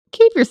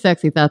Keep your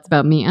sexy thoughts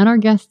about me and our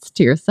guests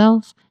to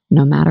yourself,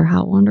 no matter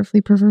how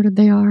wonderfully perverted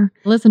they are.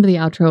 Listen to the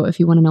outro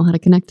if you want to know how to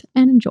connect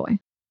and enjoy.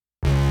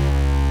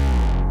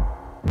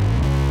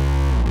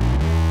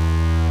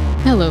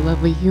 Hello,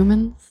 lovely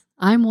humans.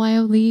 I'm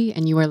Wyo Lee,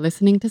 and you are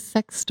listening to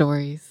Sex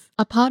Stories,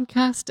 a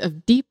podcast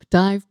of deep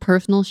dive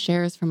personal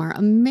shares from our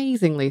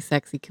amazingly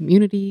sexy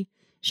community,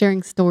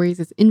 sharing stories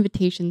as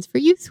invitations for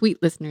you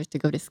sweet listeners to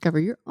go discover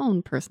your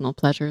own personal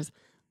pleasures,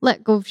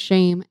 let go of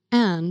shame,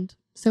 and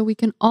so we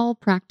can all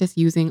practice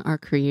using our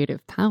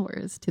creative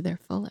powers to their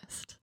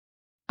fullest.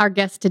 Our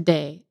guest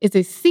today is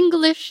a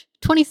single-ish,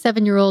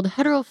 27-year-old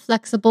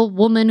hetero-flexible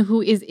woman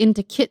who is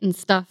into kitten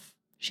stuff.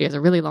 She has a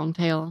really long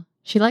tail.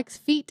 She likes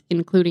feet,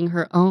 including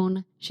her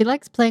own. She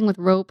likes playing with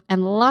rope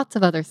and lots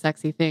of other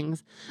sexy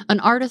things.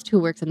 An artist who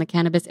works in the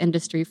cannabis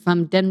industry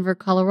from Denver,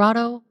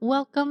 Colorado.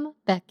 Welcome,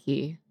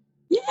 Becky.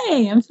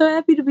 Yay, I'm so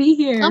happy to be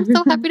here. I'm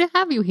so happy to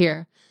have you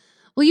here.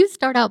 Will you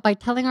start out by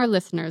telling our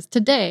listeners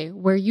today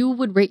where you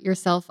would rate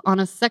yourself on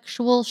a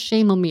sexual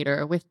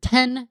shame-o-meter, with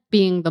 10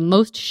 being the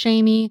most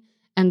shamey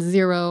and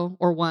 0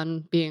 or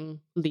 1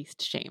 being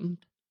least shamed?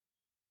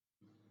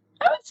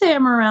 I would say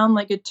I'm around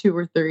like a 2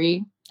 or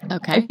 3.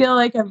 Okay. I feel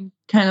like I've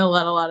kind of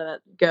let a lot of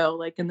that go,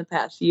 like in the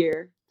past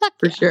year. Heck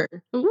for yeah. sure.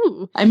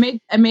 Ooh. I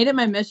made it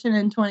my mission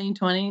in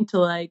 2020 to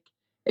like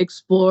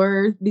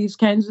explore these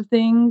kinds of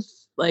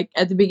things. Like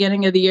at the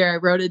beginning of the year, I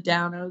wrote it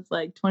down. I was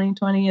like,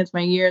 2020 is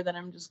my year that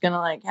I'm just gonna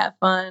like have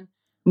fun.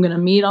 I'm gonna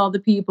meet all the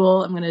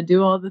people. I'm gonna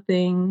do all the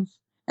things.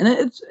 And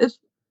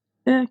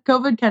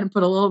COVID kind of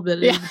put a little bit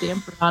of a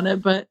damper on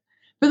it, but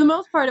for the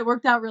most part, it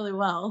worked out really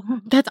well.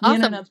 That's The awesome.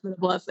 internet's been a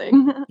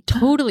blessing.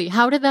 Totally.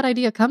 How did that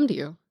idea come to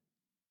you?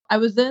 I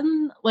was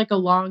in like a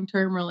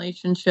long-term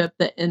relationship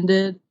that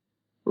ended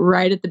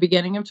right at the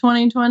beginning of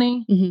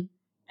 2020.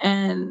 Mm-hmm.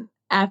 And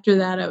after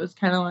that, I was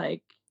kind of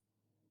like,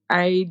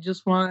 I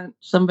just want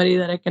somebody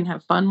that I can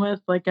have fun with.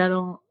 Like,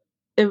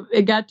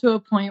 it got to a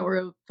point where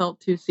it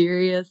felt too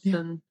serious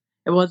and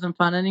it wasn't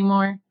fun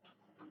anymore.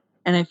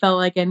 And I felt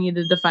like I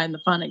needed to find the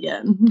fun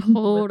again.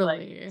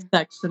 Totally. With, like,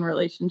 sex and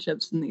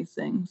relationships and these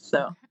things.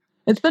 So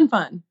it's been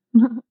fun.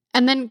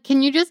 And then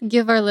can you just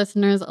give our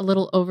listeners a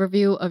little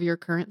overview of your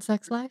current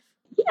sex life?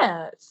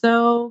 Yeah.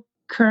 So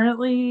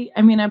currently,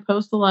 I mean, I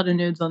post a lot of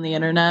nudes on the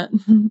internet,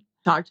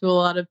 talk to a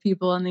lot of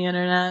people on the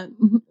internet.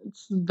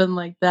 It's been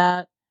like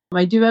that.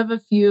 I do have a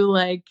few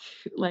like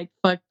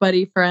fuck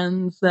buddy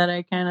friends that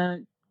I kind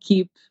of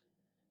keep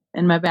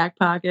in my back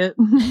pocket,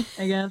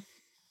 I guess.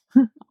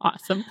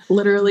 Awesome.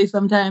 Literally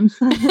sometimes.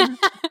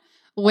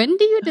 When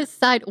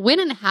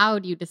and how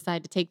do you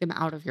decide to take them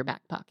out of your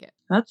back pocket?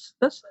 That's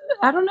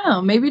I don't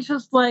know. Maybe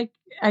just like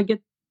I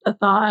get a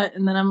thought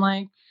and then I'm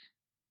like,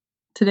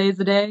 today's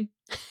the day.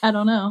 I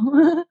don't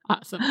know.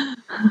 Awesome.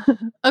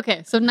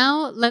 Okay, so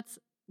now let's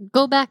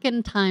go back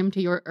in time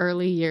to your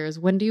early years.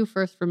 When do you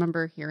first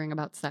remember hearing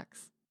about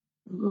sex?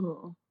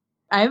 Ooh.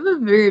 I have a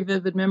very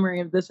vivid memory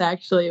of this,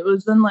 actually. It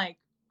was in like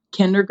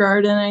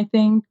kindergarten, I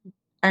think.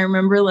 I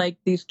remember like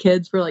these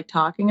kids were like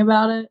talking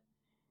about it.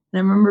 And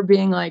I remember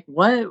being like,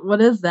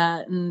 what is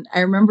that? And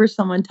I remember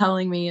someone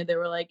telling me, they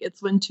were like,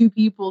 it's when two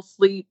people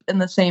sleep in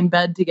the same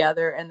bed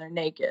together and they're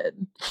naked.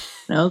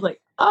 And I was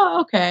like, oh,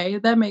 okay,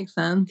 that makes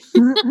sense.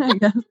 I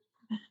guess.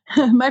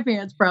 My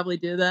parents probably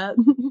do that.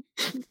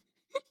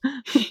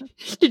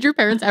 Did your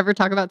parents ever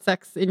talk about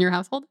sex in your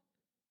household?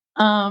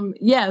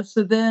 Yeah.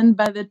 So then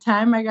by the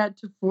time I got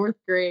to 4th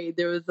grade,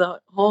 there was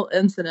a whole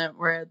incident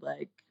where I'd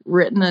like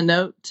written a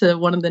note to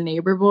one of the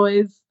neighbor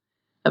boys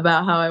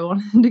about how I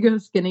wanted to go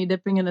skinny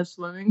dipping in a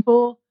swimming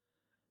pool.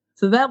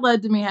 So that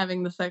led to me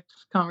having the sex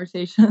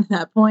conversation at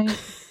that point,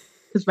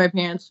 because my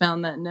parents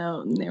found that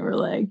note and they were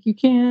like, you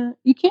can't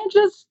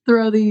just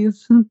throw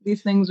these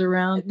things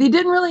around. They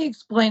didn't really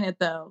explain it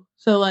though.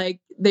 So like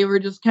they were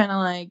just kind of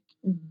like,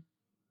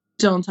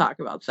 don't talk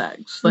about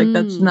sex. Like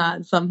that's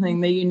not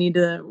something that you need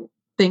to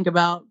think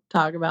about,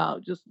 talk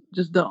about. Just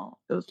don't.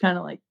 It was kind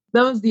of like,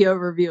 that was the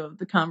overview of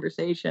the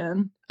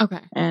conversation.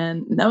 Okay.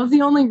 And that was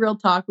the only real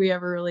talk we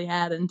ever really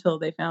had until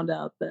they found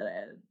out that I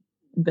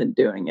had been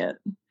doing it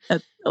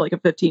as like a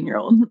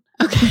 15-year-old.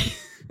 Okay.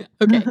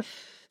 Okay.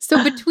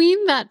 So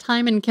between that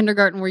time in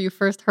kindergarten where you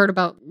first heard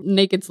about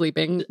naked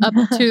sleeping up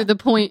to the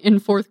point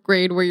in 4th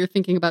grade where you're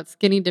thinking about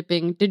skinny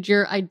dipping, did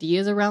your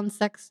ideas around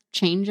sex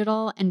change at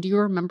all? And do you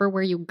remember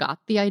where you got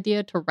the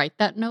idea to write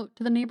that note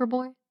to the neighbor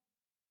boy?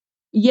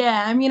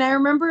 Yeah, I mean, I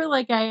remember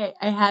like I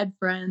had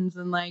friends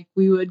and like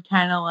we would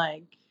kind of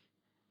like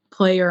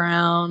play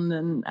around,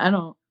 and I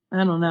don't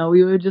know.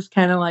 We would just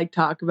kind of like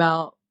talk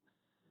about.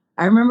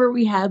 I remember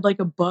we had like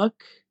a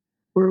book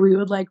where we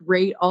would like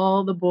rate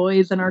all the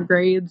boys in our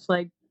grades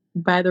like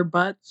by their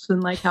butts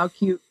and like how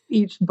cute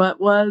each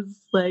butt was.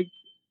 Like,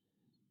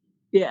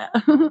 yeah.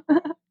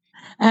 I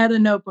had a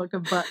notebook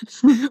of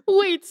butts.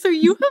 Wait, so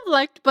you have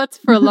liked butts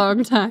for a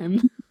long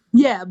time?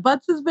 Yeah,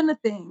 butts has been a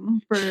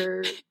thing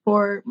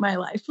for my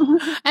life.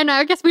 And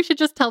I guess we should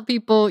just tell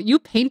people you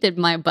painted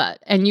my butt,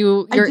 and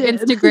your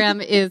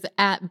Instagram is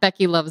at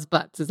Becky Loves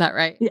Butts. Is that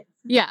right? Yeah.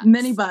 Yeah.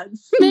 Many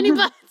butts. Many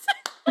butts.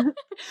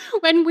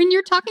 When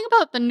you're talking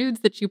about the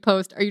nudes that you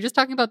post, are you just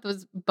talking about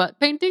those butt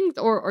paintings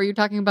or are you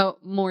talking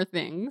about more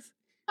things?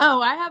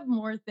 Oh, I have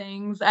more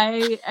things.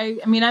 I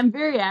mean, I'm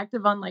very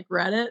active on like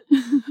Reddit.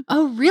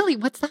 Oh, really?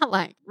 What's that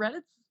like?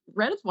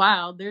 Reddit's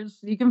wild.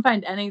 You can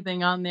find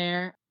anything on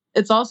there.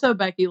 It's also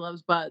Becky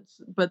Loves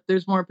Butts, but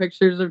there's more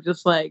pictures of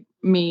just like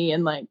me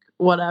and like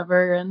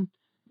whatever and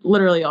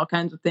literally all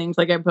kinds of things.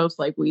 Like I post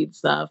like weed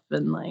stuff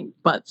and like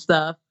butt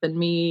stuff and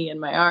me and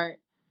my art.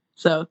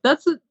 So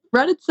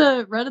Reddit's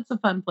a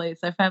fun place.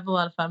 I've had a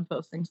lot of fun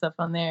posting stuff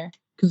on there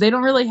because they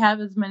don't really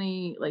have as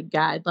many like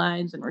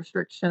guidelines and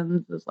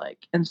restrictions as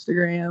like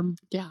Instagram.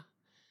 Yeah.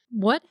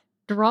 What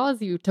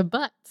draws you to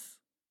butts?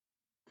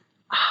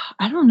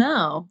 I don't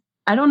know.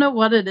 I don't know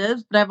what it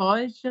is, but I've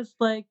always just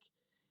like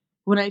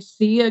when I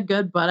see a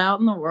good butt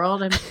out in the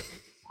world, I'm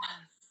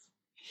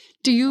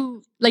Do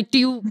you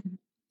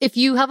if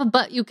you have a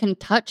butt you can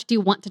touch, do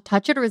you want to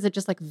touch it or is it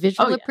just like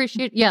visual yeah.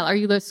 appreciate? Yeah, are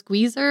you a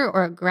squeezer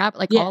or a grab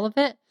like Yeah. all of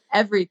it?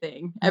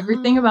 Everything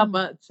Oh. about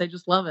butts. I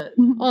just love it.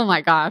 Oh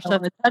my gosh, I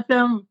want to touch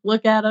them,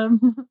 look at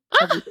them,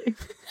 everything.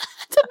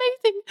 That's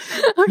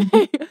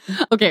amazing.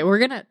 Okay, we're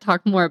gonna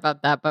talk more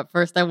about that, but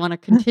first I want to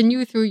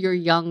continue through your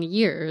young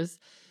years.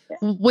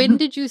 When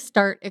did you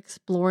start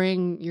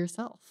exploring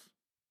yourself?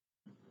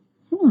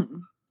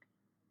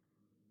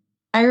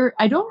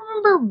 I don't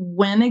remember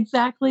when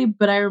exactly,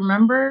 but I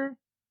remember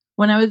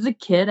when I was a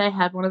kid, I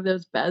had one of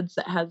those beds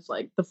that has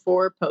like the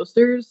 4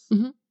 posters,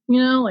 Mhm.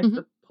 like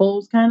the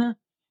poles kind of.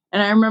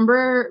 And I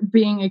remember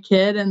being a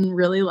kid and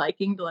really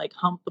liking to like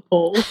hump the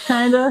poles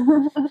kind of.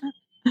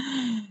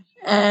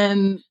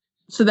 And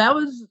so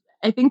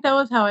I think that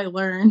was how I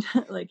learned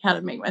like how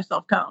to make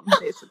myself come,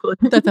 basically.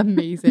 That's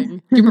amazing.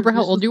 Do you remember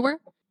how old you were?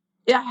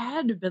 Yeah, I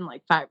had to have been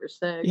like 5 or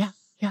 6.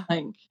 Yeah.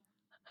 Like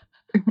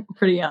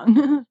pretty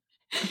young.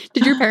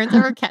 Did your parents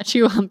ever catch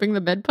you humping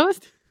the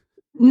bedpost?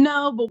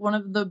 No, but one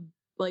of the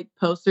like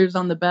posters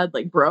on the bed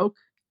like broke,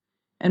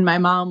 and my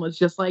mom was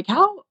just like,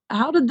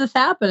 "How did this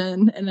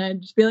happen?" And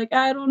I'd just be like,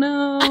 "I don't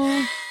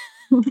know."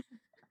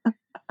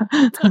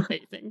 That's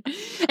amazing.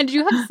 And did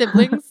you have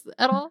siblings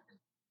at all?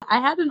 I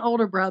had an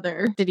older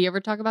brother. Did he ever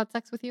talk about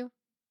sex with you?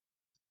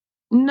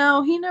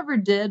 No, he never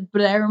did,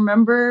 but I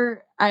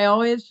remember I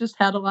always just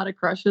had a lot of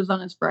crushes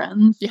on his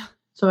friends. Yeah.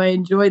 So I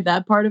enjoyed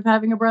that part of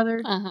having a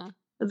brother Uh-huh.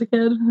 as a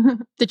kid.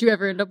 Did you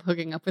ever end up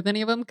hooking up with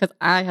any of them? Because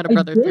I had a I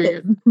brother 3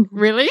 years. did.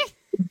 Really?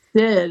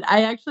 Did.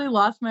 I actually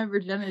lost my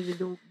virginity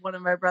to one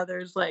of my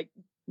brother's like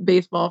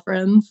baseball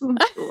friends or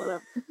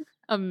whatever.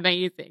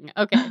 Amazing.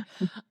 Okay.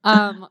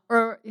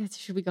 Or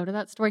should we go to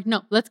that story?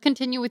 No, let's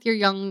continue with your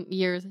young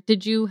years.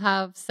 Did you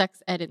have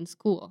sex ed in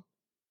school?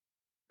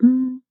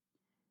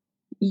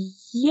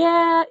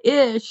 Yeah,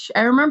 ish.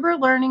 I remember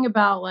learning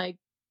about like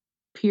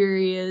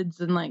periods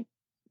and like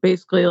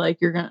basically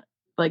like you're gonna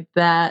like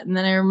that. And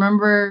then I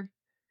remember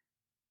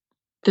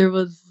there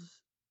was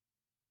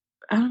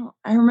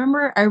I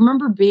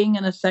remember being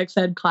in a sex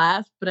ed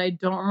class, but I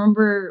don't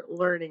remember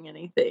learning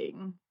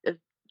anything, if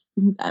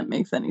that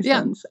makes any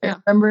sense. I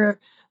remember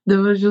there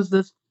was just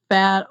this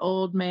fat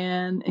old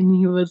man and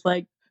he was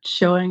like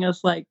showing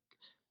us like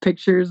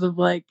pictures of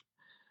like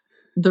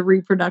the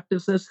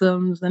reproductive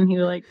systems and he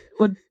like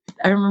would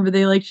I remember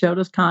they like showed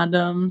us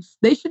condoms.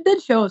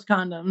 Did show us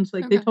condoms.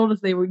 Like they told us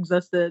they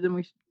existed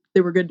and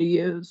they were good to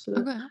use. So.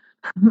 Okay.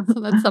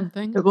 So that's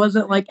something. It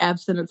wasn't like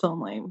abstinence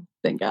only,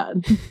 thank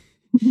God.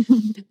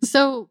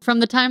 So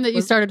from the time that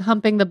you started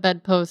humping the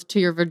bedpost to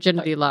your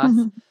virginity loss,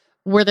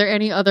 were there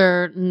any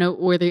other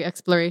noteworthy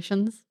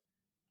explorations?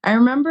 I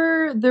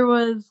remember there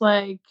was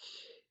like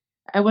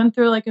I went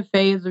through like a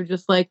phase of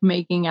just like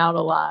making out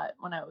a lot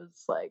when I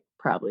was like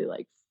probably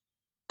like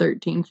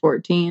 13,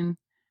 14.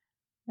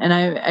 And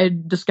I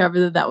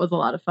discovered that was a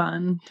lot of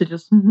fun to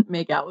just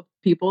make out with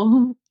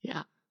people.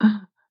 Yeah.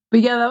 But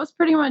yeah, that was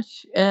pretty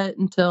much it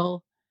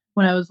until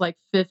when I was like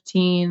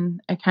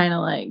 15. I kind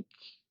of like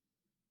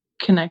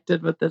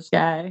connected with this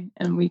guy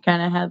and we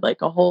kind of had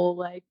like a whole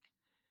like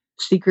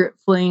secret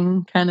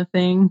fling kind of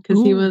thing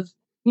because he was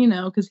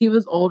because he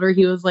was older.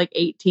 He was like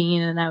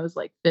 18 and I was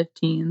like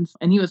 15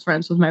 and he was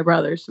friends with my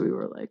brother, so we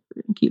were like,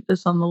 we're gonna keep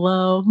this on the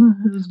low.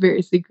 It was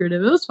very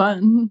secretive. It was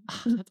fun.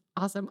 That's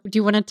awesome. Do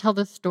you want to tell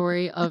the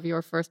story of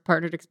your first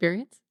partnered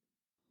experience?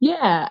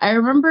 Yeah, I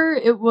remember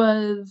it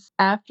was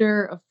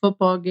after a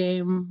football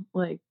game,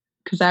 like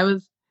because I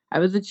was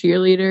a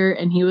cheerleader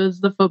and he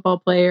was the football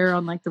player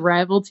on like the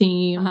rival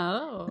team.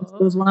 So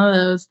it was one of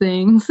those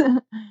things.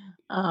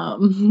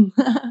 um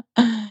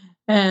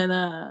and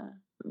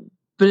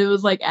but it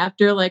was like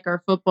after like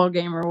our football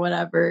game or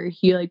whatever,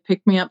 he like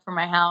picked me up from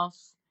my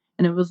house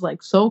and it was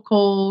like so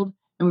cold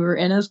and we were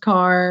in his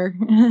car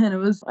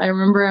and I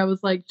remember I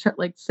was like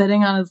like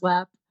sitting on his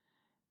lap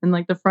in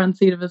like the front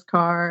seat of his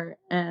car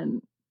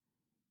and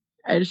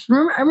I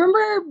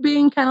remember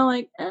being kind of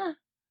like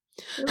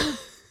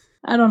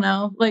I don't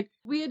know, like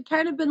we had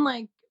kind of been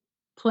like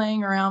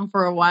playing around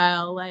for a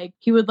while. Like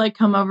he would like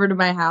come over to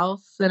my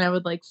house and I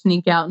would like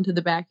sneak out into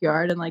the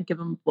backyard and like give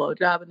him a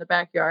blowjob in the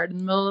backyard in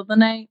the middle of the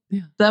night.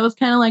 Yeah. So that was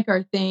kind of like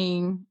our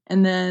thing.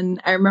 And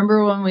then I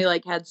remember when we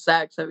like had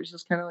sex, I was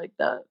just kind of like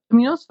that. I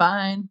mean, it was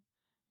fine,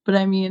 but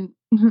I mean,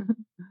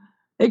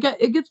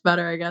 it gets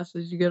better, I guess,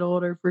 as you get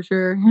older for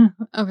sure.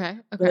 Okay.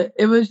 But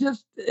it was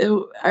just,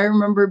 I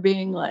remember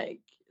being like,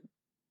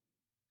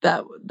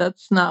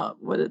 that's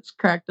not what it's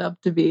cracked up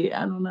to be.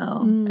 I don't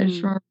know. I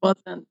just remember it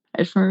wasn't.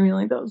 I just remember being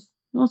like, that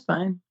was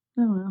fine.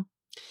 I don't know.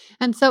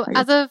 And so I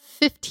as guess.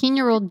 a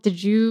 15-year-old,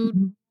 did you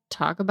Mhm.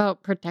 talk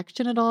about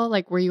protection at all?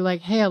 Like, were you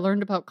like, hey, I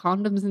learned about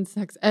condoms in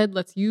sex ed,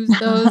 let's use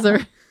those? Or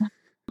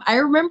I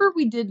remember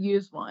we did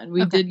use one.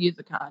 We Okay. did use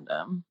a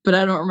condom, but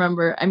I don't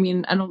remember. I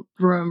mean, I don't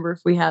remember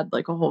if we had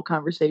like a whole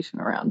conversation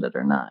around it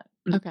or not.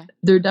 But Okay.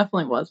 there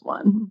definitely was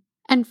one.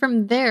 And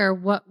from there,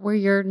 what were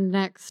your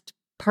next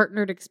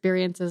partnered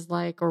experiences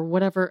like, or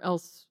whatever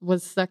else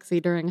was sexy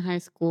during high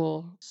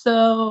school?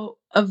 So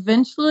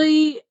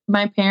eventually,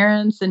 my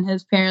parents and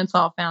his parents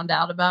all found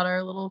out about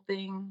our little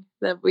thing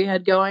that we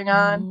had going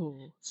on.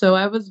 Oh. So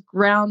I was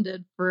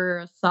grounded for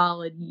a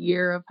solid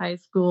year of high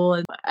school,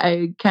 and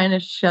I kind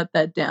of shut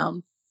that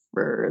down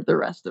for the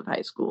rest of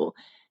high school.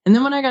 And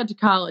then when I got to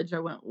college, I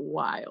went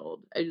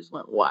wild. I just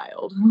went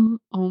wild.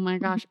 Oh my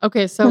gosh.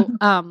 Okay, so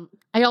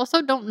I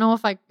also don't know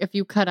if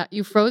you cut out,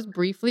 you froze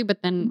briefly,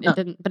 but then No.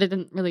 it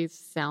didn't really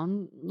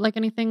sound like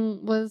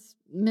anything was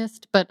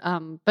missed. But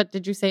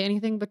did you say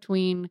anything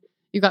between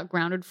you got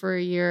grounded for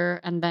a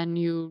year and then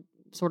you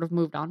sort of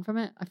moved on from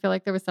it? I feel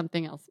like there was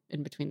something else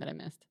in between that I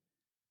missed.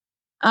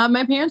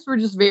 My parents were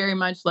just very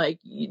much like,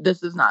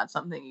 this is not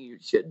something you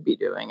should be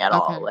doing at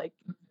all. Okay. Like,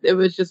 it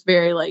was just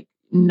very like,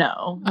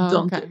 no, Oh,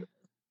 don't okay. do it.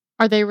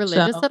 Are they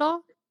religious So, at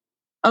all?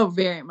 oh,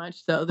 very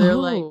much so. They're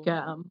like,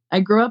 Oh. I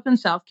grew up in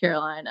South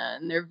Carolina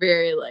and they're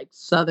very like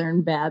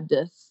Southern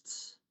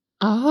Baptists.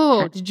 Oh,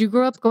 Kind did you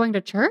grow up going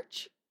to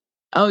church?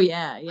 Oh,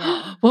 yeah,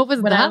 yeah. What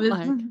was When I that was,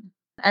 like?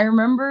 I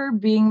remember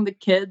being the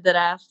kid that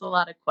asked a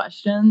lot of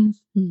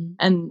questions Mhm.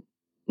 and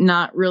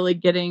not really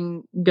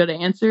getting good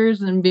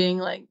answers and being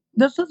like,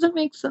 this doesn't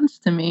make sense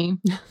to me.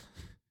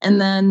 And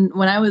then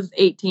when I was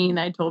 18,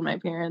 I told my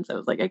parents, I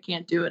was like, I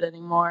can't do it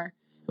anymore.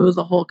 It was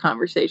a whole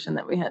conversation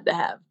that we had to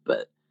have.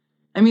 But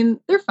I mean,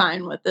 they're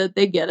fine with it.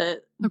 They get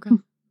it. Okay.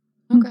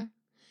 Okay.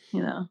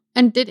 You know,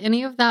 And did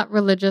any of that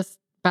religious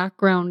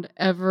background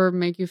ever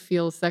make you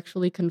feel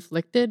sexually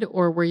conflicted,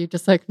 or were you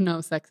just like, no,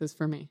 sex is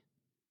for me?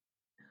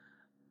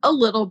 a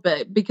little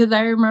bit, because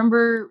I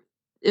remember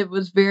it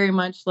was very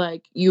much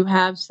like you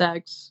have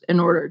sex in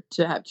order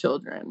to have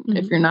children.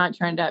 If Mhm. you're not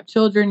trying to have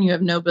children, you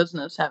have no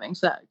business having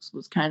sex,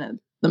 was kind of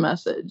the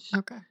message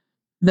Okay.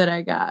 that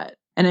I got.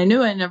 And I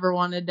knew I never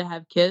wanted to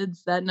have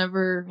kids. That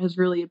never has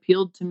really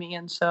appealed to me.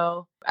 And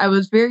so I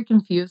was very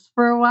confused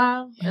for a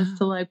while as Yeah.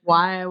 to like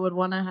why I would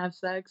want to have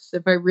sex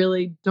if I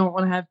really don't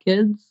want to have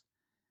kids.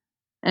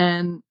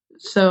 And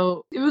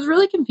so it was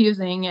really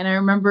confusing. And I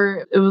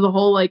remember it was a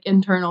whole like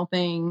internal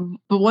thing.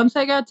 But once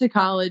I got to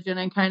college and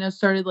I kind of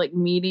started like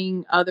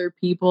meeting other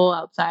people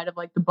outside of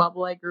like the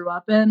bubble I grew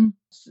up in,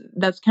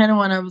 that's kind of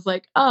when I was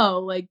like, oh,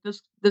 like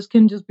this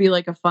can just be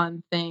like a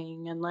fun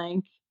thing. And like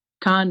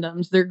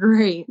condoms, they're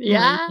great. Like,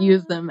 Yeah.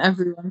 use them,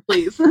 everyone,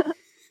 please.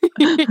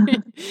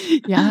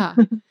 Yeah.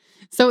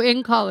 So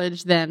in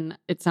college, then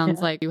it sounds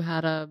Yeah. like you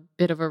had a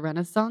bit of a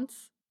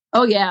renaissance.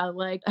 Oh yeah,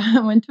 like I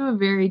went to a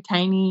very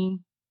tiny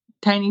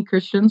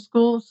Christian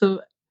school,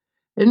 so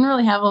I didn't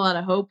really have a lot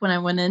of hope when I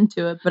went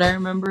into it, but I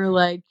remember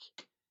like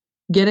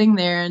getting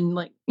there and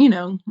like,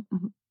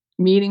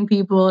 meeting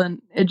people,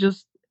 and it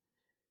just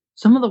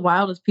some of the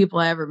wildest people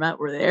I ever met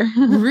were there.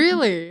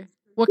 Really?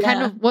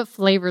 Yeah. What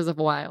flavors of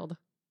wild?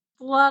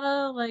 A lot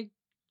of like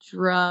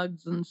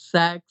drugs and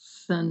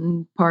sex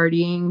and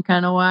partying,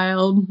 kind of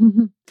wild.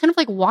 Kind of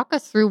like walk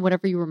us through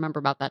whatever you remember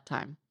about that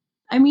time.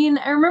 I mean,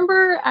 I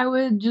remember I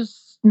would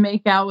just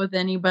make out with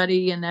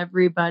anybody and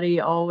everybody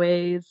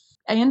always.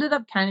 I ended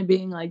up kind of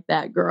being like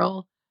that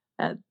girl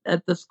at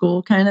the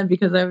school, kind of,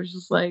 because I was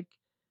just like,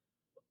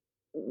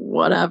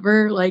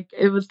 whatever. Like,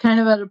 it was kind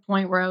of at a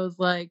point where I was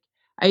like,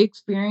 I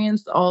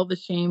experienced all the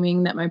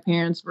shaming that my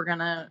parents were going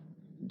to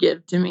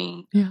give to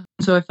me. Yeah.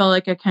 So I felt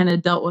like I kind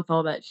of dealt with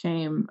all that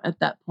shame at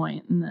that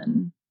point. And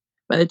then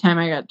by the time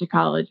I got to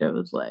college, I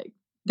was like,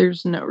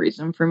 there's no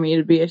reason for me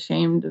to be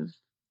ashamed of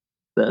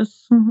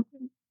this.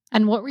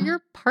 And what were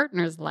your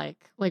partners like?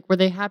 Like, were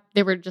they happy?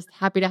 They were just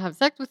happy to have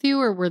sex with you,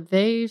 or were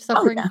they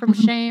suffering yeah. from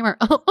shame? Or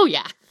oh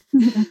yeah.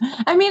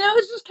 I mean, it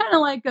was just kind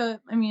of like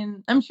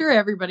I'm sure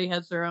everybody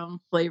has their own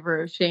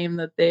flavor of shame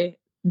that they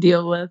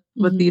deal with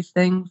Mhm. these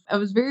things. I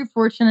was very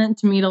fortunate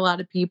to meet a lot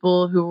of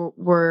people who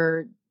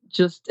were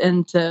just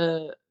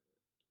into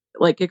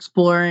like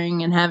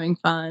exploring and having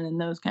fun and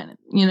those kind of,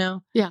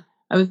 Yeah.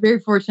 I was very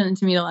fortunate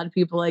to meet a lot of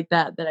people like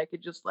that I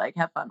could just like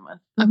have fun with.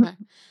 Okay.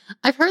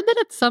 I've heard that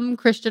at some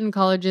Christian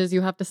colleges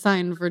you have to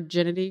sign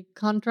virginity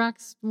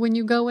contracts when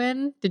you go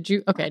in. Did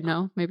you? Okay,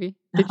 no, maybe.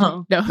 Did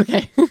you? No,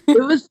 okay.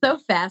 It was so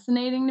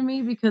fascinating to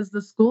me because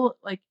the school,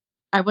 like,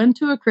 I went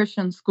to a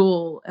Christian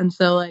school, and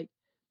so like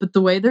but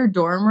the way their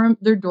dorm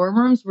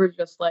rooms were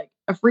just like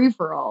a free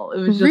for all. It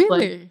was just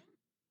like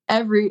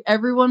Really?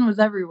 everyone was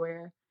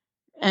everywhere.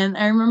 And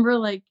I remember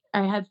like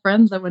I had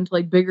friends that went to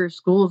like bigger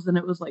schools and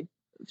it was like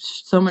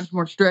so much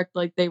more strict.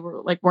 Like they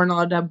were like weren't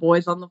allowed to have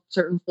boys on the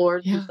certain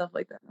floors and Yeah. stuff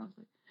like that.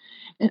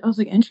 And I was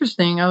like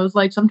interesting. I was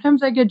like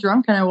sometimes I get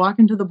drunk and I walk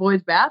into the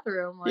boys'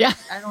 bathroom. Like Yeah.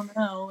 I don't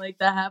know. Like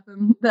that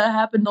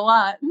happened a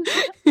lot.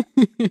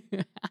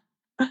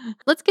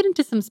 Let's get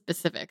into some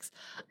specifics.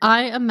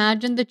 I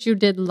imagine that you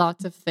did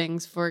lots of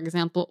things, for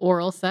example,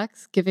 oral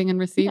sex, giving and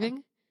receiving.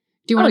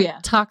 Do you Oh want to yeah.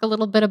 talk a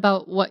little bit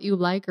about what you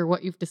like or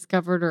what you've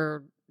discovered,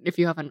 or if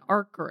you have an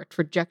arc or a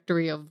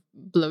trajectory of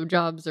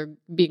blowjobs or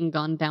being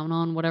gone down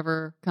on,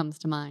 whatever comes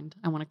to mind?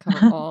 I want to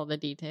cover all the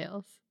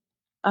details.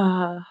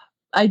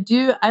 I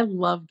do. I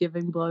love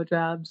giving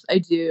blowjobs. I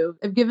do.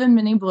 I've given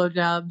many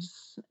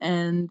blowjobs,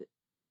 and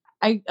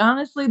I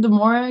honestly, the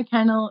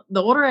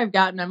older I've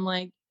gotten, I'm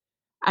like,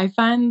 I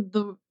find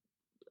the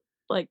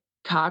like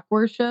cock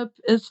worship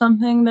is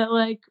something that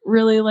like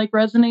really like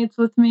resonates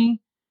with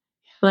me.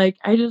 Like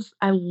I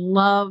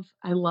love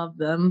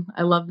them.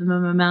 I love them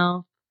in my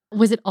mouth.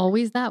 Was it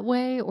always that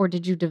way, or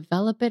did you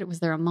develop it? Was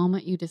there a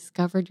moment you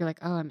discovered you're like,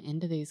 oh, I'm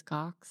into these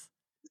cocks?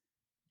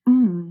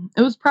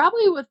 It was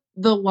probably with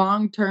the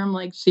long-term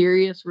like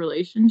serious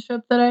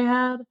relationship that I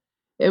had.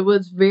 It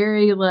was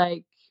very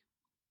like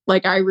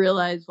I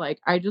realized like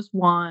I just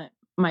want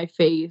my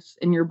face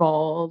in your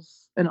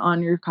balls and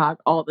on your cock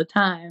all the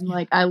time. Yeah.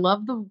 Like I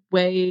love the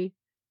way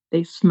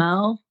they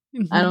smell.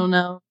 I don't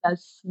know.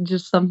 That's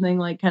just something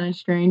like kind of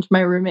strange.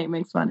 My roommate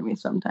makes fun of me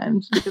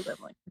sometimes because I'm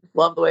like, I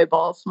love the way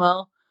balls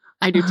smell.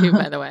 I do too,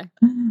 by the way.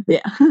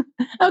 Yeah.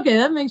 Okay,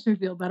 that makes me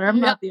feel better. I'm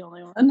Yeah. not the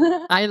only one.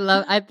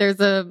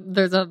 There's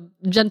a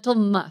gentle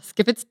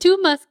musk. If it's too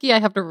musky, I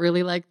have to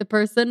really like the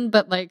person,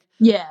 but like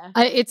Yeah.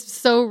 it's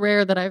so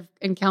rare that I've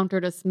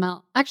encountered a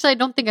smell. Actually, I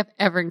don't think I've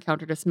ever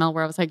encountered a smell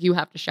where I was like, you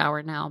have to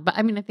shower now. But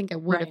I mean, I think I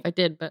would if Right. I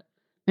did, but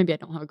maybe I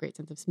don't have a great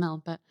sense of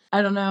smell. But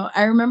I don't know.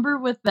 I remember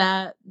with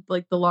that,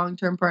 like the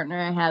long-term partner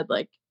I had,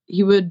 like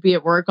he would be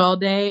at work all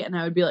day and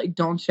I would be like,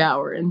 don't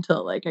shower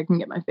until like I can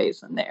get my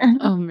face in there.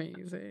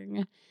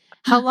 amazing.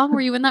 How long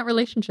were you in that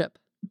relationship?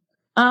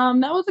 That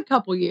was a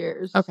couple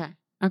years. Okay.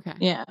 Okay.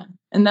 Yeah.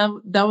 And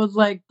that was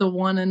like the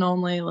one and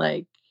only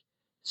like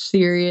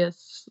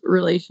serious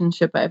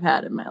relationship I've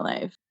had in my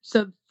life.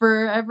 So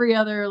for every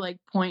other like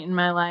point in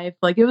my life,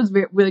 like it was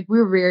very like we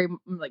were very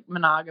like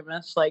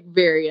monogamous, like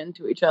very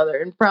into each other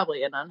in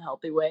probably an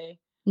unhealthy way.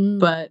 Mm.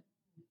 But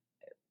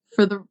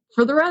for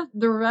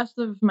the rest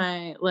of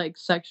my like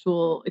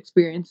sexual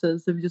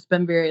experiences have just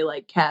been very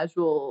like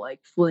casual, like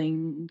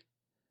fling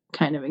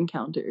kind of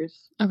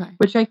encounters. Okay.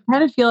 Which I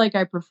kind of feel like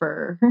I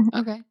prefer.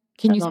 Okay.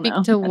 Can I you don't speak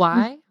know. to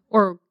why?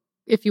 Or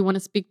if you want to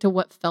speak to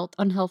what felt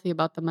unhealthy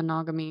about the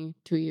monogamy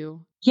to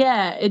you?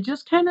 Yeah, it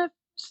just kind of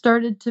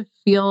started to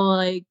feel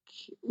like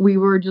we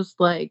were just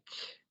like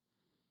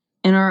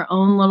in our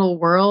own little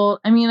world.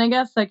 I mean, I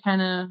guess I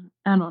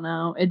don't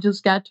know. It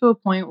just got to a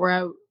point where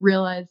I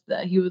realized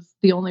that he was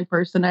the only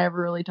person I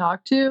ever really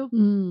talked to.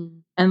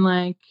 Mm. And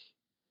like,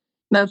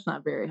 that's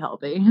not very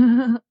healthy.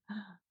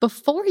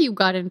 Before you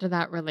got into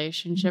that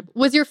relationship,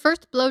 was your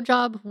first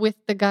blowjob with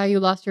the guy you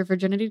lost your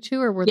virginity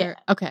to, or were Yeah.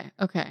 there?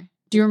 Okay.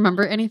 Do you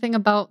remember anything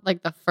about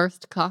like the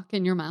first cock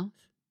in your mouth?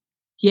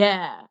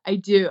 Yeah, I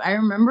do. I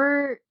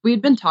remember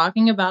we'd been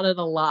talking about it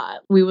a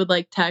lot. We would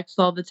like text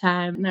all the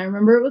time. And I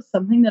remember it was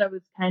something that I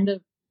was kind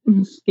of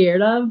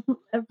scared of.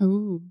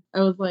 Ooh.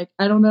 I was like,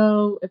 I don't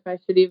know if I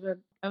should even.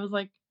 I was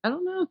like, I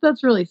don't know if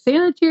that's really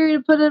sanitary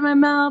to put in my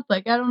mouth.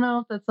 Like, I don't know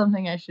if that's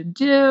something I should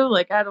do.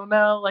 Like, I don't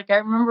know. Like, I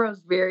remember I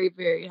was very,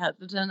 very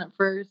hesitant at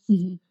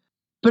 1st.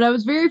 But I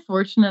was very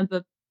fortunate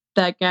that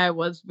that guy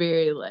was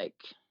very like,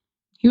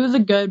 he was a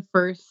good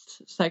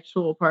first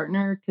sexual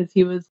partner because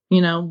he was,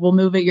 we'll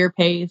move at your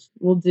pace.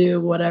 We'll do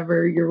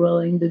whatever you're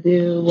willing to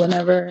do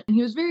whenever. And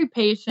he was very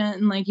patient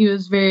and like he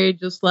was very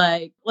just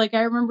like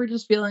I remember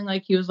just feeling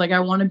like he was like,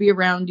 I want to be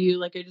around you.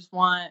 Like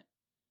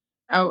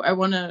I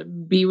want to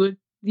be with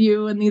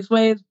you in these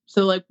ways.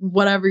 So like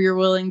whatever you're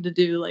willing to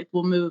do, like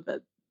we'll move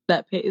at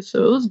that pace.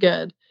 So it was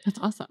good. That's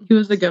awesome. He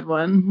was a good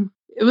one.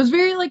 It was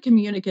very like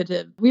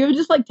communicative. We would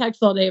just like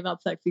text all day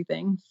about sexy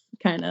things,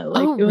 kind of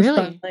like it was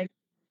fun. Like,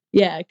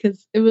 yeah,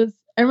 because I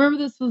remember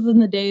this was in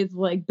the days of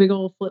like big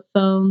old flip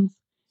phones.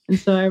 And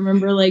so I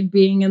remember like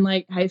being in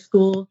like high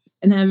school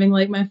and having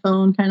like my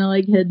phone kind of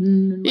like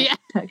hidden and like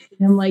texting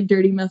him like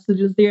dirty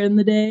messages during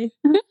the day.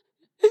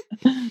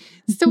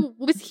 So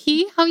was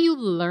he how you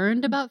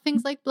learned about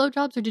things like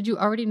blowjobs, or did you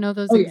already know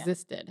those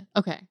existed?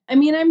 Okay. I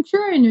mean, I'm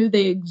sure I knew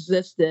they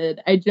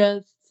existed. I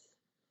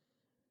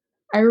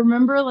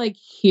remember like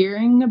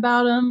hearing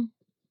about them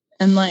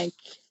and like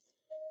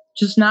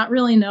just not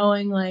really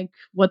knowing like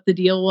what the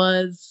deal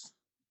was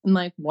and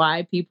like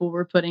why people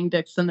were putting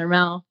dicks in their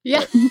mouth.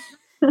 Yeah.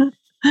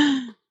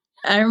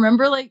 I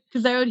remember like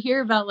because I would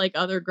hear about like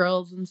other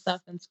girls and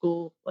stuff in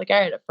school. Like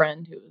I had a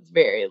friend who was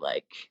very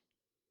like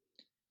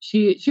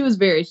she was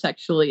very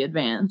sexually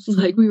advanced.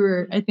 Mm-hmm.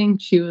 Like I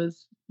think she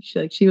was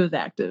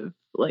active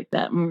like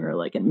that when we were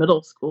like in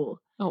middle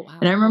school. Oh, wow.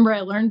 And I remember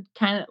I learned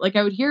kind of like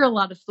I would hear a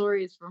lot of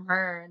stories from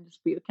her and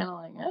just be kind of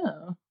like,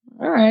 oh,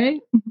 all right.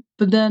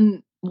 But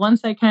then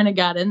once I kind of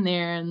got in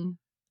there, and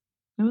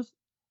it was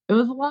it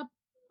was a lot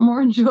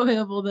more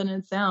enjoyable than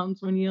it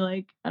sounds when you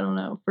like, I don't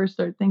know, first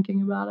start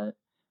thinking about it,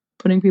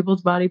 putting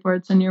people's body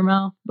parts in your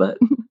mouth. But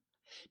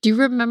Do you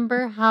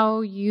remember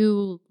how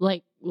you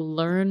like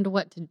learned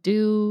what to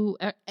do,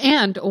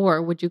 and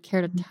or would you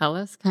care to tell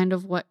us kind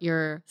of what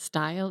your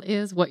style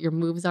is, what your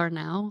moves are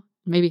now,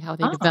 maybe how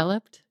they oh,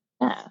 developed?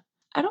 yeah.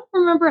 I don't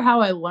remember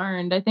how I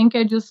learned. I think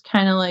I just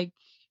kind of like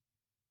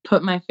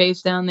put my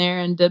face down there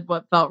and did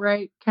what felt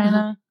right, kind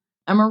Uh-huh.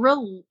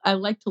 of. I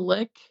like to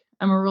lick.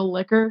 I'm a real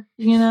licker,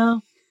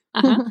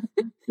 Uh-huh.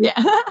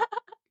 Yeah.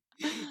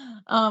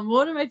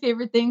 One of my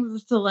favorite things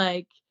is to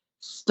like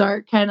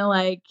start kind of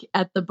like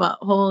at the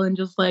butthole and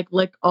just like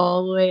lick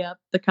all the way up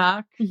the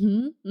cock.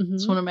 Mm-hmm.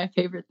 It's Mm-hmm. one of my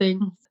favorite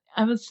things.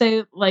 I would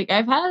say like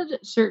I've had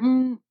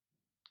certain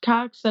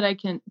cocks that I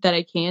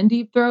can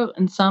deep throat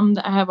and some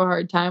that I have a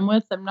hard time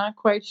with. I'm not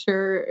quite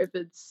sure if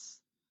it's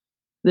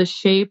the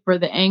shape or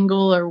the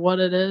angle or what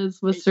it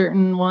is with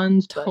certain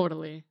ones, but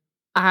Totally.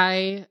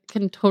 I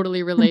can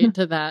totally relate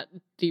to that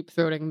deep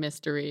throating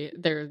mystery.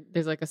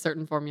 There's like a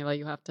certain formula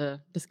you have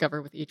to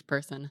discover with each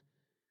person.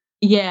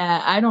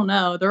 yeah, I don't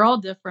know. They're all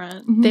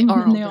different. They are And all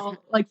they different. all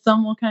like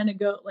some will kind of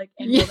go like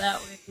Yeah. angle that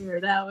way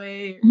or that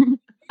way.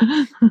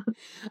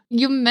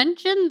 You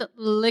mentioned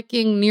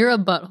licking near a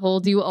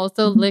butthole. Do you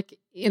also lick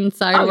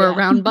inside Oh or yeah.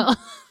 around butthole?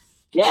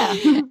 Yeah.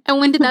 And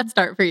when did that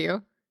start for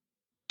you?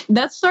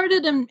 That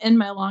started in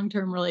my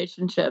long-term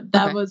relationship.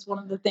 That Okay. was one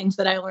of the things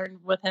that I learned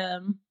with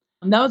him.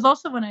 And that was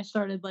also when I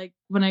started like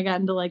when I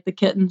got into like the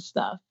kitten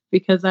stuff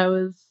because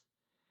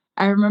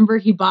I remember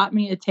he bought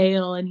me a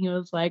tail and he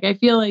was like, I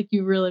feel like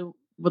you really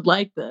would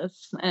like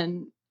this.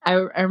 And I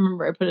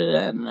remember I put it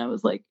in and I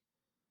was like,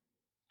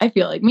 I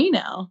feel like me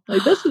now.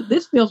 Like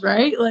this feels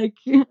right. Like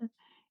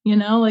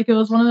like it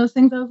was one of those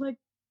things I was like,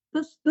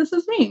 this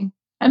is me.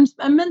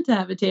 I'm meant to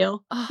have a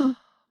tail.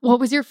 What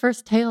was your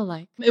first tail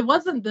like? It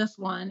wasn't this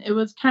one. It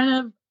was kind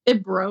of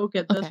it broke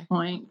at this Okay.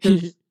 point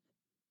because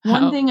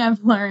one How? thing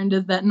I've learned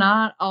is that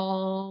not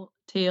all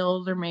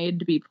tails are made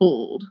to be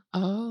pulled.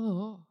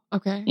 Oh,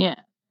 okay. Yeah.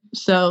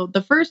 So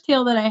the first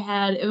tail that I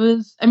had, it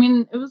was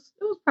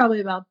probably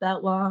about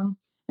that long.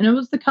 And it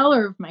was the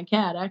color of my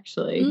cat,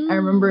 actually. I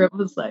remember I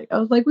was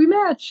like, we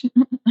match.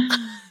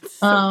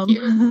 So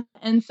cute.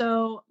 And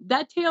so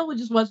that tail it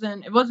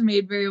wasn't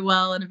made very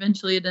well. And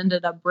eventually it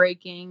ended up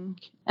breaking.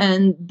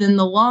 And then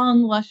the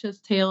long, luscious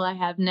tail I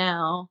have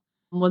now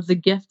was a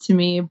gift to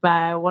me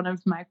by one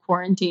of my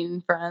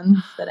quarantine friends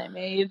that I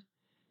made.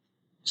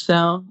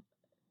 So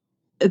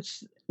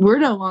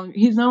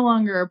he's no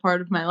longer a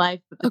part of my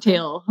life, but the Okay.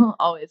 tail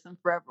always and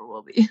forever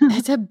will be.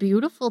 It's a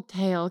beautiful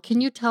tale.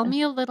 Can you tell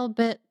me a little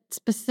bit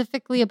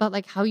specifically about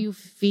like how you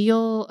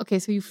feel? Okay,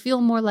 so you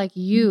feel more like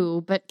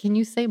you, but can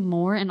you say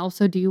more? And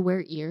also, do you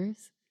wear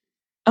ears?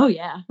 Oh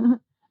yeah.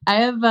 I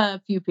have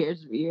a few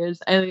pairs of ears.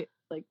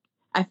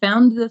 I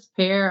found this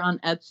pair on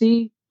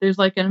Etsy. There's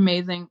like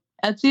Etsy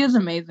is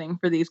amazing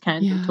for these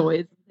kinds of Yeah.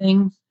 toys and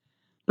things.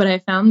 But I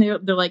found they're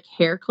like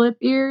hair clip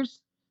ears.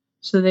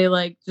 So they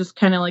like just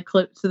kind of like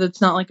clip so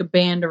that's not like a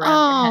band around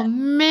your Oh head.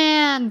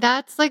 man,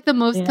 that's like the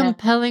most Yeah.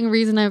 compelling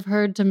reason I've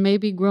heard to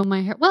maybe grow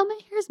my hair. Well, my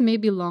hair's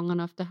maybe long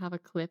enough to have a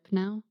clip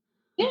now.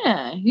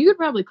 Yeah, you could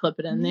probably clip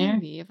it in there.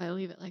 Maybe if I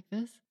leave it like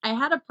this. I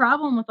had a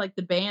problem with like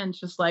the bands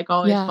just like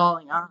always Yeah.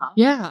 falling off.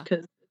 Yeah.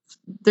 Because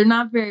they're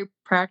not very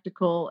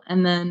practical.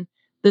 And then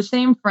the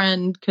same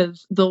friend,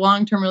 because the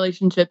long-term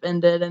relationship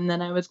ended, and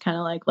then I was kind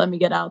of like, let me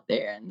get out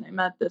there, and I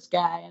met this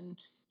guy, and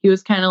he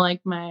was kind of like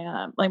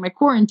my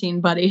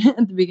quarantine buddy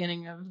at the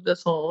beginning of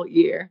this whole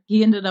year.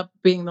 He ended up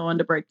being the one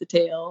to break the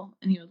tail,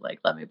 and he was like,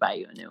 let me buy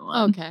you a new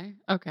one. Okay.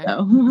 Okay.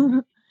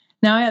 So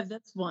now I have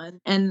this one,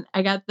 and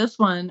I got this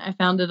one. I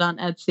found it on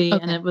Etsy,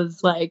 and Okay. it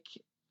was like,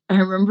 I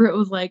remember it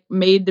was like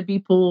made to be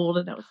pulled,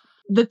 and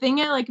the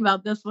thing I like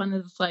about this one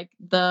is like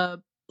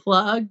the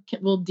plug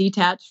will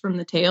detach from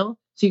the tail,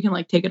 so you can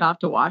like take it off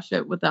to wash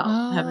it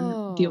without having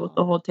to deal with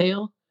the Oh, whole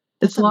tail.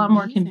 that's It's a lot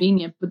more amazing.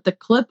 convenient, but the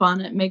clip on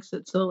it makes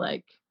it so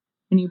like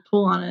when you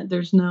pull on it,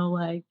 there's no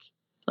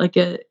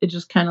it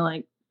just kind of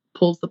like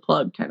pulls the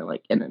plug kind of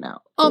like in and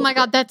out. Oh my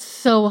God, that's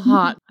so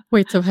hot.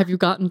 Wait, so have you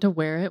gotten to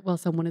wear it while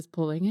someone is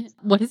pulling it?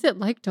 What is it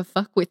like to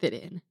fuck with it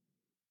in?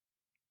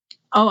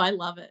 Oh, I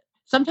love it.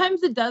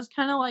 Sometimes it does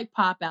kind of like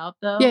pop out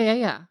though.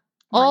 Yeah.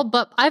 All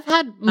but I've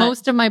had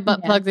most of my butt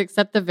yeah. plugs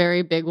except the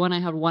very big one. I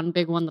had one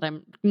big one that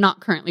I'm not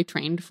currently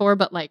trained for,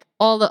 but like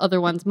all the other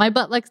ones, my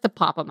butt likes to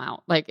pop them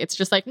out. Like it's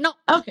just like, no.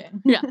 Okay.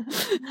 Yeah.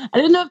 I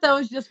didn't know if that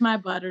was just my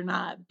butt or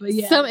not, but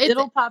yeah, So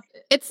it'll pop.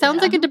 It sounds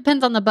yeah. like it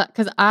depends on the butt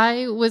because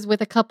I was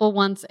with a couple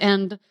once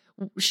and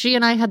she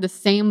and I had the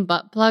same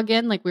butt plug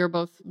in. Like we were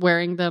both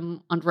wearing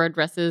them under our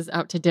dresses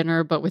out to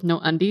dinner, but with no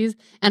undies.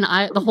 And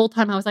the whole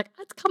time I was like,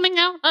 it's coming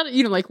out.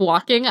 Like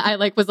walking. I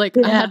was like,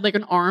 I had like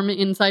an arm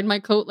inside my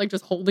coat, like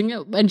just holding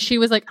it. And she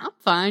was like, I'm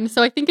fine.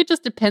 So I think it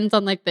just depends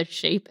on like the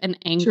shape and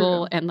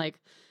angle and like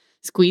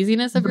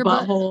squeeziness of the your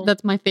butt. butthole.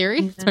 That's my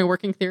theory. It's my Yeah.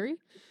 working theory.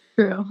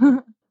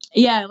 True.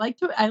 Yeah, I like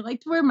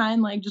to wear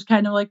mine like just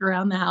kind of like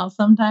around the house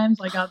sometimes.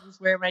 Like I'll just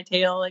wear my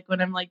tail like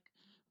when I'm like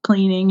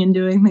cleaning and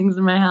doing things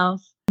in my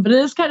house. But it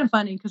is kind of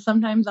funny because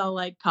sometimes I'll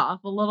like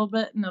cough a little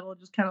bit and it'll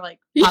just kind of like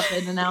pop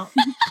in and out.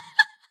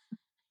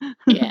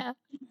 Yeah.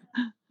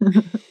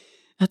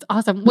 That's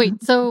awesome.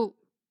 Wait, so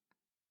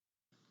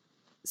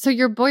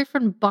your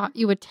boyfriend bought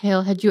you a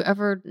tail. Had you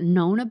ever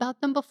known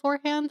about them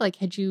beforehand? Like,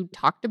 had you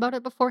talked about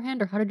it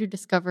beforehand, or how did you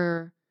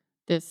discover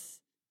this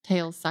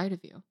tail side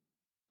of you?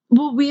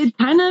 Well, we had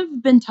kind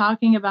of been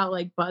talking about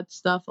like butt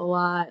stuff a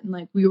lot, and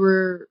like we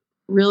were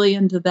really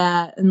into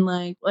that, and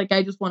like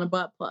I just want a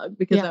butt plug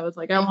because Yeah. I was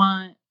like I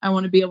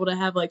want to be able to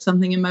have like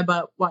something in my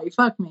butt while you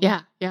fuck me.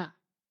 Yeah, yeah.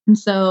 And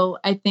so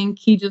I think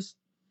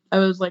I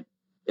was like,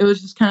 it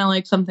was just kind of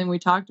like something we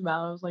talked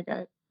about. I was like,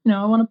 I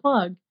want a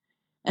plug.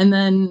 And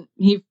then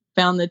he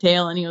found the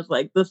tail and he was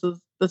like, this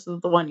is the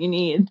one you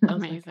need. And I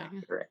was like,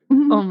 Amazing. "Oh, right."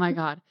 Oh my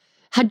God.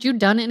 Had you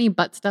done any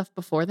butt stuff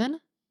before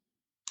then?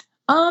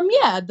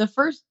 Yeah,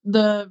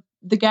 the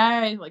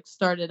guy I like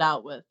started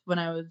out with when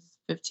I was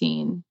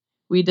 15,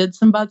 we did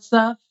some butt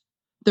stuff.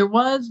 There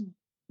was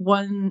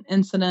one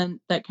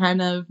incident that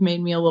kind of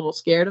made me a little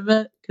scared of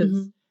it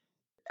because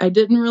I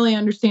didn't really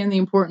understand the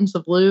importance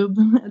of lube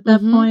at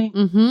that point.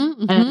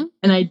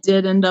 And I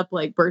did end up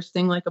like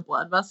bursting like a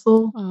blood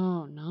vessel.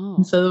 Oh no.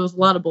 And so there was a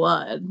lot of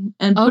blood.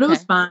 But it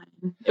was fine.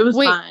 It was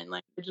fine.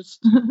 Like I just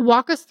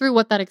walk us through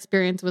what that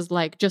experience was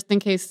like, just in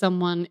case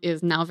someone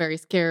is now very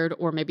scared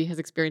or maybe has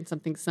experienced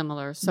something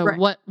similar. So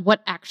Right.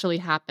 what actually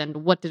happened?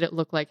 What did it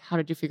look like? How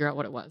did you figure out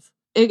what it was?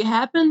 It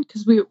happened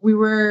because we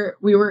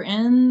were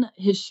in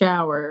his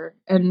shower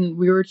and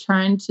we were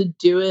trying to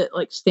do it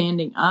like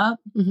standing up.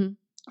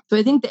 So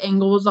I think the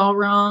angle was all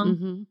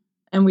wrong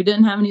and we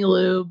didn't have any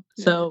lube.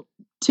 Yeah. So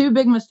 2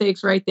 big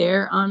mistakes right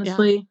there,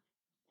 honestly. Yeah.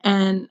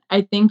 And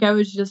I think I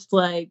was just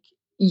like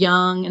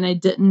young and I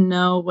didn't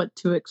know what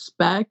to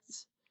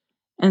expect.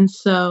 And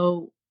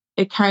so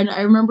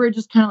I remember it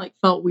just kind of like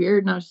felt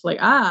weird and I was just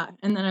like,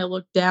 and then I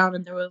looked down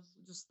and there was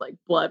just like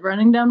blood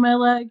running down my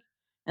leg.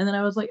 And then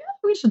I was like,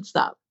 we should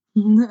stop.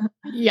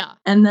 Yeah.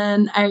 And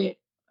then I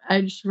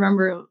just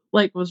remember it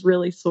like was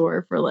really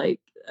sore for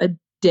like a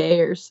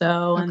day or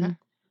so. Okay. And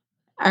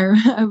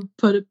I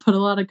put a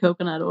lot of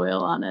coconut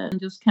oil on it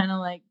and just kind of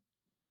like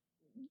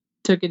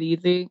took it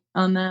easy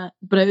on that.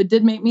 But it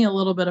did make me a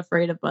little bit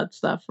afraid of butt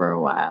stuff for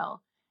a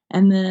while.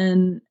 And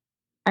then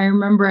I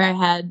remember I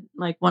had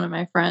like one of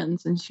my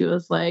friends and she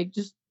was like,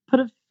 just put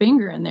a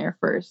finger in there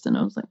first. And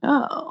I was like,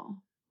 oh,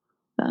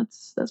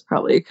 that's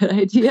probably a good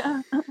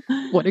idea.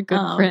 What a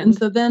good friend. And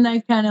so then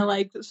I kind of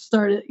like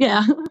started,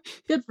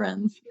 good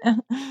friends.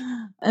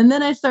 And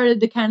then I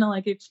started to kind of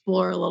like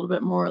explore a little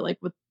bit more like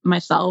with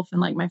myself and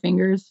like my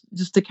fingers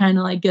just to kind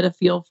of like get a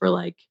feel for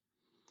like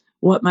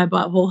what my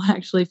butthole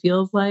actually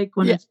feels like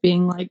when it's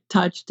being like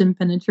touched and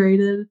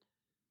penetrated.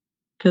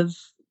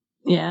 Cause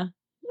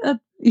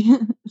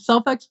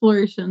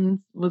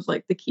self-exploration was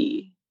like the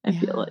key, I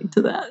feel like,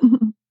 to that.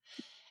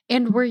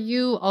 And were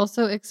you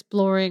also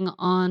exploring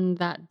on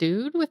that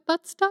dude with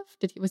butt stuff?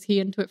 Was he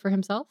into it for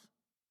himself?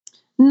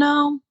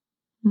 No,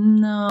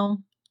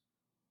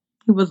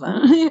 he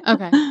wasn't.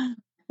 Okay.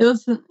 It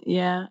wasn't.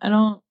 Yeah,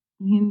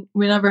 we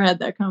never had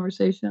that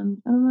conversation.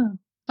 I don't know.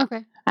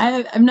 Okay.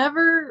 I've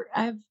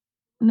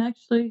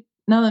actually,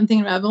 now that I'm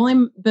thinking about it, I've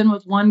only been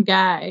with one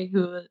guy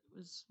who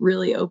was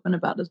really open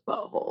about his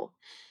butthole.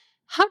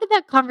 How did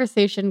that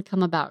conversation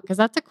come about? Because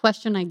that's a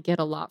question I get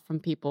a lot from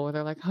people where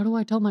they're like, how do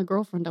I tell my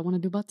girlfriend I want to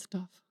do butt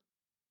stuff?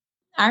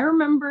 I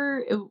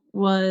remember it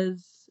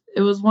was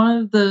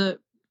one of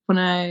when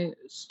I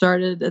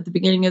started at the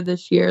beginning of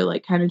this year,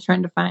 like kind of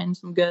trying to find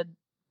some good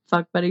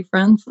fuck buddy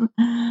friends.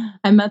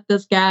 I met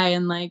this guy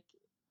and like,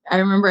 I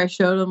remember I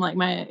showed him like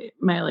my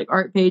like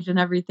art page and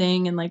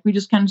everything. And like, we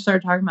just kind of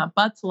started talking about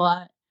butts a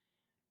lot.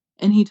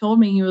 And he told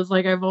me, he was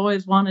like, I've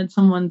always wanted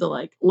someone to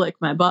like lick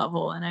my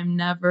butthole and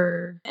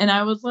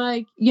I was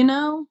like,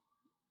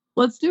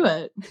 let's do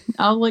it.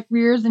 I'll lick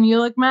yours and you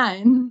lick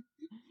mine.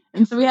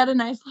 And so we had a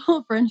nice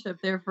little friendship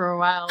there for a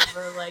while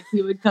where like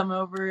he would come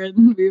over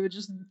and we would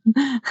just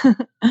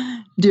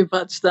do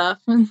butt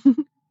stuff and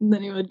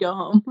then he would go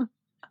home.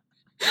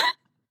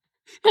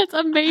 That's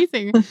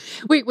amazing.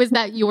 Wait, was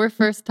that your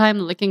first time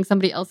licking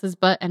somebody else's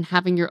butt and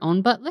having your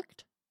own butt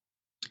licked?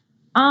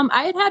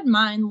 I had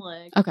mine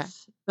licked. Okay.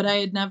 But I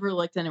had never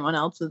licked anyone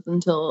else's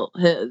until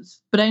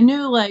his. But I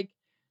knew I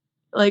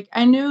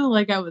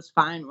was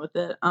fine with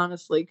it,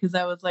 honestly, because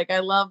I was like, I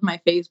love my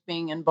face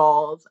being in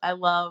balls. I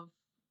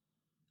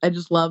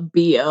just love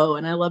BO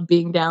and I love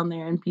being down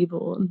there and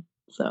people. And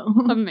so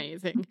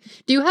amazing.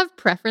 Do you have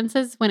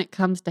preferences when it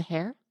comes to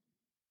hair?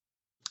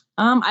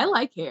 I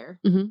like hair.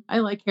 I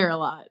like hair a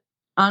lot.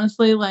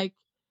 Honestly, like,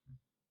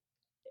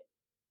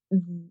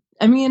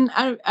 I mean,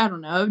 I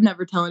don't know. I would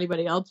never tell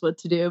anybody else what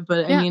to do,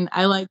 but I mean,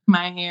 I like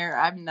my hair.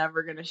 I'm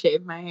never going to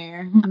shave my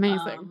hair.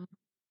 Amazing.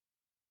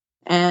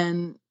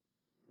 And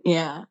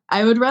yeah,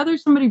 I would rather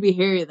somebody be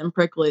hairy than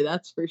prickly.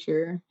 That's for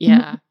sure.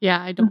 Yeah.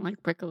 I don't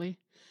like prickly.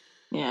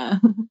 Yeah.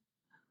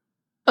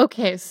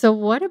 Okay, so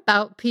what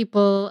about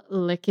people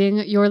licking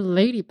your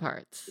lady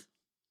parts?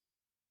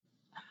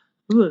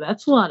 Ooh,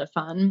 that's a lot of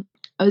fun.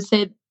 I would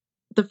say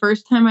the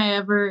first time I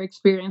ever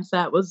experienced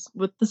that was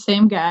with the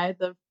same guy,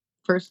 the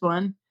first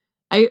one.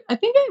 I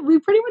think we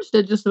pretty much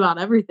did just about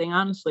everything,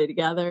 honestly,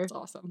 together. That's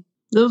awesome.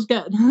 It was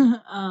good.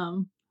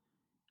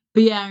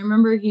 But yeah, I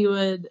remember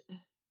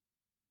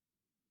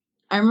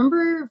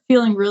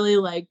feeling really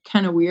like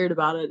kind of weird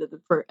about it at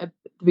the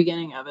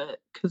beginning of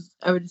it because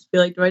I would just be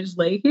like, do I just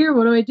lay here?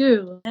 What do I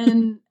do?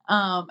 And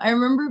I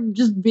remember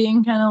just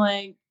being kind of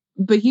like,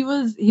 but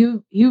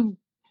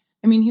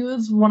I mean, he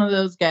was one of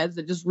those guys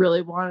that just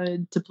really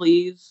wanted to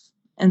please,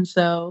 and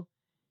so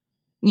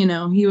he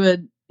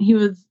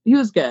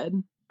was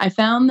good. I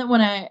found that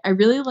when I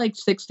really like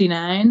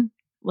 69,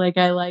 like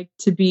I like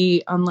to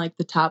be on like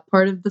the top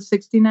part of the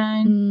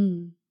 69.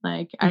 Mm.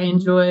 Like I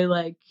enjoy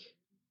like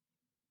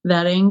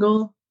that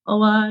angle a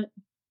lot.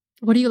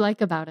 What do you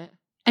like about it?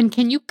 And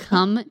can you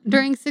come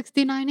during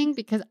 69ing?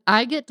 Because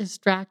I get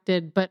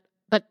distracted, but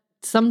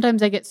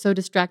sometimes I get so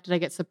distracted I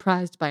get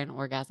surprised by an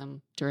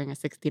orgasm during a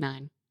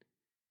 69.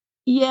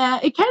 Yeah,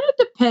 it kind of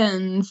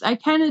depends. I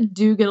kind of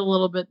do get a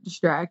little bit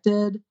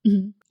distracted.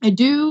 I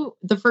do.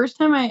 The first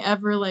time I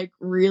ever like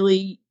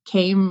really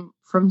came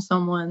from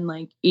someone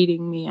like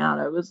eating me out,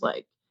 I was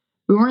like,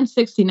 we weren't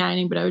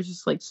 69ing, but I was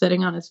just like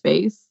sitting on his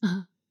face.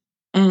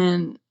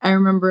 And I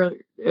remember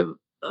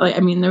like,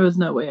 I mean, there was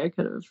no way I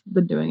could have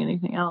been doing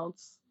anything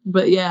else.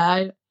 But yeah,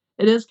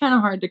 it is kind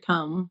of hard to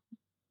come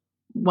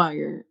while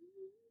you're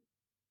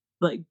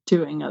like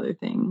doing other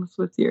things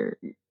with your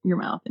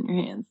mouth and your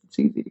hands. It's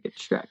easy to get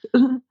distracted.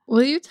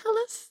 Will you tell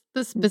us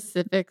the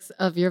specifics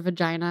of your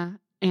vagina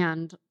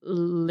and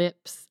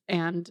lips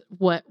and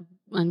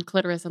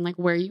clitoris and like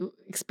where you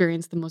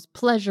experience the most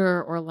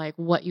pleasure or like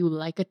what you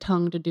like a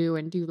tongue to do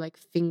and do like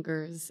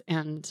fingers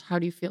and how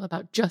do you feel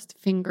about just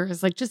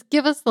fingers? Like just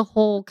give us the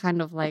whole kind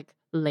of like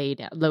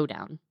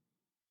lowdown.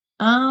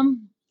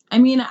 I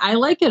mean, I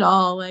like it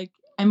all. Like,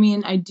 I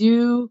mean, I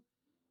do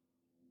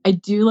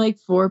like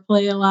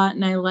foreplay a lot,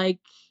 and I like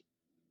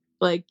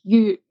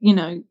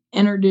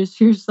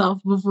introduce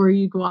yourself before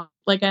you go out.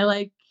 Like I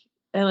like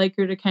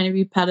her to kind of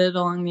be petted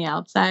along the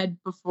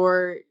outside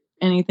before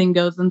anything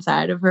goes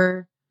inside of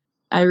her.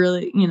 I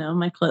really,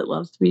 my clit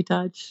loves to be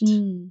touched.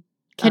 Can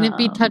it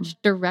be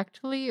touched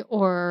directly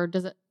or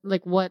does it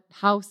like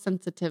how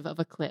sensitive of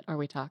a clit are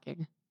we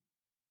talking?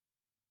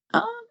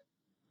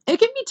 It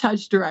can be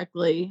touched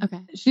directly. Okay.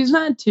 She's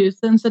not too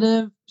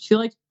sensitive. She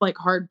likes like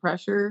hard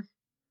pressure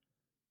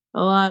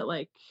a lot.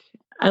 Like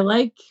I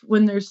like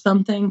when there's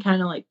something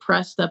kind of like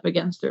pressed up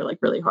against her, like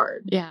really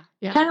hard. Yeah.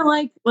 Yeah. Kind of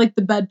like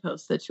the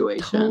bedpost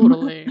situation.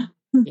 Totally.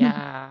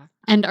 Yeah.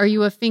 And are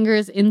you a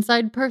fingers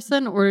inside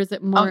person or is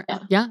it more?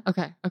 Oh, yeah.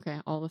 Okay. Okay.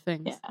 All the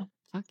things. Yeah.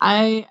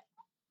 Okay.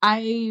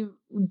 I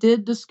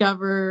did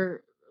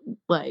discover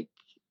like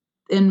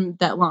in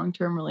that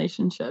long-term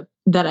relationship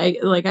that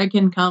I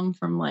can come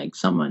from like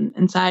someone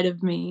inside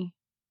of me,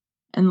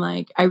 and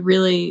like I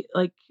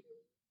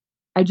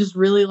just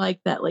really like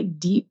that like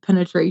deep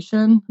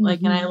penetration.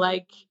 Like, and I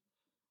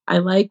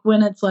like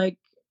when it's like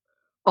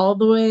all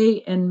the way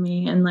in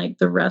me and like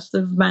the rest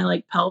of my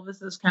like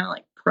pelvis is kind of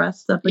like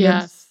pressed up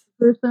against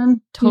the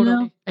person.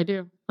 Totally. I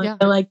do. Like, yeah.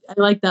 I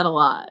like that a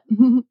lot.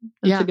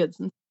 That's a good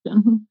sensation.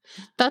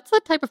 That's the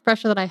type of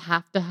pressure that I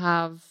have to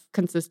have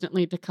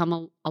consistently to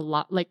come a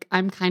lot. Like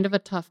I'm kind of a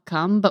tough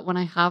come, but when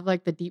I have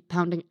like the deep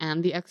pounding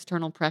and the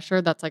external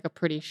pressure, that's like a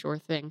pretty sure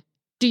thing.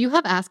 Do you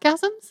have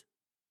askasms?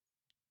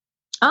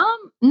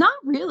 Not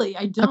really.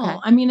 I don't. Okay.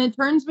 I mean, it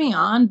turns me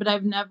on, but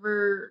I've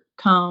never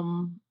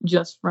come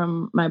just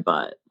from my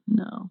butt.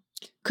 No.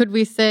 Could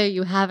we say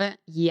you haven't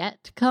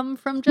yet come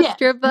from just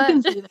your butt?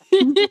 You can say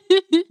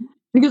that.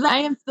 Because I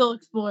am still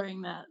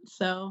exploring that.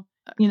 So,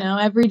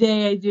 every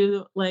day I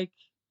do like,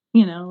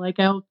 like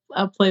I'll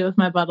play with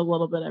my butt a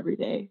little bit every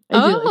day.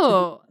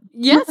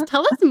 Yes.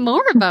 Tell us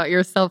more about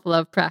your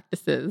self-love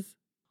practices.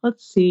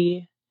 Let's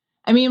see.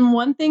 I mean,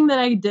 one thing that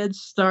I did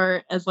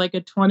start as like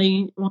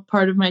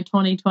part of my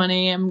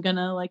 2020, I'm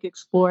gonna like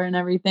explore and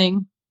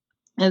everything,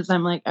 is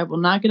I'm like, I will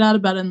not get out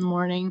of bed in the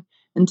morning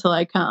until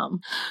I come.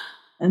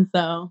 And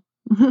so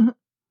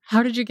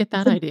how did you get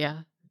that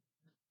idea?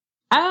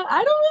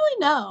 I don't really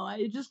know.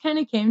 It just kind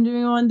of came to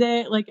me one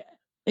day. Like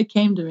it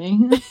came to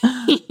me.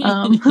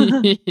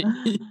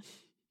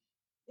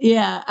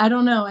 Yeah, I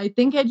don't know. I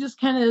think I just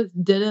kind of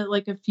did it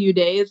like a few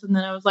days and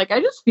then I was like,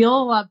 I just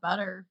feel a lot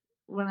better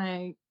when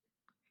I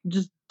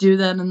just do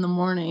that in the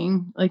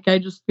morning. Like I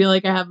just feel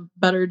like I have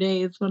better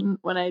days when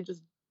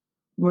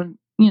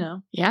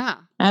yeah,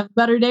 I have a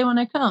better day when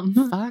I come.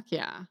 Fuck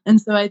yeah.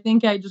 And so I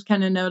think I just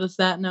kind of noticed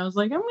that and I was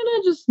like, I'm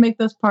gonna just make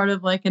this part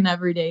of like an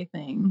everyday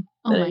thing.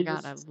 Oh my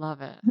God, I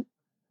love it.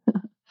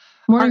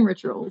 Morning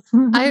rituals.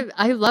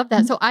 I love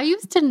that. So I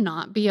used to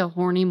not be a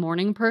horny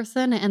morning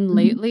person and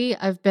lately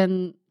I've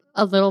been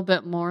a little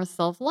bit more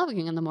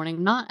self-loving in the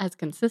morning, not as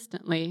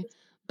consistently,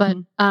 but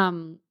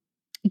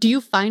do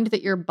you find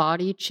that your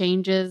body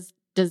changes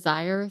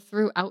desire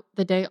throughout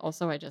the day.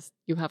 Also,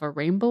 you have a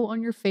rainbow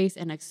on your face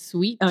and a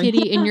sweet Oh,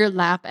 kitty in your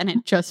lap, and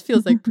it just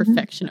feels like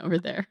perfection over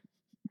there.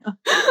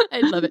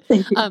 I love it.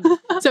 Thank you.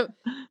 So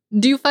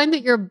do you find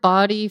that your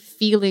body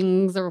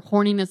feelings or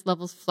horniness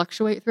levels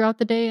fluctuate throughout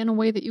the day in a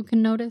way that you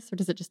can notice, or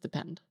does it just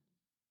depend?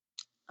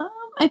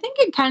 I think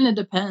it kind of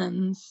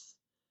depends.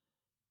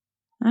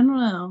 I don't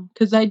know,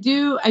 because I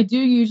do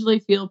usually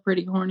feel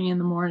pretty horny in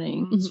the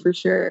mornings Mhm. for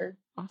sure.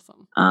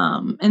 Awesome.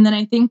 And then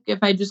I think if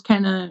I just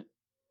kind of,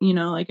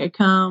 like I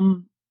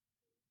come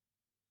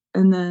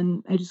and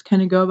then I just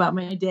kind of go about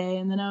my day.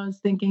 And then I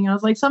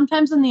was like,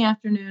 sometimes in the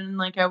afternoon,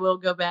 like I will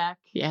go back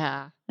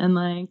Yeah. and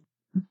like,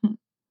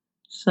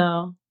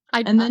 so,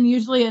 I and then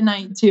usually at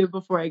night too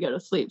before I go to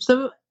sleep.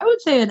 So I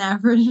would say an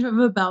average of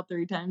about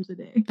 3 times a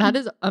day. That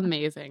is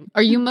amazing.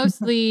 Are you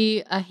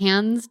mostly a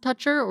hands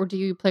toucher or do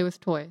you play with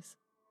toys?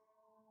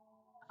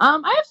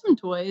 I have some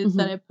toys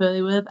that Mhm. I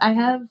play with. I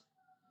have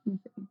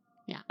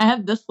Yeah.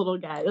 this little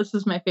guy. This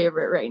is my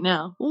favorite right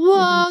now. You can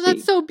Whoa, that's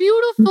see. so It's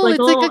beautiful. like a It's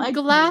like little a eggplant.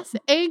 glass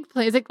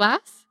eggplant. Is it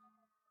glass?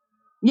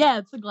 Yeah,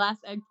 it's a glass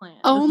eggplant.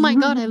 Oh my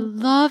God, I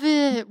love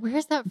it.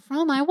 Where's that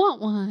from? I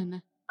want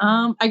one.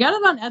 I got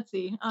it on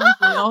Etsy. Honestly,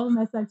 Ah, all of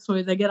my sex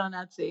toys I get on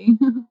Etsy.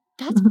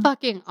 that's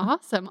fucking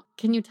awesome.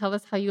 Can you tell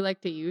us how you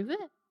like to use it?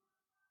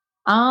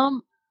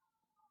 um,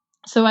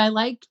 so I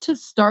like to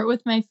start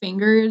with my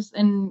fingers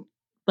and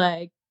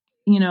like,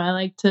 I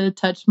like to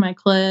touch my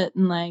clit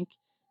and like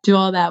do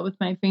all that with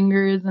my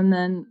fingers, and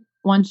then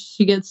once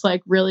she gets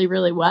like really,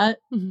 really wet,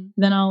 Mhm.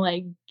 then I'll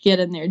like get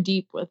in there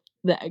deep with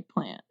the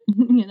eggplant,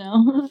 you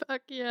know?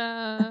 Fuck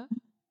yeah.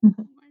 Oh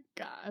my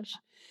gosh.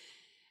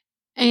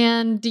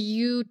 And do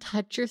you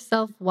touch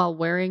yourself while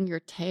wearing your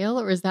tail,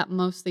 or is that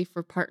mostly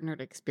for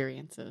partnered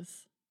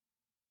experiences?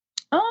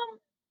 Um,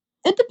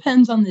 it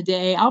depends on the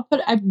day.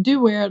 I do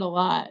wear it a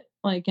lot,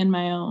 like in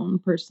my own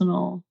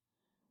personal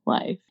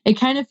life. It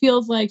kind of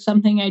feels like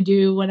something I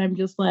do when I'm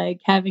just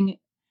like having,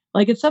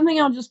 like it's something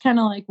I'll just kind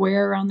of like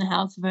wear around the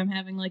house if I'm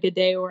having like a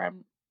day where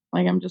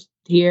I'm just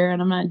here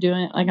and I'm not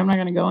doing like I'm not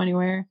gonna go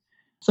anywhere.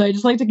 So I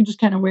just like to just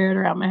kind of wear it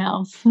around my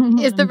house Is when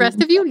the I'm rest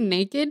doing of you stuff.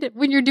 naked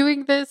when you're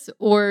doing this,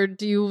 or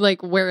do you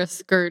like wear a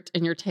skirt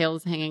and your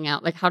tail's hanging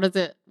out? Like, how does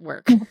it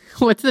work?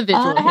 What's the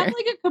visual I have here?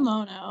 like a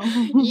kimono.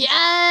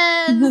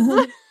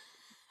 Yes.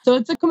 So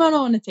it's a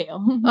kimono and a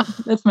tail. Ugh,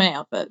 That's my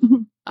outfit.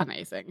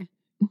 amazing.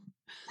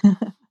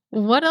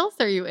 What else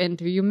are you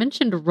into? You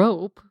mentioned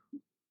rope.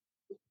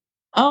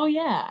 Oh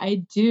yeah,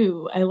 I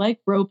do. I like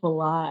rope a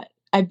lot.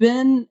 I've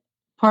been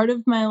part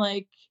of my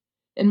like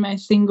in my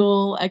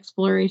single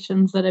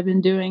explorations that I've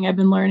been doing, I've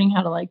been learning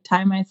how to like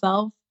tie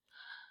myself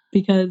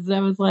because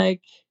because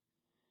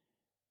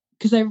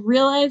I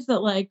realized that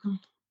like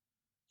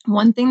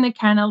one thing that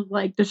kind of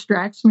like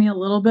distracts me a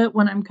little bit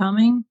when I'm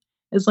coming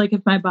is like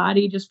if my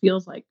body just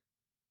feels like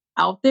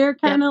out there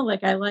Yep. kind of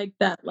like I like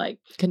that like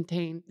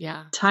Contain.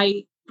 Yeah. tight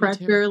Me too.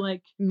 pressure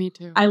like Me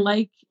too. I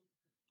like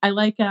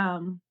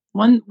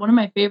one of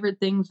my favorite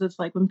things is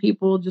like when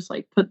people just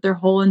like put their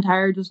whole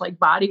entire just like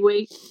body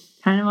weight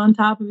kind of on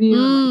top of you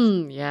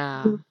and like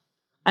Yeah.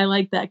 I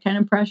like that kind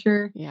of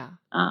pressure. Yeah.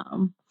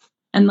 Um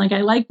and like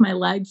I like my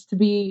legs to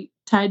be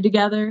tied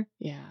together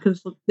Yeah.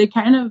 because they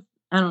kind of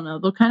I don't know,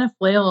 they'll kind of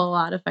flail a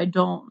lot if I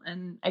don't.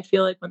 And I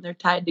feel like when they're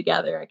tied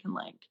together I can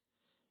like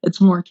it's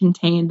more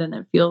contained and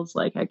it feels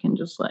like I can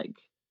just like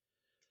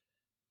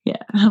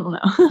yeah, I don't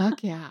know.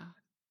 Fuck yeah.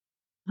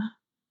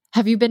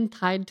 Have you been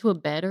tied to a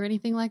bed or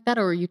anything like that,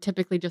 or are you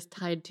typically just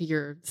tied to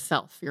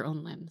yourself, your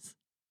own limbs?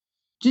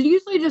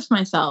 Usually just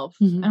myself.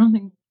 I Mhm. don't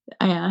think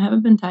I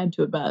haven't been tied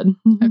to a bed.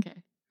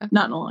 Okay.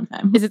 Not Okay. in a long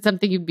time. Is it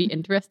something you'd be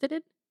interested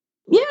in?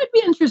 Yeah, I'd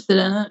be interested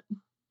in it.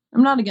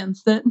 I'm not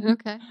against it.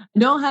 Okay. I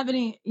don't have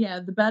any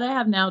the bed I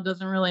have now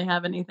doesn't really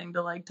have anything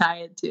to like tie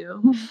it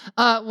to.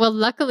 Well,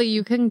 luckily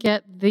you can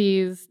get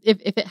these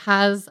if it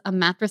has a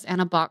mattress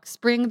and a box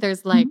spring,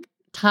 there's Mhm. like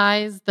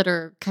ties that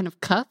are kind of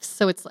cuffs.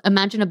 So it's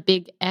imagine a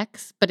big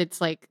X, but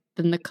it's like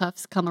then the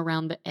cuffs come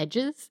around the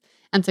edges.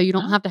 And so you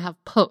don't Oh, have to have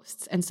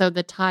posts. And so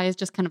the ties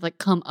just kind of like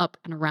come up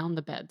and around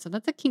the bed. So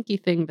that's a kinky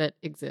thing that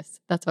exists.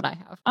 That's what I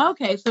have.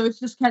 okay, so it's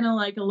just kind of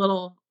like a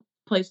little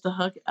place to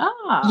hook.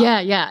 Ah. Yeah,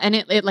 yeah. And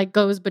it like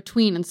goes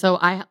between. And so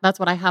that's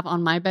what I have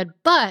on my bed.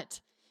 But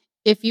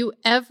if you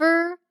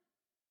ever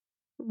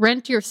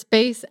rent your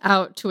space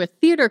out to a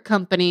theater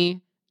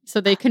company so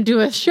they can do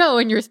a show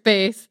in your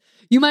space,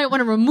 you might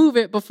want to remove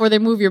it before they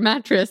move your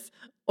mattress,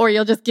 or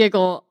you'll just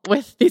giggle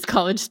with these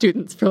college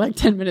students for like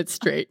 10 minutes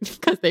straight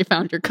because they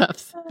found your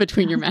cuffs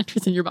between your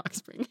mattress and your box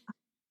spring.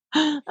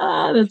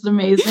 That's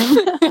amazing.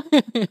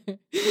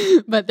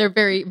 But they're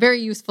very, very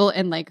useful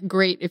and like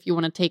great if you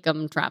want to take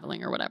them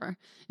traveling or whatever.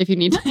 If you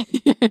need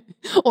to,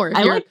 or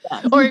I like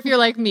that. if you're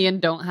like me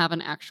and don't have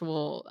an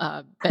actual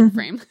bed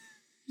frame.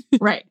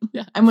 Right.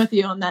 Yeah. I'm with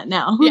you on that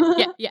now.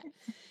 Yeah.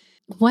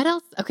 What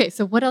else? Okay,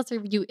 so what else are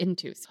you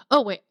into?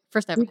 Oh, wait.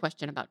 First, I have a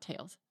question about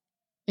tails.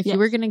 If you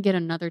were Yes. going to get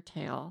another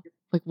tail,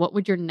 like what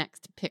would your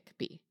next pick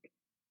be?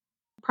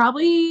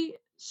 Probably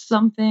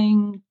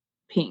something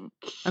pink.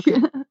 Okay.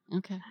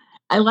 Okay.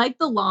 I like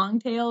the long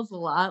tails a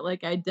lot.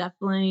 Like, I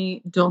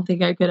definitely don't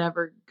think I could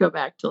ever go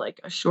back to, like,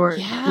 a short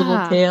little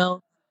Yeah,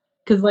 tail.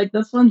 Cause like,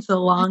 this one's so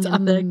that's long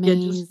and thick,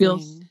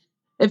 amazing.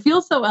 it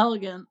feels so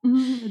elegant.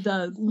 It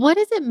does. What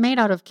is it made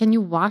out of? Can you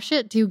wash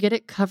it? Do you get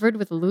it covered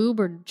with lube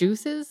or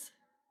juices?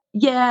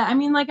 Yeah, I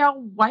mean, like,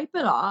 I'll wipe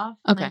it off,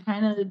 and I Okay,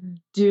 kinda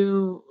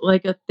do,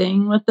 like, a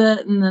thing with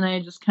it, and then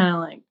I just kinda,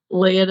 like,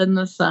 lay it in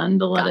the sun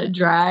to let got it it.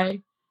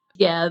 dry.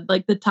 Yeah,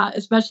 like, the top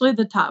especially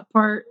the top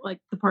part, like,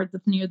 the part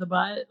that's near the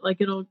butt,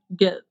 like, it'll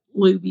get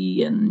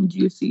looby and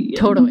juicy and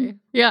Totally.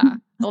 Yeah.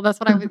 Well, that's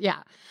what I would,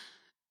 yeah.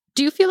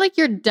 Do you feel like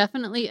you're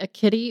definitely a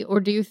kitty, or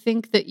do you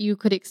think that you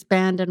could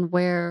expand and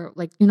wear,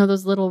 like,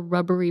 those little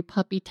rubbery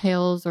puppy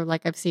tails, or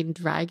like I've seen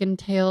dragon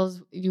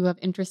tails? You have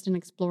interest in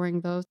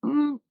exploring those?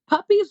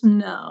 Puppies,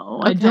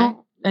 no, Okay.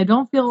 I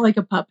don't feel like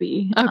a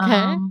puppy.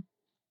 Okay.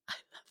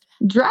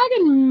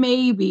 Dragon,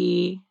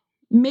 maybe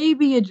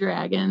a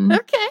dragon,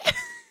 Okay.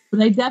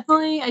 but I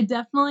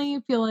definitely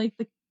feel like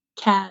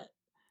cat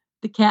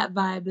the cat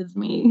vibe is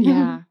me.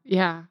 Yeah.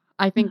 Yeah.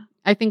 I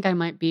think I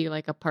might be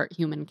like a part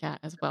human cat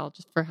as well,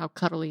 just for how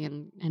cuddly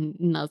and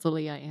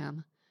nuzzly I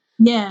am.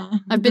 Yeah,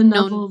 I've the been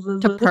known nuzzles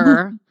is to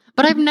purr,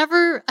 but I've yeah.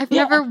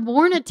 never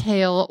worn a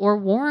tail or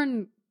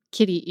worn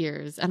kitty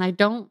ears, and I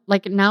don't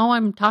like. Now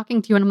I'm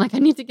talking to you and I'm like, I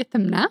need to get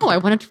them now. I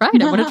want to try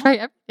it. I want to try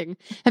everything.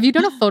 Have you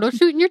done a photo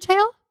shoot in your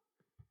tail?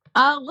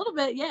 A little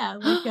bit, yeah,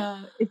 like,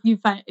 if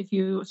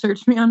you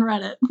search me on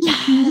Reddit,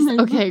 Yes.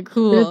 Okay, there's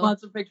cool.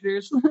 lots of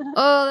pictures.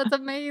 Oh, that's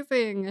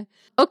amazing.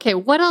 Okay,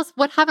 what else?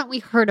 What haven't we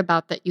heard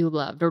about that you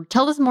loved? Or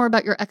tell us more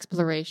about your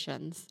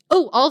explorations.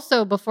 Oh,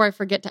 also, before I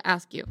forget to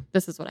ask you,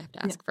 this is what I have to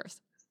Yeah. ask first.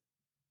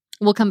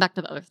 We'll come back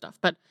to the other stuff,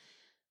 but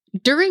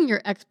during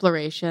your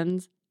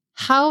explorations,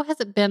 how has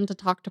it been to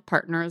talk to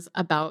partners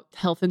about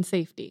health and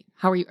safety?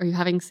 How are you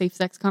having safe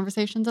sex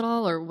conversations at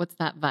all, or what's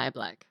that vibe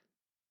like?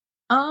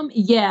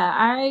 Yeah,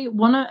 I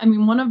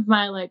mean, one of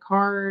my, like,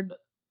 hard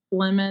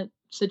limit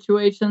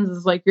situations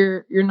is, like,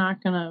 you're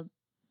not gonna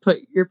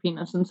put your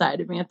penis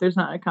inside of me if there's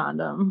not a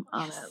condom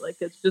on it, like,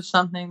 Yes. it's just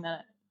something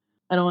that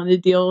I don't want to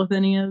deal with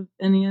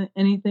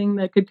anything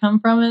that could come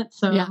from it,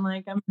 so Yeah. I'm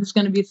like, I'm just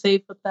gonna be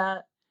safe with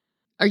that.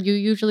 Are you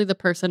usually the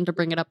person to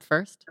bring it up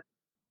first?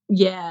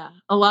 Yeah,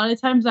 a lot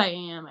of times I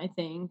am, I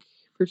think,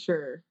 for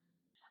sure.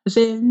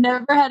 So I've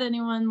never had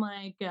anyone,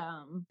 like,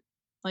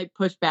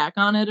 push back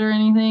on it or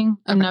anything.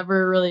 I've Okay.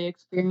 never really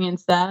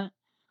experienced that.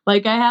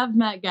 Like, I have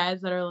met guys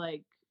that are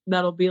like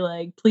that'll be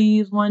like,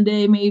 "Please, one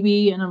day,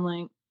 maybe," and I'm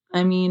like,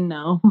 "I mean,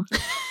 no."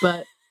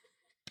 But,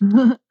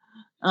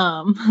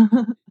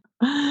 um,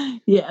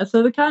 yeah,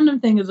 so the condom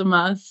thing is a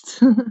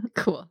must.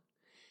 Cool.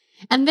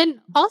 And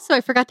then also,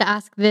 I forgot to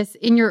ask this.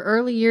 In your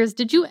early years,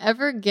 did you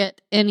ever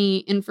get any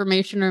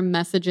information or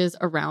messages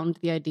around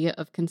the idea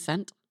of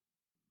consent?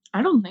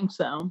 I don't think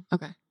so.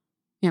 Okay.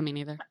 Yeah, me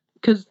neither.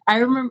 'Cause I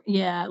remember,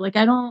 yeah, like,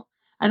 I don't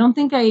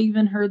think I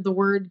even heard the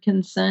word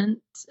consent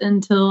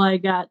until I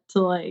got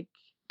to, like,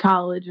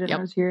 college and I Yep.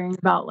 was hearing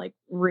about, like,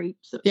 rape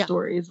Yeah.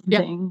 stories and Yeah.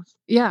 things.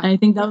 Yeah. And I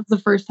think that was the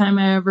first time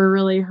I ever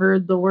really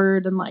heard the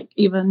word and, like,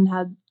 even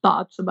had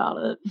thoughts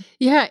about it.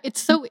 Yeah. It's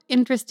so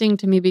interesting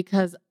to me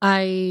because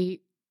the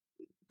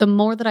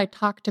more that I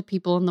talk to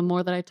people and the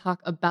more that I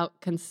talk about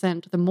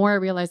consent, the more I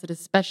realize that,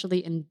 especially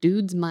in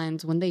dudes'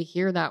 minds, when they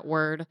hear that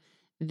word,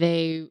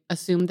 they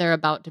assume they're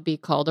about to be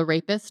called a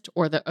rapist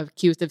or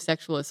accused of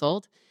sexual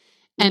assault.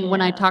 And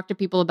when I Yeah. talk to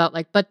people about,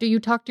 like, but do you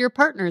talk to your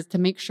partners to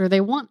make sure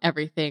they want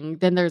everything?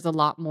 Then there's a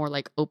lot more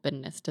like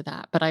openness to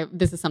that. But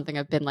this is something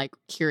I've been like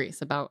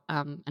curious about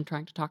and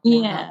trying to talk more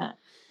about. Yeah.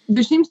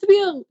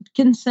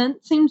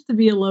 Consent seems to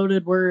be a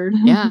loaded word.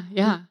 Yeah, You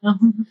yeah. know?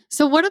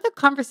 So what are the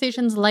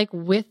conversations like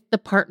with the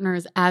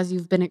partners as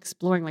you've been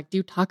exploring? Like, do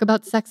you talk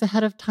about sex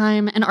ahead of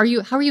time? And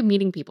how are you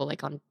meeting people?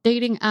 Like on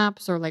dating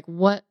apps, or like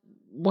what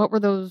were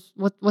those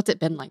what's it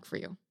been like for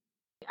you?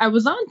 I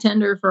was on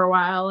Tinder for a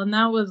while, and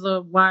that was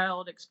a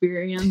wild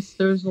experience.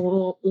 There's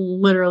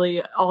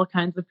literally all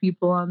kinds of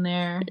people on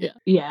there. Yeah.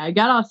 Yeah, I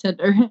got off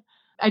Tinder.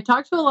 I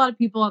talked to a lot of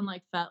people on,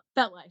 like,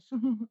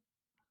 FetLife.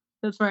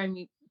 That's where I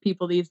meet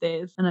people these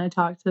days, and I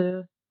talk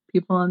to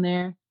people on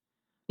there.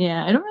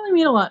 Yeah, I don't really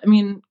meet a lot. I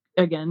mean,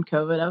 again,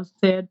 COVID, I was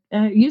saying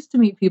I used to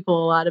meet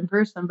people a lot in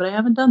person, but I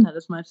haven't done that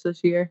as much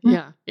this year.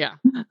 Yeah, yeah.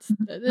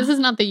 This is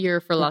not the year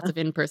for lots Yeah. of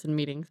in-person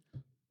meetings.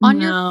 On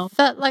your No.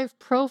 FetLife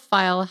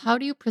profile, how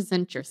do you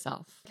present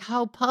yourself?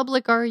 How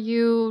public are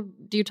you?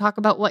 Do you talk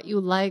about what you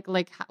like?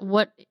 Like,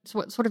 what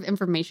sort of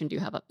information do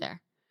you have up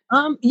there?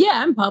 Yeah,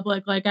 I'm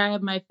public. Like, I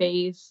have my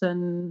face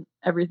and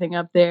everything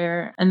up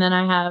there, and then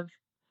I have,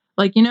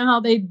 like, you know how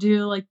they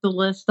do, like, the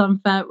list on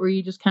Fet where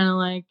you just kinda,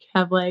 like,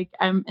 have, like,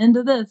 "I'm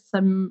into this,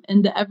 I'm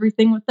into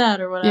everything with that,"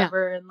 or Yeah.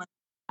 whatever, and, like,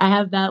 I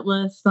have that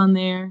list on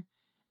there,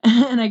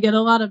 and I get a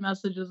lot of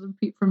messages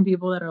from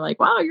people that are like,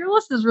 "Wow, your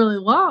list is really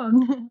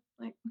long."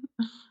 Like,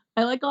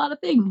 I like a lot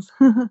of things.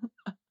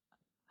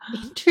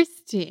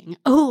 Interesting.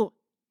 Oh,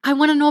 I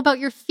want to know about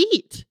your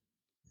feet.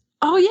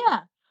 Oh,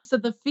 yeah. So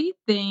the feet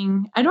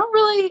thing, I don't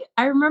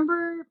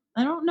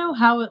know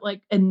how it,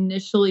 like,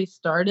 initially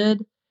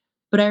started,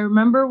 but I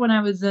remember when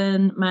I was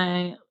in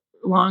my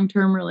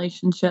long-term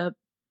relationship,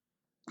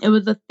 it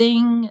was a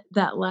thing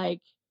that,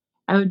 like,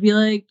 I would be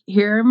like,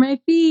 "Here are my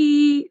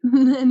feet,"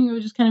 and then he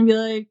would just kinda be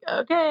like,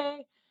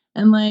 "Okay,"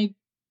 and, like,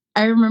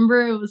 I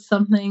remember it was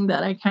something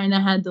that I kinda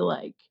had to,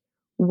 like,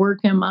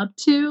 work him up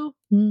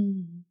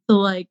Mm. to,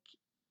 like,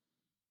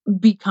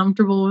 be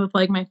comfortable with,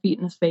 like, my feet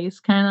in his face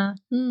kinda.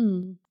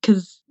 Mm.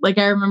 'Cause, like,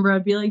 I remember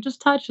I'd be like,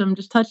 just touch them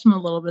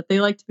a little bit."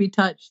 They like to be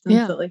touched, and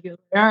Yeah. so, like, he was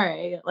like,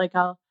 "Alright," like,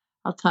 I'll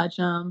touch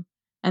them,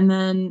 and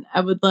then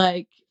I would,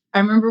 like I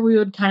remember we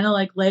would kinda,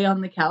 like, lay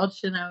on the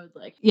couch, and I would,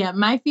 like yeah,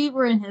 my feet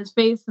were in his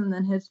face, and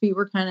then his feet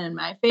were kinda in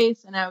my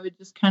face, and I would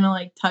just kinda,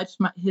 like, touch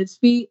his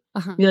feet,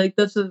 Uh-huh. be like,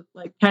 "This is,"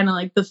 like, kinda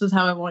like, "This is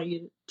how I want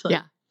you to, like,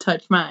 Yeah.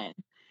 touch mine."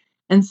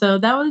 And so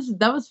that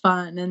was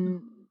fun,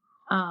 and,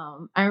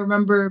 I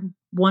remember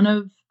one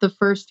of the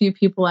first few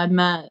people I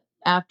met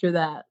after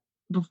that,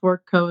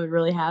 before COVID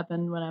really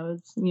happened, when I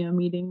was,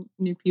 meeting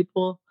new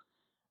people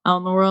out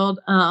in the world,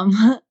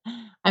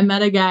 I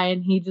met a guy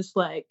and he just,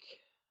 I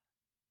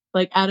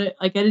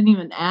didn't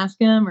even ask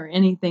him or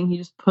anything, he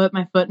just put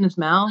my foot in his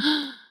mouth,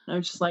 and I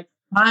was just like,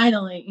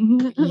 "Finally,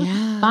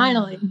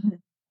 finally." Yeah.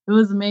 It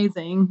was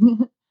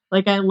amazing.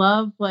 Like, I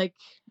love, like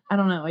I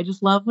don't know, I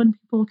just love when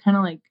people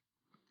kinda, like,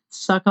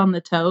 suck on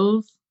the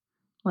toes.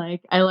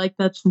 Like, I like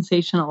that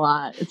sensation a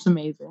lot. It's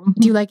amazing.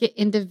 Do you like it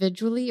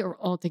individually or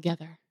all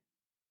together?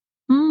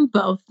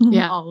 Both.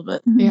 Yeah. All of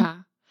it.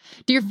 Yeah.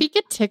 Do your feet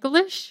get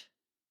ticklish?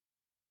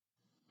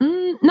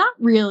 Not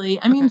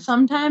really. I mean, Okay.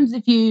 sometimes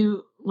if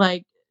you,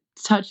 like,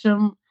 touch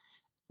them,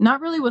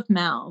 not really with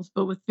mouths,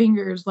 but with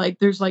fingers, like,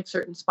 there's, like,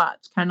 certain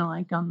spots kinda,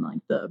 like, on,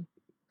 like, the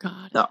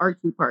Got the it.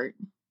 archy part.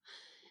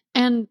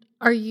 And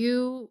are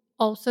you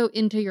also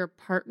into your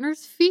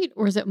partner's feet,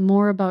 or is it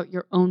more about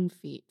your own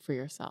feet for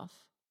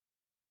yourself?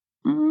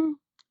 Mm,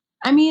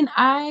 I mean,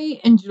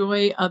 I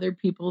enjoy other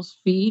people's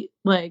feet.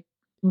 Like,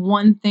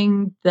 one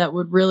thing that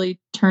would really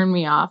turn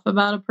me off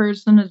about a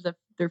person is if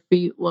their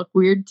feet look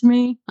weird to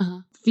me.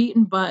 Uh-huh. Feet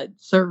and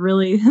butts are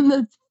really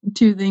the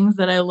 2 things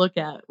that I look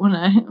at when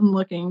I am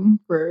looking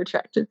for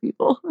attractive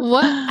people.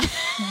 What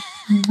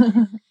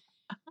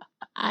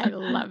I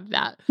love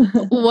that.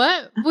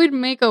 What would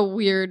make a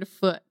weird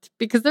foot?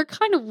 Because they're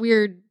kind of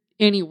weird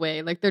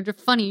anyway, like, they're just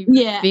funny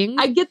Yeah, things.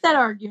 I get that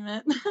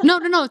argument. No,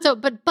 no, no, so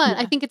but I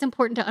Yeah. think it's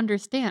important to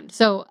understand.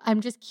 So,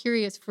 I'm just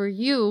curious for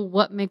you,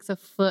 what makes a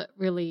foot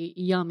really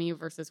yummy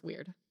versus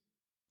weird?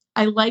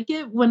 I like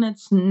it when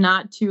it's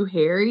not too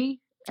hairy.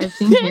 I've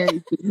seen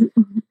hairy feet,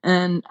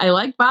 and I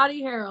like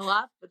body hair a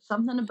lot, but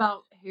something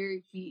about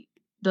hairy feet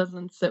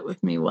doesn't sit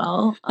with me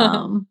well.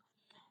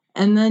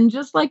 And then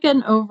just like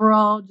an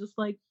overall, just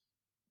like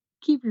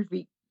keep your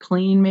feet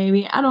clean,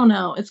 maybe. I don't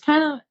know. It's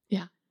kind of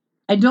Yeah,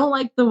 I don't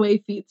like the way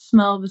feet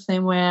smell the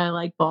same way I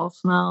like balls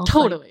smell. Like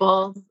totally.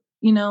 balls,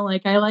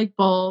 like I like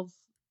balls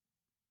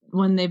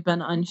when they've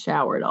been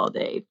unshowered all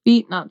day.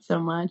 Feet, not so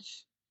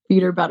much.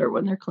 Feet are better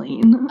when they're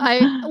clean.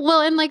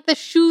 And, like, the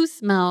shoe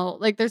smell,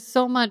 like, there's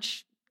so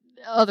much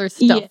other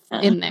stuff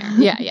Yeah. in there.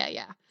 Yeah, yeah,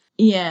 yeah.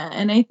 Yeah,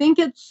 and I think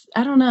it's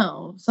I don't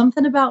know,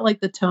 something about,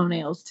 like, the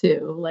toenails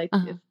too, like,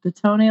 Uh-huh. if the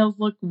toenails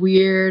look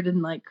weird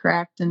and, like,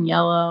 cracked and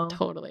yellow,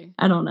 Totally.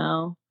 I don't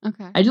know.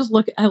 Okay. I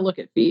look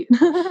at feet.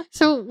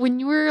 So, when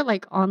you were,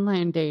 like,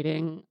 online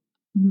dating,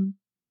 Mhm.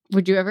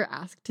 would you ever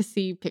ask to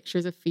see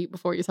pictures of feet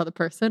before you saw the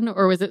person,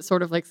 or was it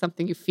sort of like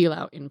something you feel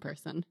out in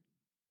person?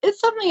 It's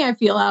something I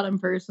feel out in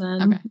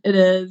person, Okay. it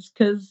is,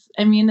 because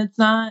I mean, it's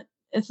not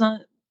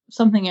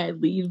something I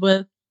lead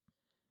with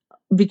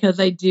because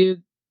I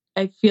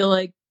feel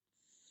like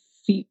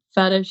feet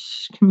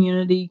fetish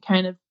community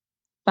kind of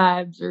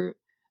vibes or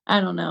I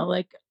don't know,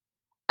 like,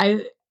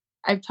 I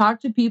I've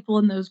talked to people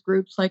in those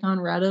groups, like, on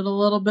Reddit a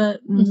little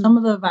bit, and Mhm. some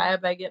of the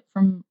vibe I get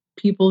from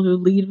people who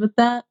lead with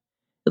that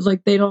is,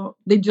 like, they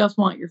just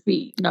want your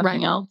feet,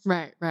 nothing Right. else,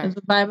 Right, is right.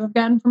 the vibe I've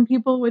gotten from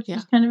people, which is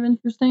Yeah. kind of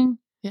interesting,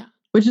 Yeah.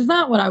 which is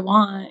not what I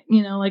want,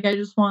 like, I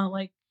just want,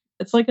 like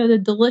it's like a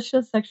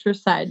delicious extra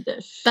side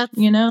dish, That's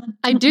you know?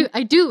 I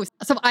do.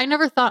 So I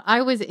never thought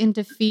I was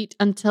into feet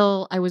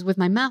until I was with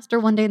my master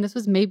one day, and this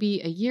was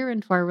maybe a year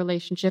into our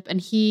relationship,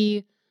 and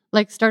he,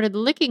 like, started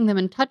licking them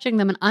and touching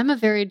them, and I'm a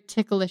very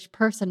ticklish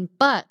person,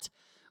 but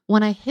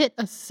when I hit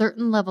a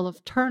certain level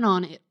of turn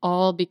on, it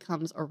all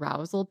becomes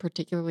arousal,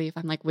 particularly if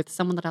I'm, like, with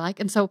someone that I like,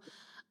 and so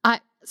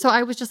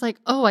I was just like,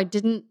 "Oh, I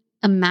didn't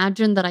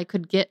imagine that I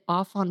could get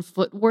off on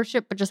foot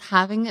worship," but just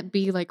having it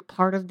be, like,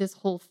 part of this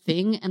whole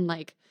thing and,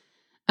 like,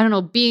 I don't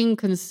know, being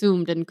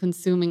consumed and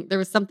consuming, there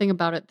was something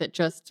about it that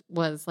just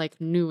was, like,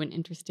 new and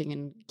interesting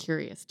and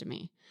curious to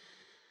me.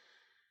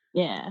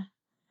 Yeah.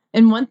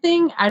 And one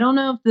thing, I don't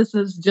know if this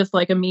is just,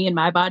 like, a me and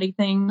my body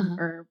thing Uh-huh.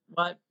 or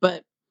what,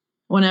 but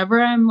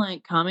whenever I'm,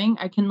 like, coming,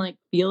 I can, like,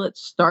 feel it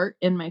start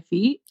in my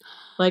feet.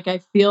 Like, I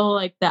feel,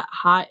 like, that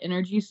hot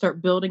energy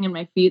start building in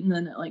my feet, and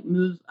then it, like,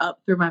 moves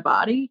up through my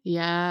body.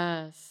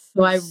 Yes.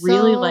 So I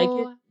really like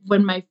it So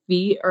when my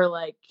feet are,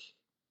 like,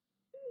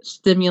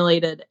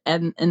 stimulated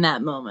and in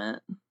that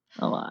moment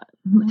a lot.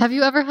 have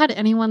you ever had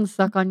anyone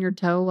suck on your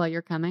toe while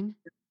you're coming?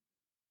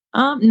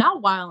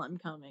 Not while I'm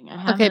coming.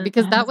 Okay,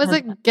 because I that haven't was a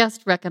had that.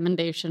 guest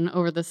recommendation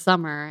over the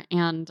summer,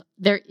 and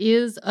there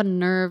is a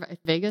nerve, a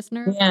vagus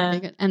nerve, Yeah,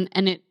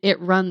 and it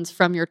runs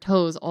from your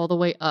toes all the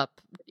way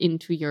up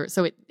into your.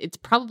 So it's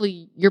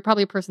probably you're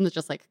probably a person that's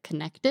just like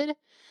connected.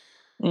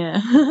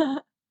 yeah.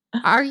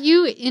 Are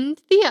you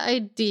into the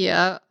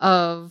idea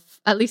of,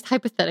 at least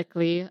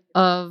hypothetically,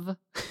 of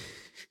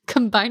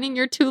combining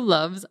your two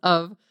loves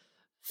of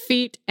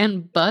feet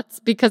and butts?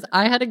 Because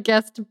I had a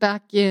guest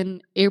back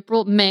in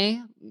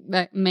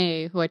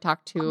May, who I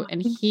talked to, Oh, I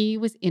and think he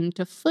was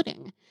into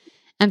footing.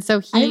 And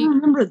so I he,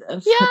 remember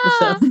this yeah,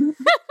 episode.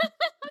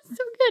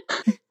 so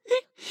good.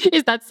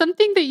 Is that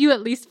something that you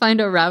at least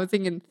find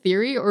arousing in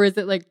theory, or is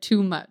it like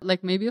too much?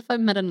 Like maybe if I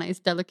met a nice,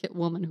 delicate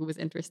woman who was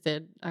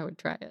interested, I would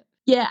try it.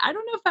 Yeah, I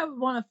don't know if I would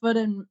want a foot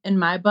in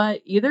my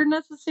butt either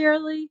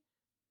necessarily,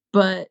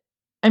 but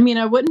I mean,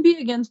 I wouldn't be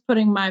against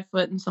putting my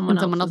foot in someone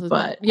In someone else's else's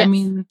butt. butt. I Yes,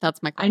 mean,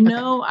 that's my I question. Okay.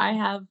 know I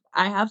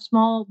have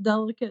small,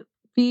 delicate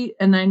feet,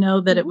 and I know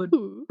that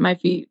Ooh. my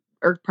feet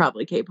are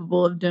probably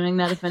capable of doing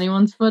that if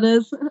anyone's foot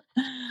is.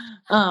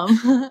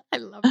 I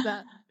love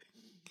that.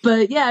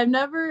 But yeah, I've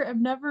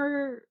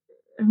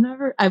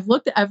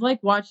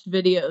like watched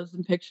videos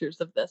and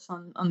pictures of this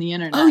on the Oh, you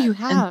internet, and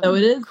have? so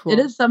it Cool.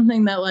 is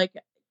something that like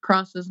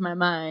crosses my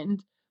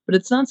mind, but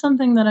it's not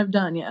something that I've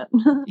done yet.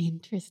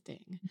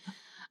 Interesting.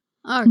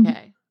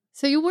 Okay.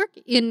 So you work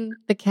in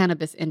the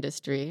cannabis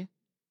industry.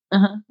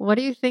 Uh-huh. What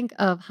do you think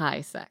of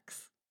high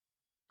sex?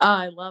 Oh,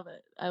 I love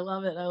it. I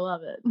love it. I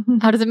love it.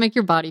 How does it make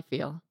your body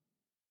feel?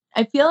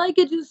 I feel like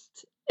it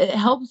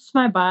helps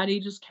my body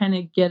just kind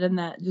of get in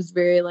that just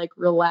very like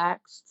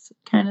relaxed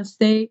kind of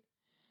state.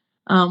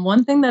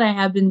 One thing that I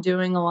have been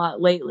doing a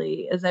lot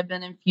lately is I've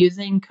been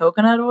infusing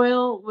coconut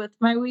oil with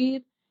my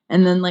weed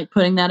and then like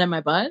putting that in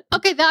my butt.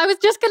 Okay, I was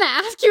just going to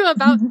ask you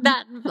about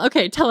that.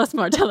 Okay, tell us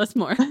more. Tell us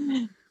more.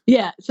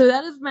 Yeah, so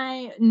that is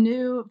my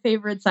new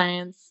favorite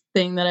science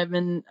thing that I've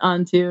been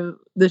onto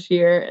this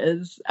year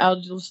is I'll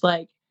just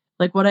like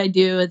what I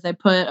do is I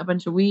put a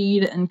bunch of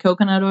weed and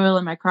coconut oil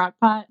in my crock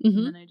pot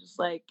and then I just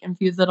like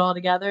infuse it all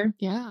together.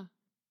 Yeah.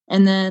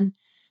 And then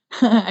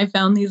I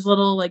found these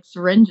little like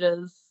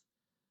syringes.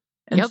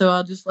 And Yep. so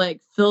I'll just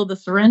like fill the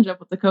syringe up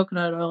with the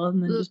coconut oil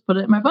and then just put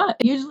it in my butt.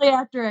 Usually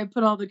after I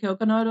put all the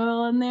coconut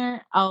oil in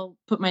there, I'll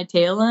put my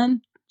tail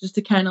in just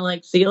to kind of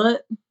like seal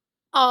it.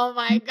 Oh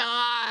my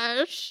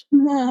gosh.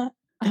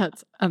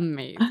 That's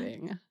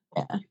amazing.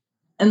 Yeah.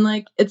 And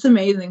like it's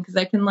amazing because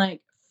I can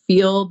like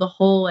feel the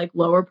whole like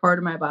lower part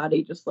of my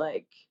body just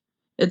like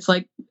it's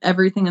like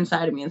everything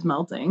inside of me is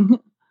melting.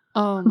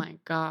 Oh my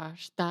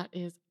gosh, that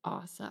is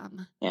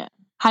awesome. Yeah.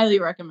 Highly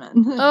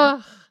recommend.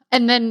 Oh,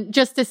 and then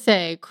just to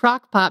say,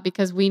 crock pot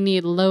because we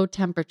need low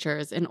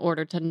temperatures in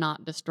order to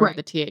not destroy Right.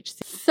 the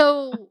THC.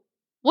 So,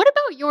 what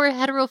about your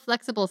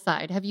heteroflexible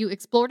side? Have you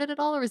explored it at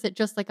all, or is it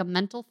just like a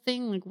mental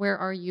thing? Like, where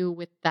are you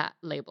with that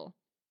label?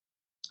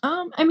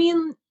 I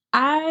mean,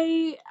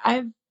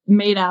 I've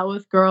made out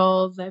with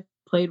girls, I've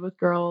played with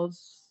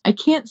girls. I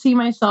can't see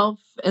myself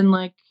in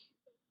like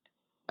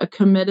a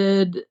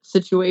committed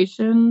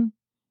situation.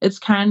 It's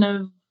kind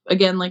of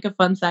again like a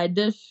fun side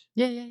dish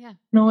Yeah. in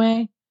a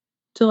way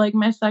to like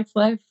my sex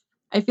life.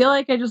 I feel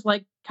like I just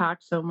like cock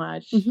so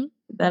much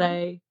that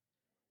I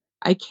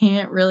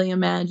can't really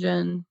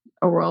imagine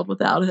a world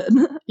without it.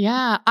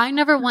 Yeah, I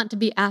never want to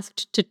be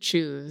asked to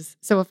choose.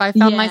 So if I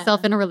found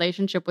myself Yeah. in a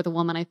relationship with a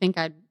woman,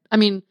 I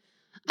mean,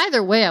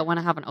 either way, I want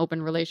to have an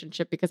open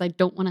relationship because I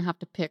don't want to have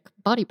to pick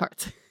body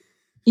parts.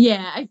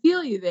 Yeah, I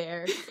feel you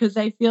there because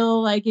I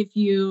feel like if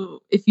you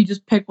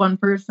just pick one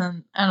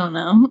person, I don't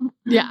know.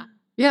 Yeah.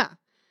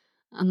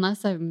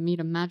 Unless I meet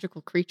a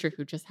magical creature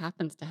who just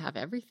happens to have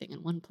everything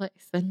in one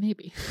place, then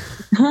maybe.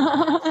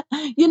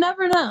 You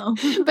never know.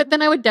 But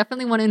then I would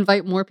definitely want to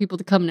invite more people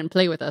to come in and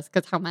play with us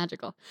because how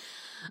magical.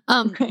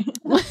 Okay.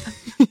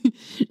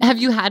 Have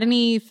you had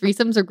any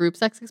threesomes or group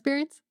sex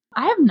experience?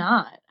 I have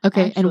not.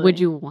 Okay, and would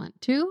actually. you want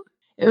to?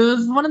 It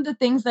was one of the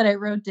things that I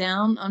wrote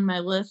down on my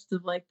list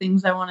of like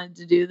things I wanted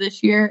to do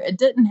this year. It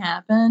didn't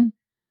happen.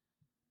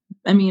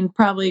 I mean,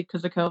 probably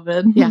because of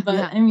COVID. Yeah, But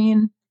yeah. I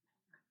mean,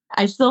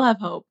 I still have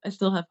hope. I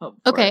still have hope.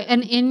 For Okay, it.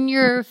 and in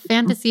your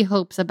fantasy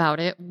hopes about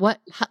it, what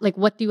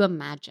do you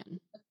imagine?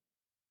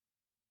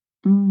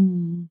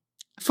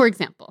 For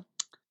example,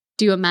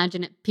 do you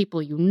imagine it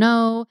people you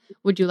know?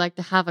 Would you like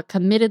to have a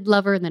committed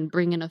lover and then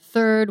bring in a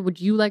third?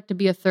 Would you like to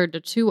be a third to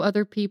two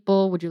other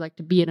people? Would you like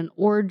to be in an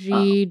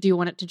orgy? Do you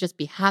want it to just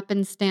be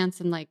happenstance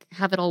and like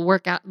have it all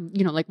work out?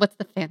 You know, like what's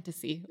the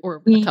fantasy or a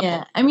couple?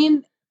 Yeah, I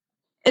mean,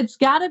 it's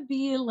got to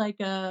be like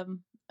an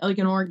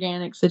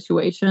organic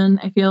situation.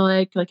 I feel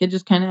like it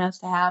just kind of has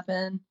to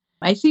happen.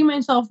 I see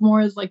myself more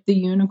as like the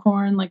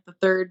unicorn, like the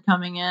third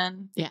coming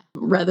in,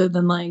 rather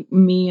than like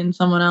me and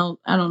someone else.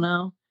 I don't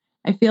know.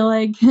 I feel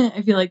like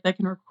that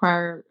can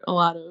require a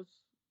lot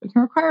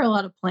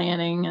of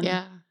planning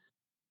and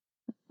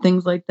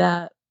things like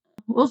that.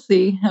 We'll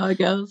see how it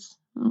goes.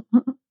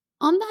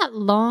 On that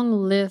long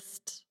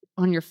list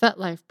on your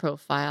FetLife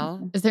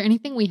profile. Is there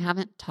anything we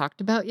haven't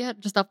talked about yet,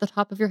 just off the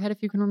top of your head,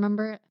 if you can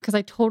remember it? Because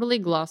I totally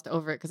glossed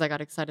over it because I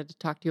got excited to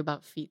talk to you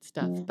about feet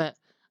stuff. Yeah. But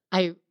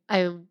I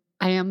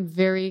am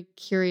very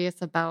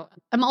curious about.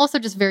 I'm also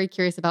just very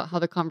curious about how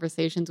the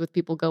conversations with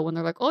people go when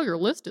they're like, "Oh, your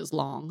list is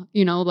long,"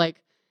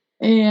 like.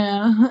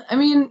 Yeah. I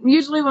mean,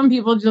 usually when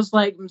people just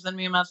like send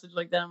me a message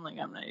like that, I'm like,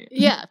 I'm not.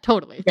 Yeah,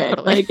 totally. Okay.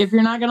 Totally. Like, if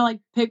you're not gonna like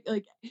pick,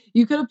 like,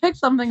 you could have picked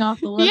something off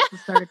the list to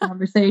start a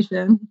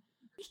conversation.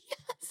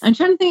 Yes. I'm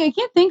trying to think. I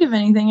can't think of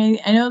anything.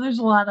 I know there's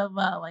a lot of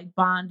like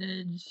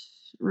bondage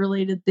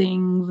related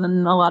things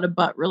and a lot of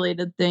butt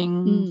related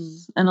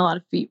things and a lot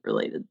of feet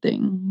related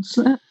things.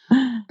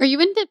 Are you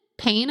into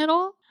pain at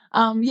all?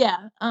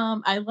 Yeah.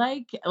 I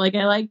like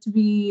to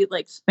be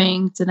like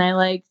spanked, and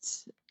I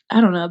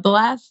don't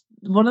know,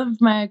 one of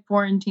my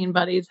quarantine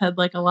buddies had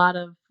like a lot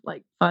of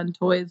like fun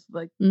toys,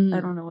 like I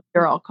don't know what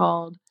they're all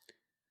called.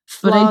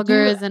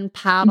 Floggers and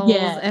paddles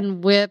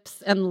and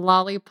whips and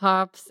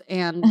lollipops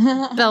and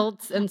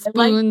belts and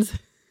spoons.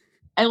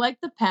 I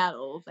like the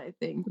paddles, I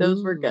think.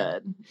 Those were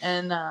good.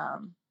 And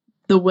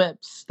the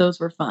whips, those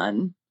were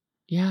fun.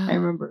 Yeah. I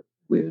remember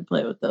we would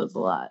play with those a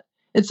lot.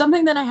 It's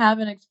something that I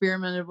haven't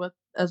experimented with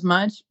as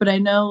much, but I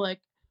know like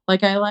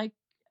I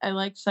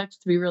like sex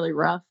to be really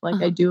rough.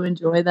 Like I do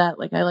enjoy that.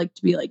 Like I like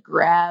to be like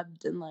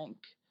grabbed and like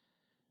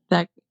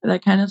that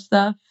kind of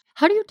stuff.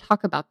 How do you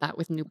talk about that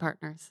with new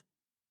partners?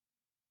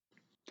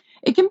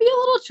 It can be a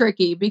little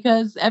tricky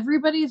because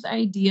everybody's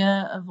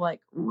idea of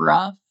like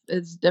rough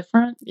is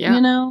different,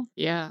 you know?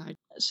 Yeah.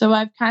 So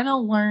I've kind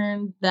of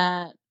learned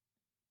that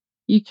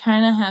you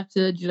kind of have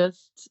to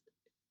just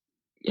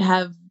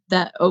have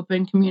that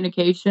open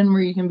communication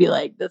where you can be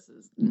like, this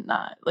is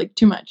not like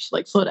too much,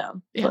 like slow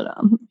down.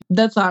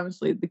 That's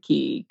honestly the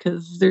key,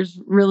 because there's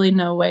really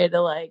no way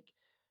to like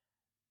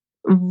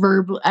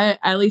verbally,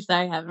 at least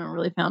I haven't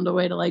really found a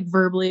way to like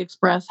verbally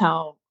express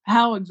how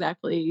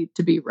exactly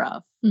to be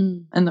rough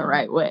in the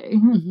right way,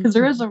 because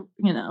there is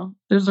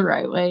there's a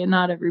right way, and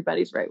not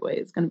everybody's right way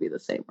is going to be the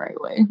same right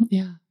way.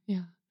 Yeah.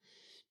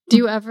 Do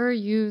you ever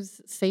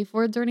use safe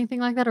words or anything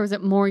like that, or is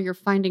it more you're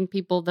finding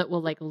people that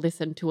will like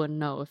listen to a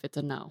no if it's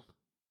a no?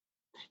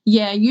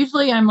 Yeah,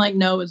 usually I'm like,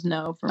 no is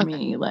no for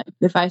me. Like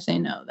if I say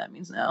no, that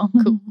means no.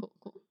 Cool.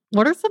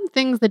 What are some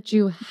things that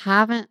you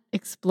haven't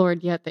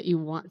explored yet that you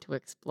want to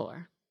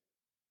explore?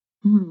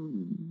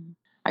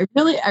 I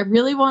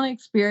really want to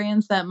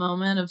experience that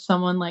moment of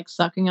someone like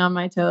sucking on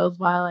my toes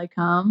while I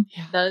come.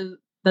 Yeah.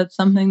 That's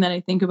something that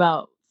I think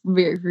about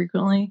very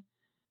frequently.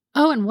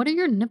 Oh, and what are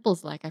your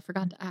nipples like? I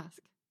forgot to ask.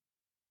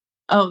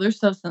 Oh, they're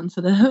so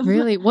sensitive.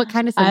 Really? What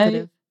kind of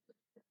sensitive?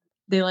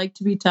 They like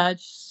to be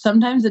touched.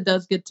 Sometimes it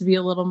does get to be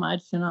a little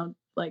much,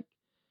 like,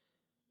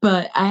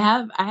 but I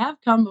have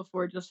come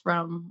before just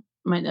from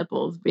my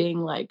nipples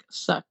being like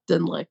sucked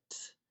and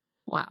licked.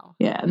 Wow.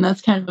 Yeah, and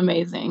that's kind of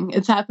amazing.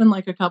 It's happened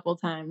like a couple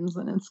times,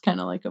 and it's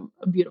kind of like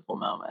a beautiful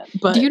moment.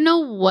 But do you know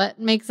what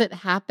makes it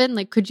happen?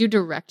 Like, could you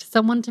direct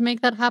someone to make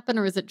that happen,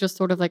 or is it just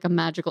sort of like a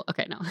magical?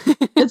 Okay, no.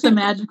 It's a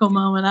magical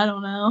moment. I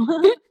don't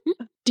know.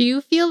 Do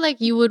you feel like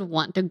you would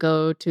want to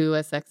go to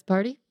a sex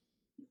party?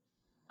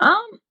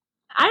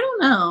 I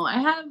don't know. I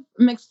have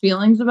mixed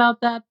feelings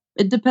about that.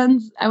 It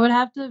depends. I would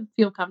have to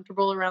feel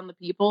comfortable around the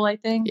people, I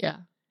think. Yeah.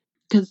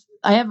 Because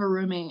I have a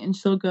roommate, and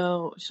she'll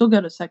go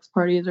to sex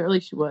parties, or at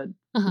least she would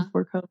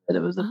before COVID. It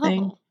was a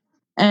thing,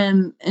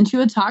 and she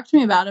would talk to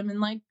me about them,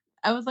 and like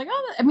I was like,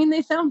 oh, I mean,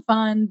 they sound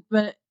fun,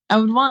 but I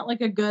would want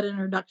like a good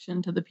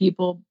introduction to the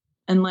people,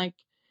 and like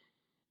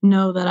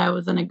know that I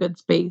was in a good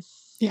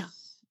space,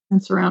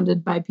 and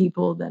surrounded by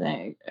people that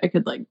I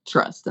could like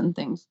trust and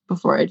things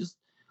before I just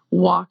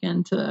walk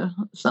into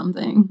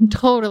something.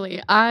 Totally.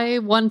 I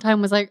one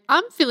time was like,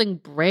 I'm feeling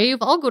brave.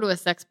 I'll go to a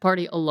sex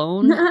party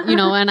alone,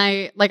 and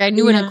I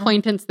knew an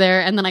acquaintance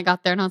there, and then I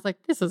got there and I was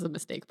like, this is a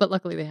mistake. But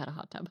luckily they had a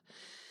hot tub.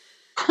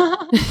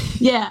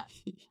 Yeah.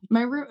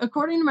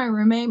 According to my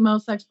roommate,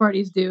 most sex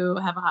parties do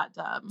have a hot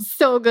tub.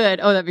 So good.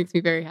 Oh, that makes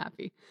me very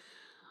happy.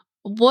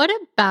 What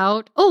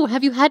about,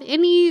 have you had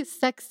any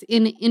sex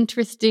in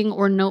interesting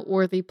or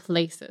noteworthy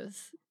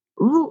places?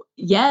 Ooh,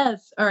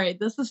 yes. All right.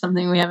 This is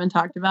something we haven't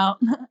talked about.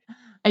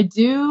 I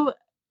do.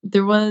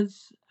 There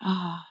was,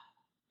 I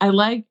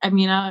like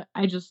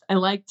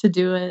to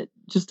do it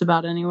just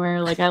about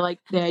anywhere. Like I like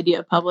the idea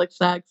of public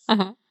sex.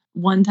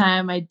 One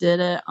time I did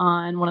it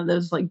on one of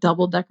those like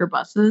double-decker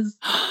buses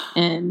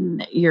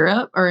in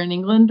Europe or in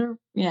England.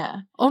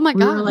 Oh my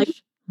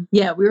gosh.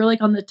 We were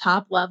like on the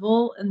top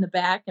level in the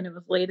back, and it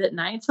was late at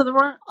night. So there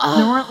weren't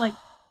like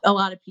a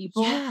lot of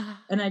people. Yeah.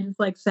 And I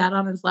just like sat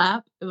on his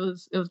lap. It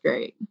was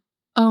great.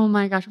 Oh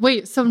my gosh.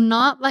 Wait, so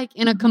not like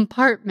in a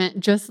compartment,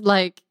 just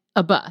like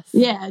a bus.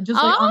 Yeah,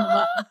 just like on the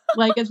bus.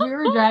 Like as we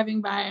were driving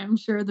by, I'm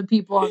sure the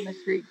people on the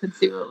street could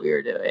see what we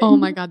were doing. Oh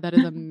my God, that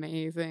is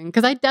amazing.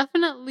 Because I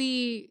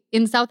definitely,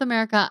 in South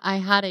America, I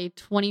had a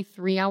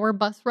 23-hour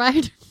bus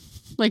ride.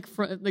 like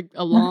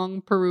a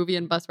long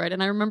Peruvian bus ride.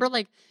 And I remember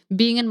like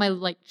being in my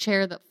like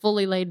chair that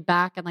fully laid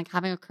back and like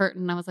having a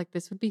curtain. And I was like,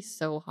 this would be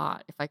so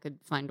hot if I could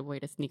find a way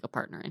to sneak a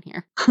partner in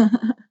here.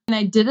 And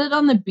I did it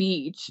on the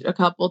beach a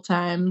couple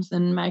times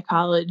in my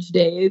college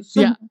days.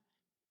 Yeah.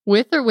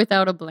 With or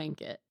without a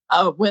blanket?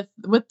 Oh, with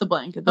the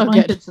blanket. The Oh, good.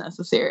 blanket's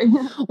necessary.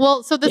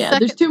 Well, so the Yeah,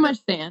 second there's too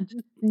much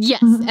sand.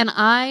 Yes, and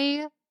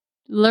I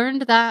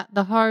learned that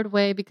the hard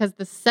way because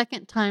the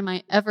second time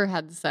I ever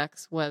had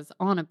sex was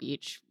on a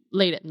beach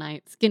late at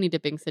night, skinny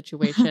dipping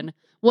situation.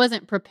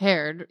 Wasn't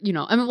prepared, you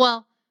know. I mean,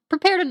 well,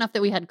 prepared enough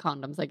that we had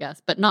condoms, I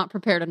guess, but not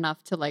prepared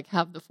enough to like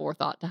have the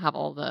forethought to have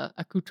all the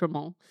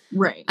accoutrement.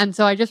 Right. And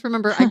so I just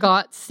remember I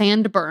got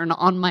sandburn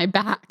on my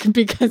back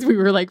because we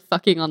were like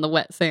fucking on the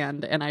wet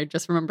sand, and I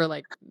just remember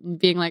like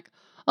being like,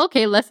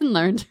 "Okay, lesson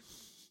learned."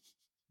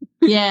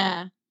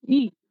 Yeah.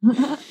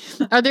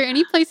 Are there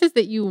any places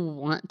that you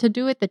want to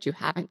do it that you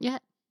haven't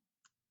yet?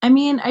 I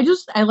mean, I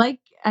just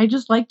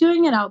like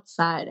doing it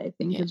outside, I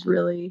think Yeah. is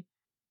really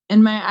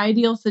in my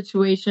ideal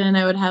situation,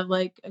 I would have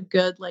like a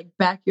good like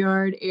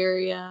backyard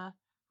area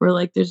where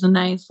like there's a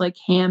nice like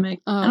hammock.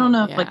 I don't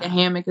know if like a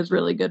hammock is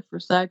really good for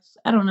sex.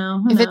 I don't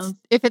know. Who knows?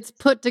 If it's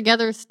put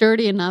together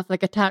sturdy enough,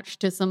 like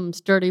attached to some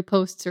sturdy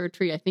posts or a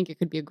tree, I think it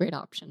could be a great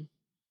option.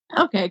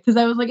 Okay, because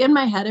I was like in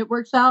my head it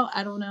works out.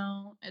 I don't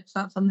know. It's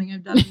not something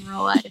I've done in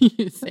real life.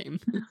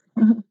 Same.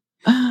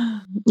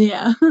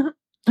 Yeah.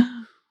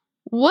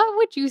 What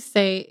would you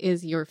say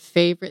is your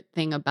favorite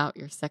thing about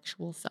your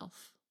sexual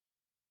self?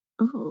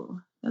 Ooh,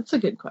 that's a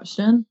good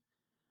question.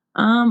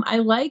 I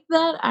like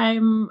that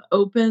I'm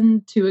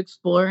open to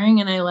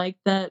exploring, and I like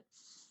that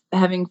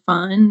having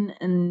fun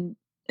and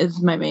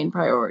is my main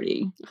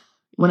priority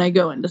when I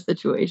go into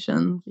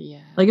situations.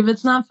 Yeah. Like if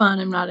it's not fun,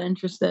 I'm not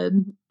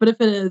interested. But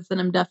if it is, then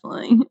I'm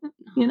definitely,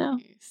 you know.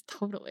 Nice,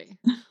 totally.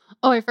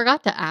 Oh, I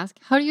forgot to ask,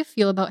 how do you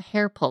feel about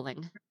hair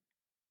pulling?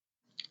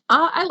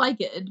 I like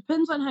it. It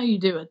depends on how you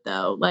do it,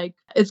 though. Like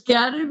it's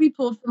got to be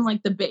pulled from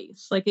like the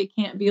base. Like it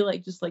can't be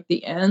like just like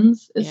the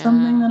ends. Is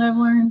something that I've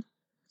learned.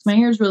 My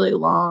hair's really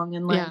long,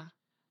 and like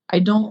I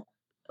don't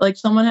like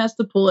someone has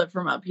to pull it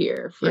from up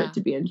here for it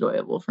to be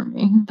enjoyable for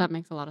me. That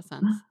makes a lot of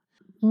sense.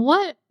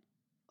 What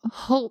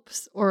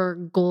hopes or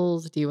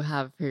goals do you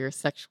have for your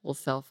sexual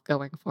self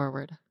going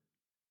forward?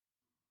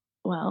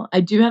 Well,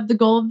 I do have the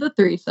goal of the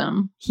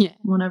threesome. Yeah.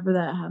 Whenever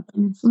that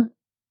happens.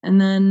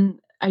 And then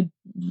I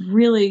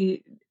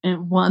really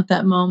want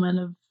that moment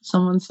of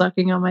someone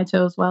sucking on my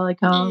toes while I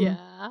come.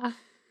 Yeah.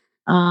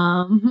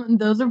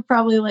 Those are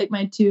probably like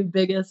my two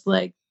biggest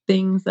like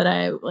things that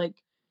I like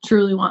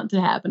truly want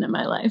to happen in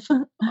my life.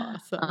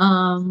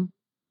 Awesome.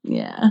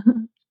 Yeah.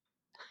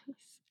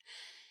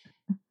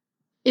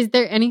 Is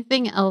there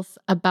anything else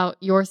about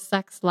your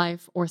sex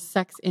life or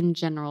sex in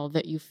general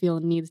that you feel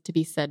needs to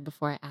be said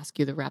before I ask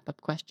you the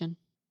wrap-up question?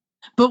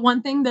 But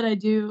one thing that I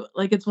do,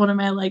 like it's one of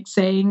my like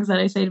sayings that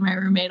I say to my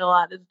roommate a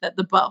lot, is that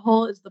the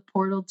butthole is the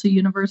portal to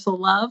universal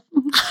love.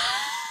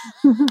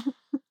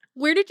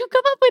 Where did you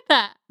come up with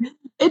that?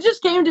 It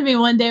just came to me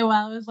one day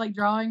while I was like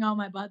drawing all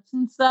my butts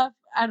and stuff.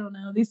 I don't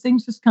know. These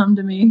things just come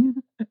to me.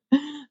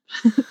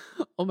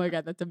 Oh my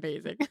God, that's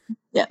amazing.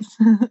 Yes.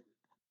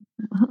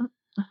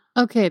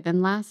 Okay,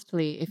 then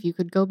lastly, if you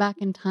could go back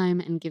in time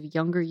and give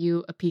younger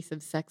you a piece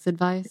of sex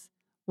advice,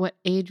 what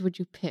age would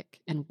you pick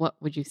and what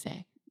would you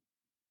say?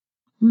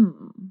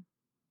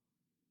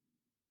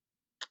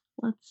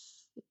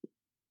 Let's see.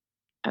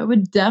 I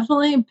would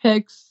definitely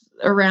pick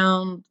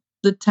around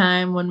the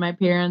time when my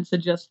parents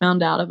had just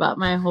found out about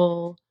my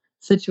whole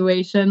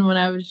situation, when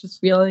I was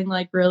just feeling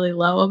like really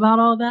low about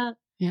all that.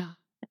 Yeah.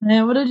 And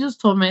I would have just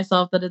told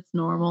myself that it's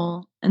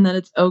normal and that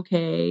it's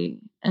okay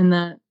and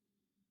that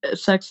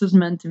sex is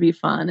meant to be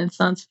fun. It's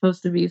not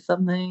supposed to be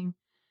something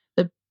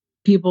that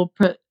people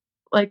put.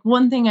 Like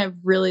one thing I've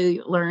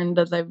really learned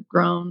as I've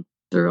grown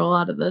through a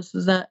lot of this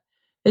is that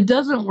it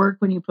doesn't work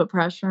when you put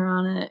pressure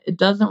on it. It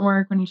doesn't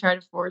work when you try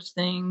to force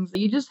things.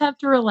 You just have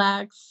to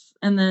relax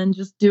and then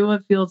just do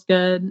what feels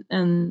good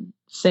and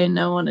say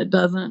no when it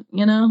doesn't,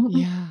 you know?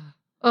 Yeah.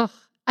 Ugh.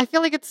 I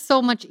feel like it's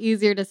so much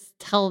easier to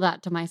tell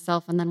that to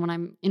myself. And then when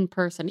I'm in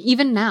person,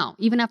 even now,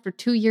 even after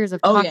 2 years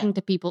of talking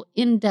to people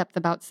in depth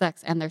about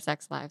sex and their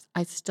sex lives,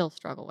 I still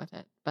struggle with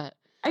it. But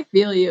I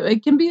feel you.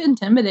 It can be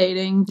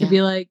intimidating to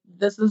be like,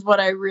 this is what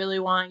I really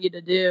want you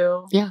to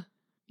do. Yeah.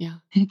 Yeah.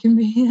 It can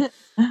be,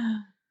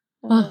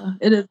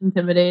 it is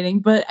intimidating,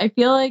 but I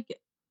feel like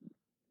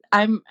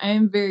I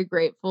am very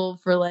grateful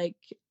for like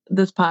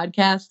this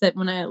podcast that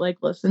when I like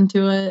listened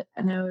to it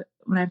and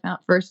when I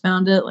first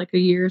found it like a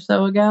year or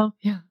so ago,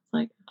 it's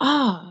like,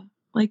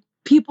 like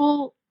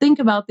people think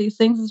about these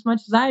things as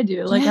much as I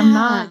do. Like I'm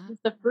not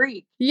just a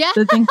freak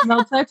that thinks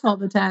about sex all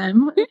the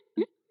time.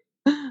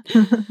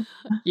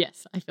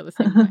 Yes, I feel the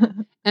same way.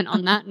 And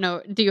on that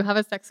note, do you have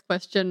a sex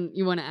question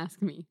you want to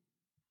ask me?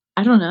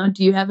 I don't know.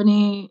 Do you have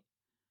any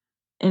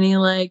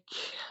like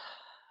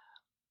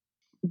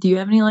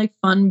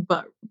fun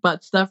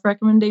butt stuff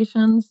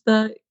recommendations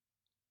that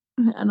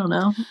I don't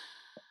know?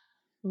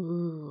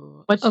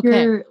 Ooh. What's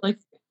your like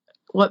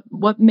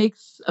what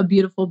makes a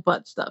beautiful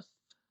butt stuff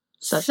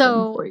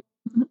session for you?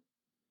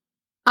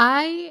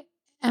 I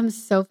am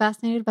so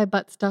fascinated by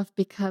butt stuff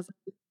because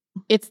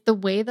it's the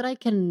way that I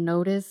can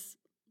notice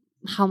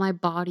how my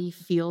body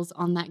feels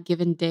on that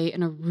given day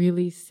in a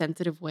really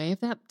sensitive way.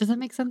 Does that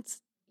make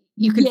sense?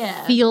 You could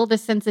Yeah. feel the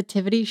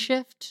sensitivity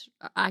shift.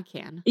 I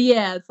can.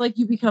 Yeah, it's like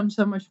you become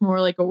so much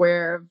more like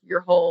aware of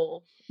your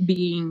whole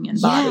being and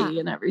Yeah. body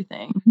and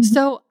everything.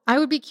 So I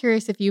would be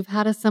curious if you've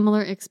had a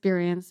similar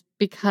experience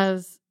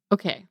because,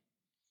 okay,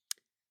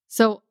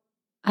 so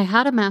I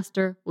had a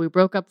master. We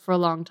broke up for a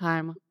long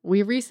time.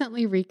 We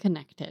recently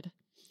reconnected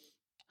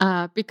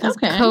because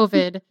Okay.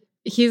 COVID,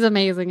 he's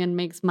amazing and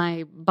makes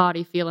my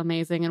body feel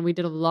amazing. And we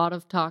did a lot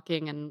of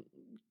talking and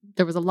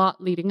there was a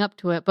lot leading up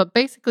to it. But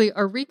basically,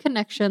 our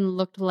reconnection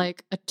looked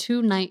like a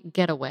 2-night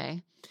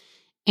getaway.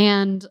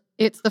 And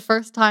it's the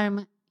first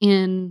time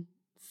in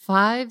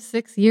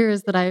 5-6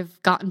 years that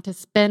I've gotten to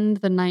spend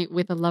the night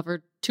with a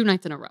lover 2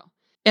 nights in a row.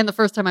 And the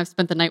first time I've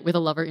spent the night with a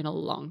lover in a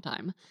long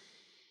time.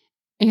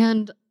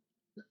 And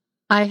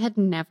I had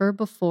never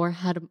before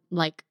had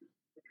like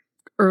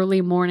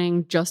early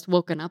morning, just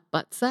woken up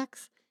butt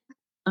sex.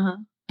 Uh-huh.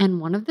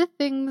 And one of the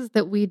things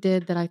that we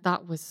did that I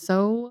thought was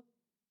so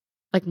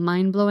like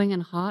mind blowing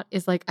and hot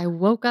is like I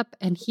woke up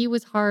and he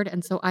was hard.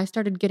 And so I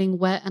started getting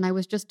wet and I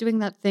was just doing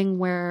that thing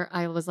where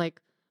I was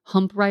like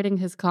hump riding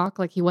his cock.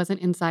 Like he wasn't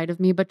inside of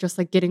me, but just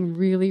like getting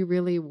really,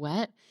 really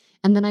wet.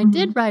 And then I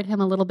did ride him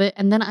a little bit.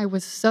 And then I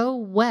was so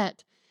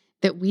wet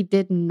that we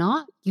did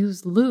not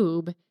use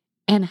lube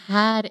and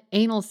had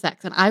anal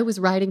sex. And I was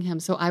riding him,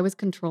 so I was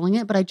controlling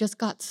it, but I just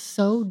got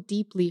so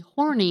deeply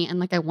horny and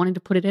like I wanted to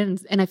put it in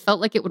and I felt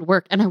like it would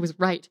work. And I was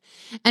right.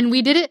 And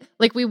we did it,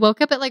 like we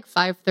woke up at like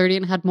 5:30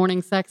 and had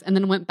morning sex and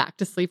then went back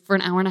to sleep for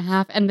an hour and a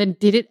half and then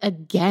did it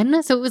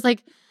again. So it was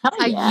like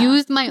I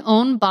used my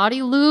own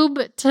body lube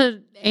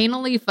to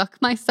anally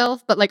fuck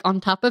myself, but like on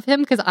top of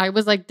him because I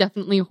was like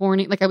definitely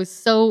horny. Like I was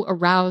so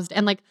aroused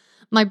and like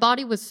my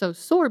body was so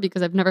sore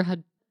because I've never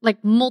had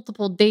like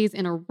multiple days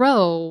in a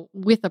row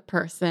with a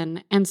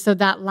person. And so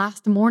that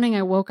last morning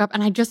I woke up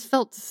and I just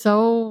felt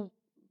so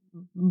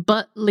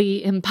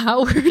buttly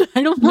empowered.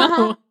 I don't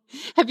know.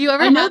 Have you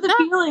ever I know had the that?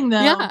 feeling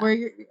though, Yeah.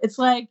 where it's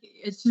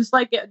just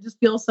like it just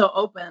feels so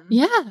open.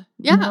 Yeah.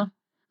 Yeah. You know?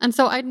 And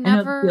so I know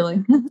the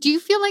feeling. do you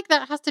feel like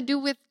that has to do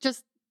with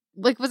just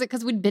like, was it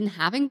because we'd been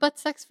having butt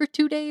sex for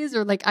 2 days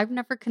or like I've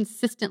never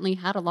consistently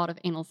had a lot of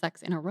anal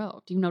sex in a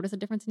row? Do you notice a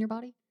difference in your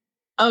body?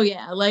 Oh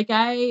yeah, like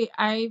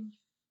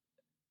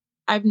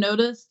I've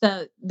noticed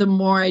that the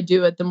more I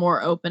do it, the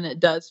more open it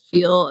does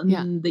feel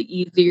and the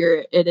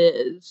easier it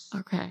is.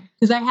 Okay.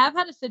 Because I have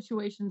had a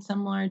situation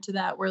similar to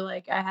that where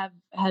like I have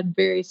had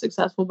very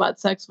successful butt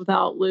sex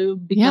without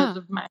lube because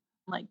of my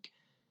like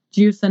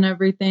juice and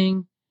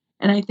everything.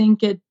 And I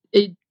think it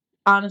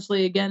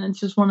honestly again it's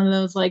just one of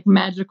those like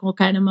magical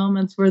kind of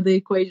moments where the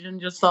equation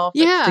just all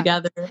fits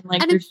together. And,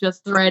 like And there's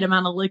just the right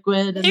amount of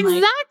liquid and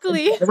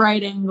exactly like the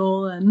right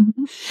angle and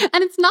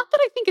And it's not that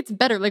I think it's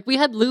better. Like we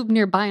had lube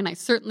nearby and I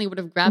certainly would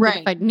have grabbed it if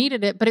right. I'd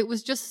needed it, but it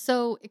was just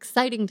so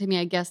exciting to me,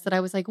 I guess, that I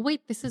was like,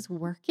 wait, this is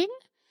working?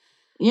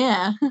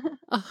 Yeah.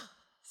 Ugh.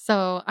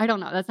 So I don't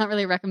know. That's not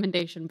really a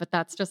recommendation, but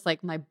that's just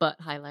like my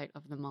butt highlight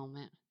of the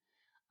moment.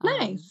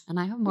 Nice. And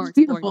I have more It's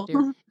exploring to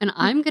beautiful. do. And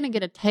I'm going to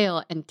get a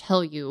tail and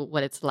tell you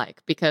what it's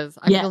like because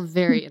I feel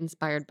very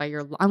inspired by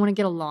I want to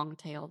get a long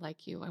tail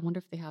like you. I wonder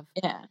if they have.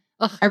 Yeah.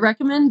 Ugh. I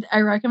recommend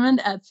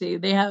Etsy.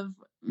 They have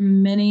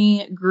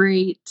many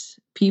great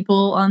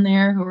people on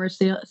there who are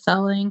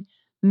selling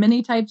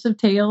many types of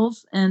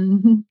tails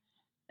and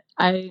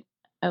I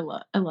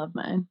love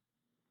mine.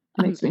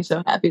 It makes me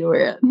so happy to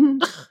wear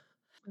it.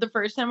 The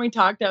first time we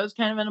talked, I was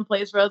kind of in a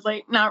place where I was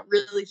like not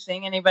really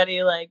seeing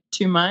anybody like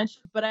too much.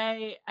 But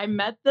I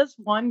met this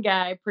one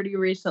guy pretty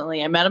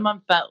recently. I met him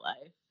on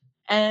FetLife.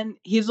 And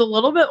he's a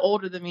little bit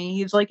older than me.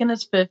 He's like in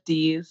his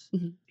 50s.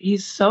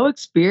 He's so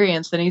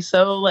experienced and he's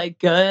so like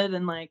good.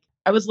 And like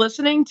I was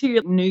listening to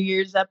your New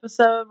Year's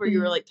episode where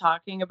you were like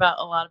talking about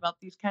a lot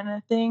about these kind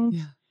of things.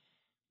 Yeah.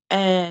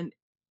 And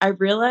I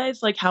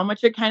realized like how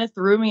much it kind of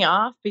threw me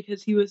off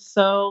because he was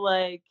so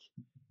like,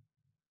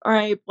 all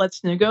right,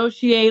 let's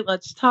negotiate,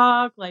 let's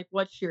talk. Like,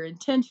 what's your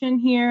intention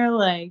here?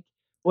 Like,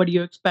 what do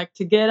you expect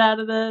to get out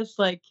of this?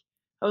 Like,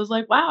 I was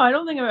like, wow, I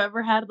don't think I've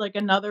ever had like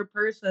another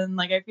person.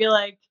 Like, I feel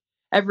like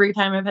every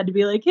time I've had to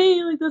be like,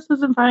 hey, like this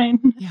isn't fine.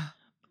 Yeah.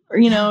 Or,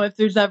 you know, if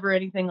there's ever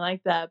anything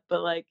like that.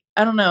 But like,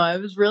 I don't know. I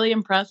was really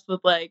impressed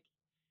with like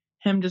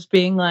him just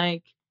being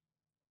like,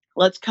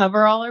 let's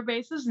cover all our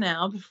bases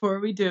now before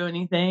we do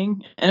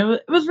anything. And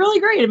it was really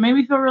great. It made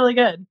me feel really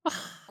good.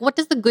 What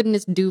does the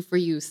goodness do for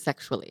you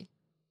sexually?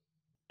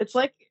 It's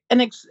like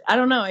I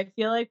don't know. I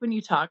feel like when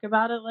you talk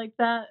about it like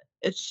that,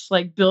 it's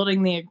like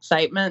building the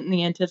excitement and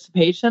the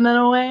anticipation in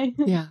a way.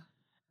 Yeah.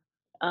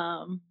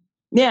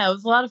 Yeah, it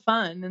was a lot of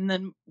fun. And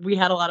then we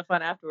had a lot of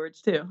fun afterwards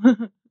too.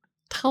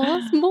 Tell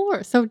us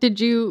more. So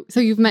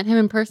you've met him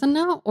in person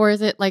now or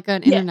is it like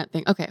an internet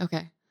thing?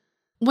 Okay.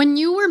 When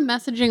you were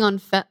messaging on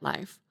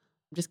FetLife,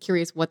 I'm just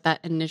curious what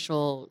that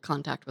initial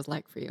contact was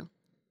like for you.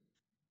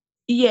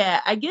 Yeah,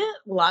 I get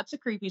lots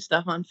of creepy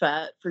stuff on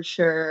Fet for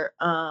sure.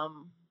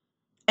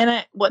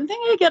 And one thing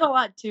I get a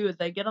lot too is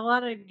I get a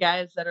lot of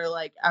guys that are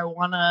like, I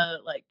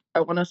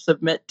wanna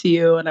submit to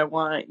you and I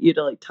want you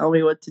to like tell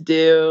me what to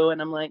do.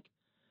 And I'm like,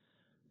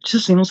 it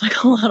just seems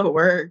like a lot of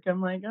work.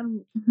 I'm like,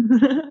 I'm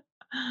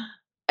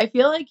I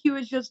feel like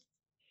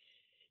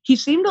he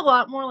seemed a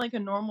lot more like a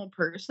normal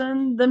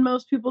person than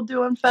most people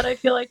do on Fed, I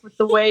feel like, with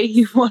the way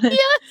he wanted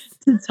Yes.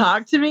 to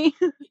talk to me.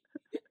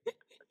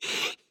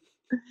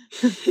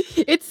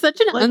 It's such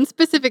an Like,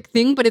 unspecific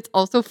thing, but it's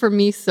also for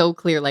me so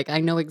clear. Like I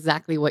know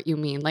exactly what you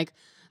mean. Like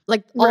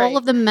all right.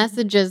 of the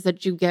messages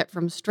that you get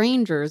from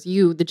strangers,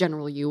 you, the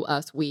general you,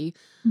 us, we,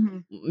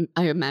 Mhm.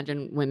 I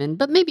imagine women,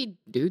 but maybe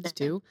dudes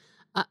Yeah. too.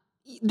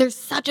 There's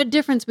such a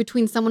difference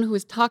between someone who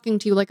is talking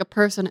to you like a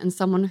person and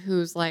someone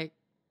who's like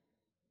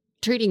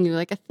treating you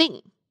like a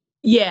thing.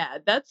 Yeah,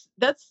 that's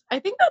I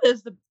think that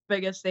is the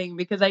biggest thing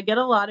because I get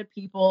a lot of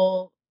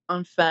people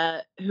on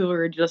FET who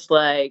are just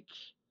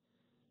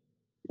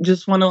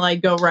wanna,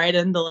 like, go right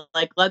into,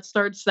 like, "Let's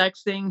start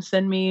sexting,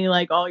 send me,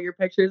 like, all your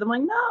pictures." I'm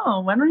like,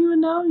 "No, I don't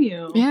even know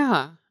you."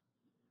 Yeah.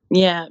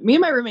 Yeah, me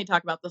and my roommate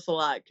talk about this a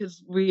lot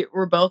because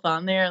we're both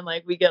on there and,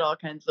 like, we get all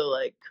kinds of,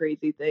 like,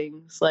 crazy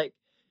things, like,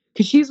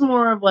 because she's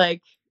more of,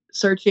 like,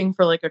 searching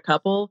for, like, a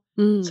couple.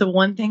 Mm. So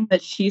one thing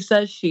that she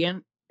says she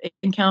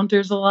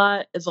encounters a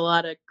lot is a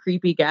lot of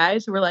creepy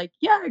guys who are like,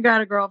 "Yeah, I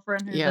got a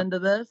girlfriend who's Yep. into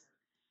this."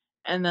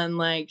 And then,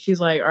 like, she's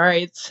like,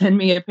 "Alright, send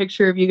me a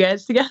picture of you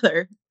guys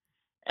together."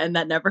 And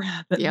that never Yep.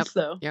 happens,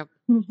 so Yep.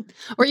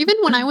 Or even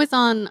when I was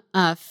on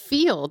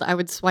Field, I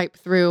would swipe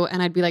through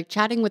and I'd be like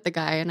chatting with the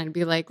guy and I'd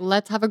be like,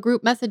 let's have a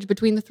group message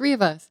between the three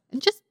of us.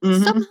 And just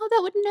Mhm. somehow that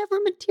would never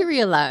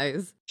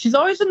materialize. She's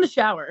always in the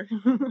shower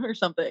or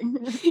something.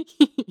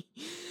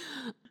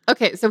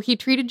 Okay, so he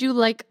treated you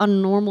like a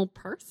normal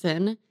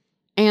person.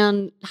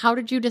 And how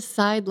did you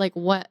decide like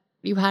what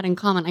you had in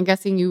common? I'm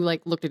guessing you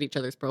like looked at each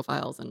other's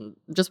profiles and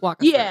just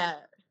walk us through it. Yeah.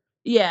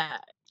 Yeah.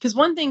 Because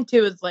one thing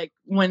too is, like,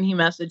 when he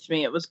messaged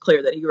me, it was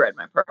clear that he read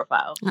my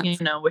profile, That's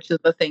which is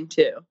the thing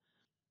too.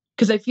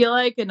 Because I feel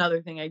like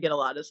another thing I get a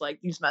lot is, like,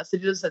 these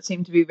messages that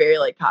seem to be very,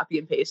 like, copy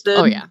and oh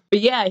pasted. yeah. But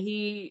yeah,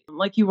 he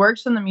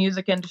works in the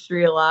music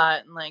industry a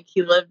lot and, like,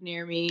 he lived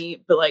near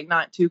me, but, like,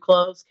 not too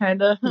close,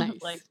 kinda. Like,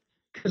 Nice.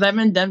 because I'm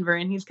in Denver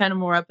and he's kinda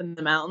more up in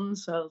the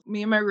mountains, so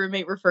me and my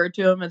roommate referred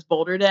to him as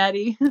Boulder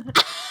Daddy.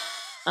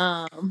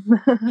 Um,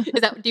 Is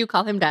that do you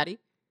call him daddy?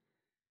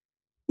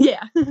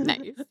 yeah. Nice.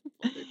 Boulder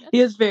He daddy.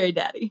 is very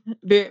daddy,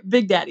 very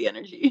big daddy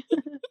energy.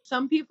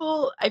 Some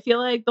people, I feel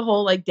like the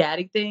whole, like,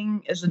 daddy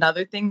thing is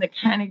another thing that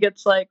kinda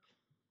gets, like,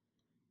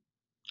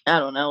 I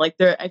don't know, like,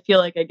 I feel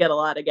like I get a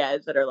lot of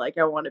guys that are like,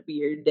 "I wanna be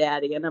your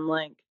daddy," and I'm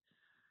like,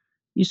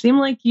 "You seem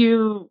like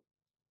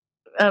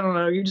I don't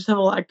know, you just have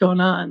a lot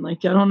going on."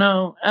 Like, I don't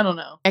know.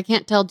 I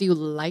can't tell, do you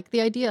like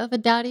the idea of a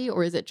daddy,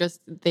 or is it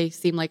just they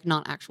seem like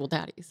not actual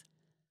daddies?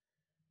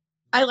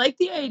 I like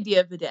the idea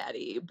of a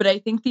daddy, but I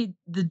think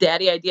the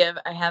daddy idea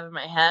I have in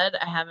my head,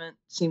 I haven't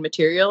seen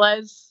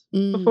materialize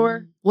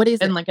before What is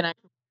in, it? like, an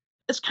actual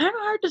it's kinda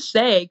hard to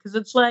say because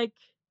it's like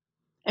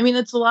I mean,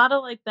 it's a lot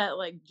of, like, that,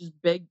 like, just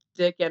big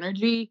dick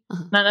energy,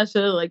 Uh-huh. not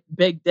necessarily, like,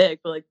 big dick,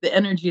 but, like, the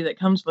energy that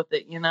comes with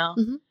it, you know?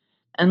 Mhm.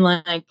 And,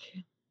 like,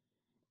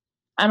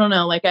 I don't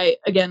know, like, I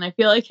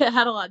feel like it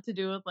had a lot to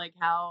do with, like,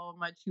 how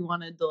much he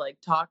wanted to, like,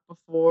 talk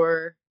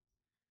before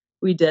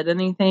we did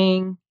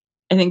anything.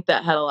 I think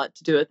that had a lot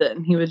to do with it,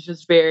 and he was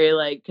just very,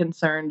 like,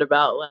 concerned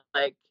about,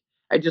 like,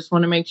 "I just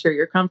wanna make sure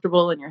you're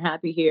comfortable and you're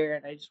happy here,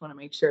 and I just wanna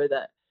make sure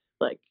that,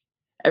 like,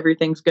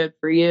 everything's good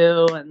for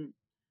you," and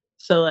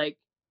so, like,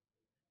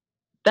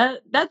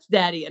 that's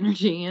daddy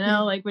energy, Yeah.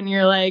 like, when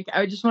you're like,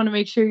 "I just wanna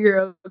make sure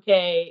you're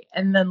okay,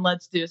 and then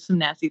let's do some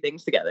nasty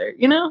things together,"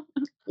 you know?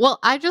 Well,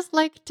 I just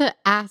like to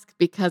ask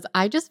because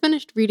I just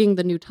finished reading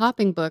the new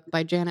Topping book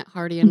by Janet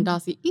Hardy and Mhm.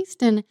 Dossie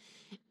Easton,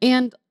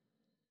 and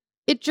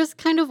it just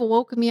kind of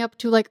woke me up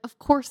to, like, of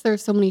course,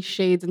 there's so many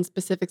shades and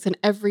specifics, and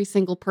every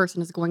single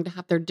person is going to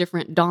have their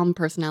different dom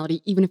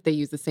personality, even if they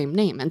use the same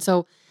name. And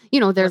so,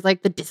 there's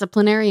like the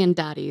disciplinarian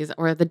daddies,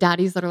 or the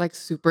daddies that are like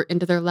super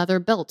into their leather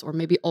belts, or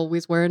maybe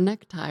always wear a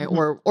necktie,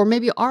 Mhm. or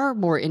maybe are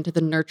more into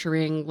the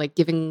nurturing, like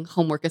giving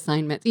homework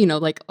assignments,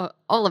 like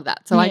all of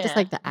that. So I just Yeah.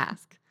 like to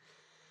ask.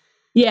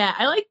 Yeah,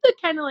 I like the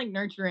kinda, like,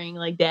 nurturing,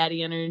 like,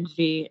 daddy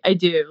energy. I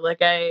do.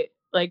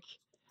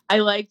 I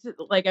liked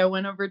like, I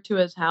went over to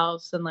his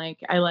house and, like,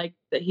 I liked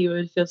that he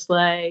was just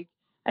like,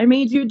 "I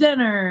made you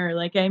dinner."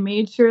 Like, "I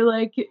made sure,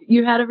 like,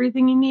 you had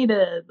everything you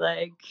needed."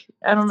 Like,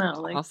 I don't That's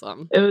know, like,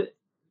 awesome. it wa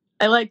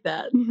I like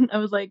that. I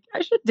was like,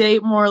 "I should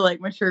date more, like,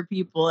 mature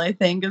people," I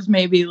think is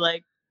maybe,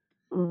 like,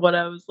 what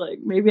I was like,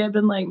 maybe I've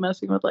been, like,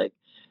 messing with, like,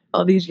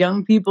 all these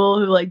young people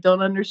who, like,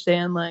 don't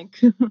understand, like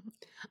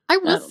I I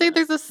will don't say know.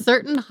 there's a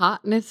certain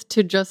hotness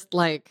to just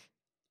like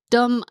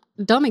dumb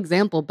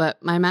example,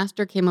 but my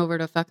master came over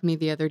to fuck me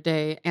the other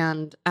day,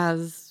 and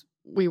as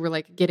we were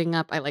like getting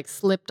up, I like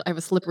slipped. I have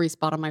a slippery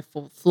spot on my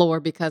floor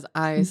because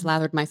I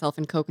slathered myself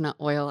in coconut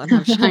oil and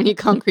have shiny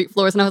concrete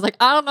floors. And I was like,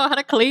 I don't know how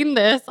to clean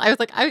this. I was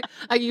like,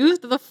 I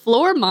used the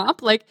floor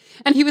mop, like,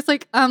 and he was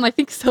like, I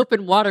think soap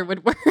and water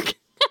would work.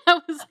 I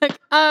was like,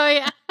 oh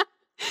yeah.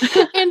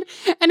 and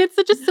and it's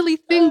such a silly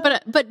thing,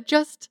 but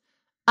just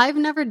I've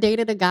never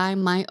dated a guy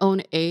my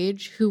own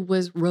age who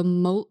was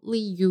remotely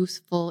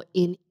useful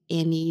in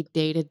any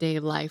day-to-day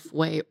life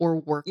way or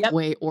work Yep.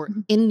 way or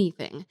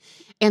anything.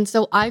 And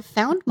so I've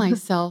found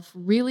myself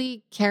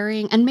really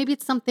carrying, and maybe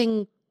it's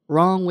something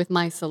wrong with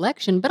my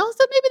selection, but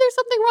also maybe there's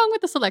something wrong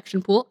with the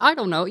selection pool. I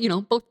don't know,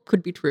 both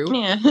could be true.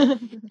 Yeah.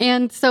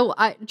 And so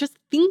I just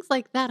things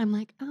like that, I'm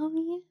like,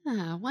 oh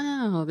yeah,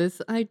 wow, this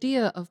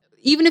idea of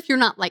even if you're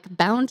not like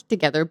bound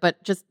together,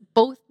 but just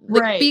both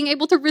like Right. being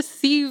able to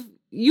receive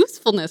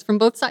usefulness from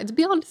both sides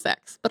beyond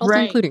sex, but also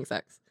Right. including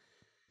sex.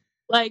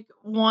 Like,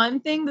 one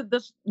thing that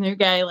this new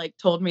guy, like,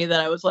 told me that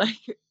I was like,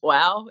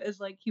 "Wow," is,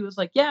 like, he was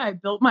like, "Yeah, I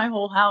built my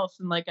whole house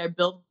and, like, I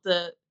built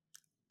it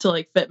to,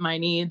 like, fit my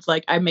needs."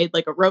 Like, I made,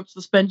 like, a rope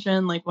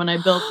suspension, like, when I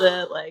built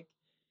it, like,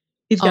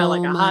 he's got,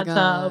 like, Oh a my hot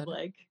tub, God.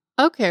 like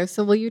Okay,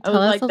 so will you I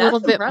tell was us like, a little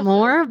 "That's bit impressive."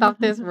 more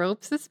about this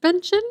rope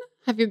suspension?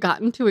 Have you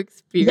gotten to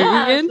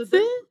Yeah, so experience this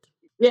it?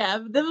 yeah,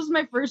 this was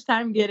my first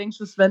time getting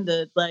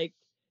suspended, like,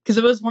 because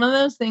it was one of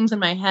those things in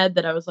my head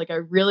that I was like, "I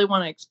really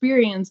wanna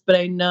experience, but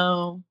I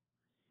know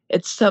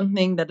it's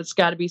something that it's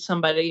gotta be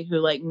somebody who,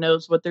 like,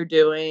 knows what they're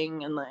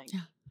doing and, like,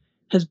 Yeah.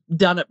 has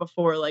done it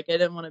before." Like, I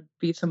didn't wanna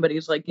be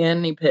somebody's, like,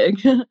 guinea pig.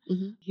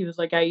 Mhm. He was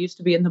like, "I used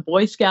to be in the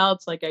Boy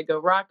Scouts, like, I go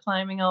rock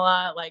climbing a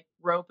lot, like,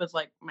 rope is,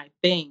 like, my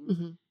thing."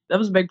 Mhm. That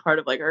was a big part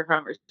of, like, our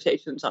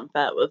conversations on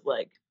Fat was,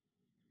 like,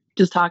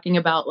 just talking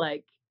about,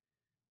 like,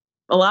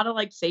 a lot of,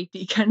 like,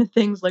 safety kind of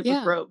things, like, with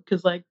Yeah. rope,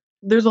 because like,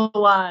 there's a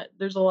lot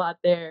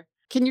there.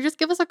 Can you just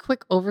give us a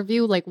quick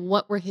overview? Like,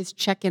 what were his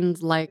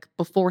check-ins like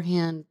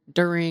beforehand,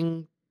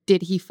 during?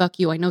 Did he fuck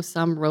you? I know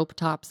some rope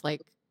tops,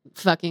 like,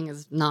 fucking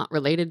is not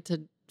related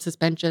to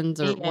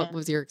suspensions, or what Yeah.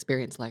 was your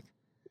experience like?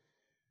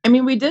 I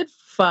mean, we did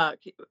fuck,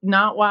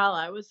 not while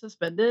I was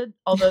suspended,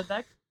 although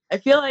that I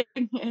feel like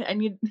I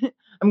need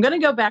I'm gonna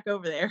go back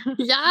over there.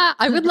 Yeah,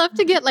 I would love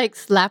to get, like,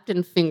 slapped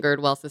and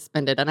fingered while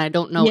suspended, and I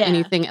don't know Yeah.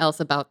 anything else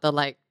about the,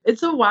 like.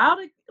 It's a wild,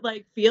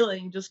 like,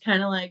 feeling, just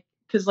kinda like,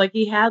 cause like,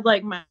 he had,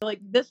 like, my like,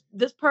 this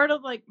part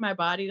of, like, my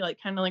body, like,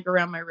 kinda, like,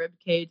 around my rib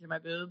cage and my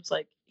boobs,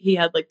 like, he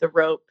had, like, the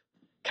rope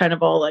kind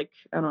of all, like,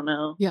 I don't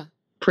know, Yeah.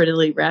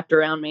 prettily wrapped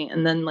around me,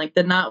 and then, like,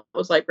 the knot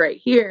was, like, right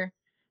here,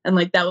 and,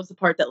 like, that was the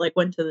part that, like,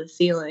 went to the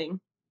ceiling,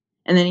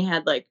 and then he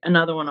had, like,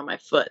 another one on my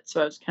foot,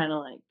 so I was kinda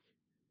like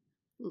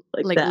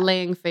Like, that.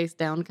 laying face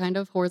down, kind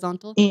of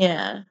horizontal?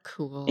 Yeah.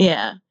 Cool.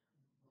 Yeah.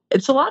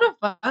 It's a lot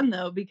of fun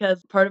though,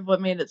 because part of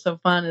what made it so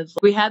fun is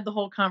we had the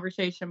whole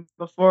conversation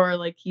before,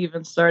 like, he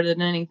even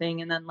started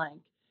anything, and then, like,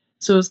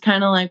 so it was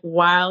kinda like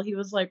while he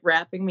was, like,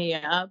 wrapping me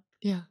up,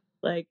 Yeah.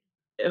 like,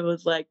 it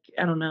was like,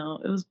 I don't know,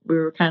 it was we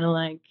were kinda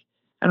like,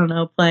 I don't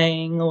know,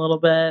 playing a little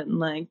bit, and,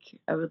 like,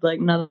 I would, like,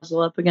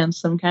 nuzzle up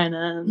against him kinda,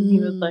 and he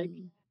would, like,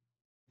 Mm.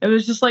 it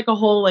was just, like, a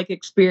whole, like,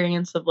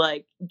 experience of,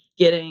 like,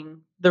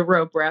 getting the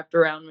rope wrapped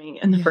around me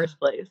in the Yeah. first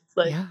place,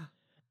 like, Yeah.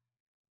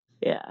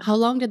 yeah. How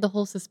long did the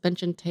whole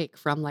suspension take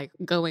from, like,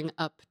 going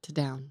up to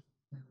down?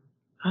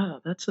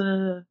 Oh, that's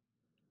a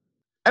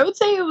I would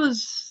say it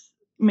was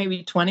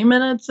maybe 20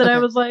 minutes that I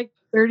Okay. was, like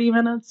 30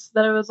 minutes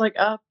that I was, like,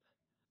 up.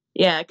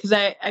 Yeah, 'cause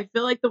I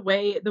feel like the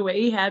way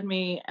he had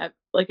me at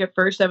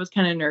first I was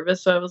kinda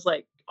nervous, so I was,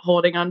 like,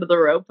 holding onto the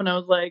rope, and I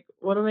was like,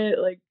 "What am I"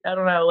 like, I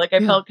don't know, like, I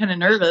Yeah. felt kinda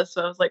nervous,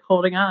 so I was, like,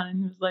 holding on, and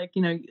he was like,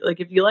 like,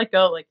 "If you let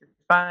go, like, you're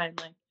fine,"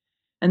 like,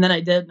 and then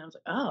I did, and I was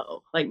like,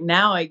 "Oh," like,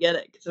 now I get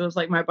it, 'cause it was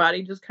like my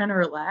body just kinda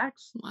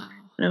relaxed, Wow.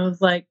 and it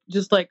was, like,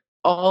 just, like,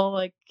 all,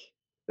 like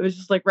it was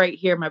just, like, right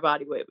here, my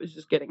body weight was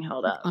just getting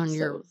held Like, up, on so it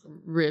your was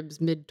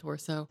ribs,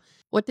 mid-torso.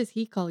 What does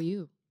he call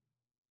you?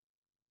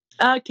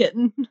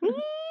 Kitten. I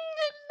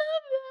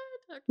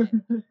love it. Okay.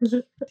 Cute,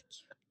 cute,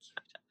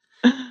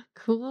 cute.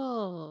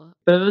 Cool.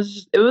 But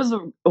it was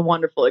a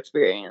wonderful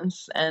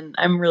experience, and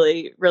I'm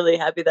really, really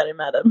happy that I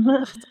met him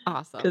That's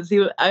awesome. because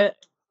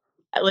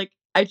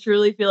I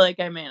truly feel like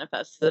I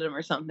manifested him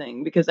or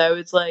something because I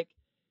was, like,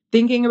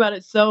 thinking about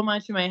it so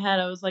much in my head.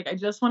 I was like, "I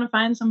just wanna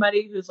find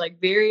somebody who's, like,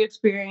 very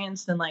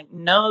experienced and, like,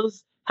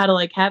 knows how to,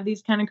 like, have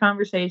these kind of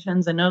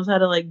conversations and knows how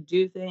to, like,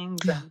 do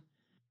things," Yeah. and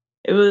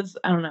it was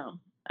I don't know.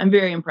 I'm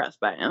very impressed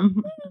by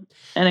him,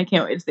 and I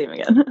can't wait to see him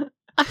again.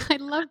 I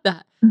love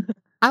that.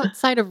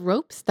 Outside of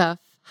rope stuff,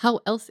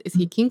 how else is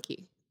he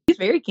kinky? He's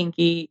very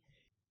kinky.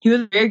 He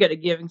was very good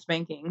at giving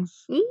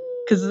spankings. Mm.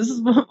 'Cause this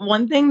is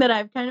one thing that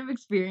I've kind of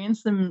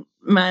experienced in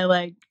my,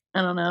 like,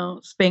 I don't know,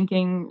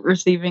 spanking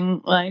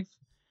receiving life,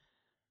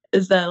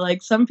 is that,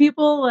 like, some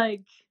people,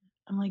 like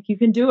I'm like, "You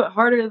can do it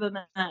harder than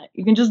that.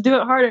 You can just do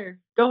it harder.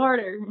 Go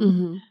harder."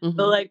 Mhm,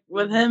 But, mhm. like,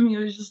 with him, he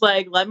was just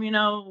like, "Let me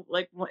know,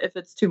 like, if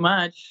it's too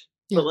much."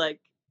 But, Yeah.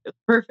 like, it's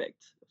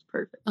perfect. It's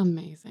perfect, you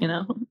Amazing.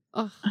 know?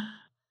 Ugh.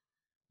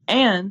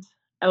 And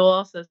I will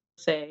also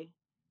say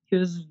he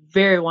was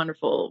very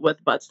wonderful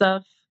with butt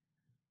stuff.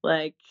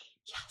 Like,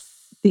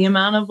 Yes. the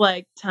amount of,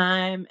 like,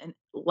 time and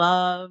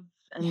love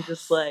and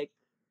just, Yes. like,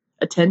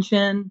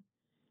 attention,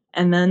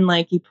 and then,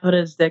 like, he put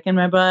his dick in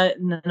my butt,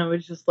 and then it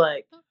was just,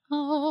 like,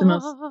 the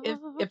most Oh.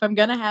 if I'm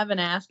gonna have an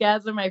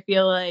ass-gasm, I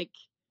feel like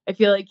I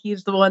feel like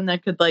he's the one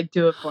that could like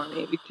do it for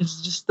me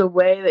because just the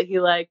way that he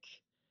like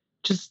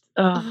just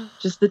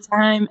the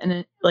time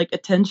and like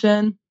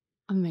attention,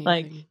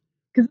 like Amazing.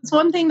 because it's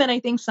one thing that I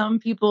think some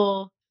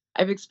people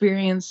I've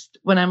experienced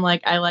when I'm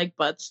like I like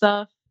butt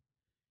stuff,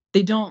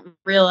 they don't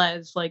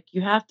realize like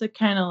you have to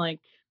kind of like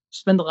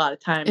spend a lot of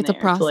time It's a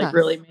there to like process.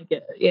 really make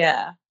it.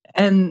 Yeah,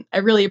 and I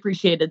really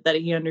appreciated that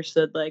he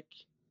understood like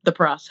the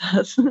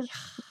process.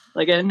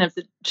 Like I didn't have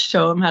to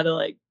show him how to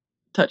like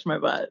touch my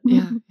butt.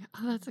 Yeah.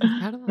 Oh, that's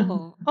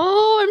incredible.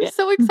 Oh, I'm Yeah.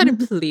 so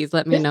excited. Please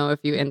let me know if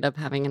you end up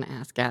having an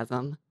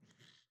askasm.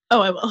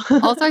 Oh, I will.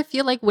 Also, I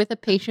feel like with a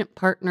patient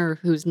partner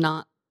who's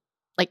not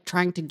like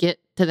trying to get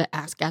to the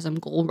askasm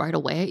goal right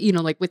away, you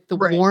know, like with the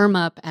Right. warm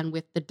up and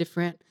with the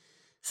different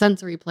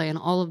sensory play and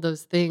all of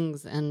those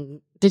things.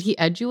 And did he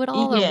edge you at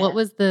all, or what Yeah.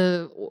 was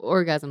the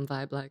orgasm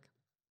vibe like?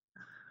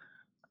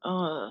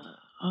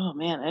 Oh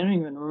man, I don't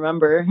even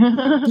remember.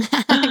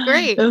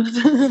 Great.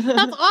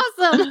 That's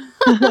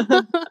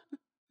awesome.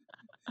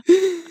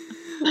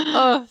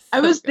 Oh, I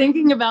so was good.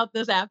 thinking about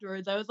this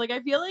afterwards. I was like, I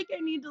feel like I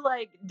need to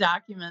like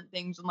document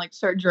things and like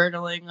start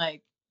journaling,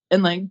 like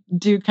and like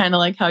do kind of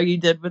like how you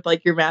did with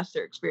like your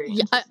master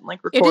experiences, and like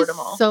It record is them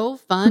all. so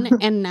fun.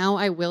 And now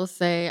I will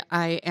say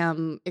I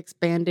am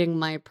expanding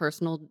my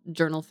personal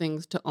journal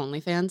things to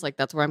OnlyFans. Like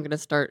that's where I'm going to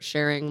start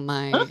sharing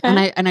my and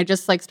Okay. I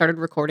just like started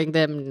recording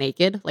them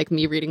naked, like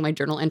me reading my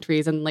journal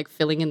entries and like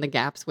filling in the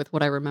gaps with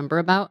what I remember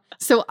about.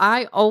 So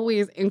I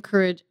always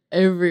encourage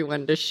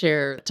everyone to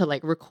share, to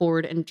like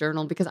record and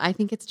journal, because I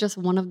think it's just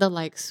one of the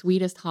like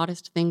sweetest,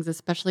 hottest things,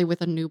 especially with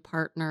a new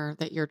partner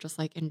that you're just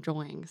like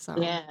enjoying. So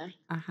Yeah.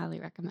 I highly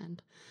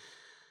recommend.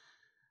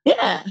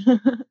 Yeah.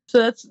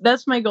 So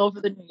that's my goal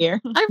for the new year.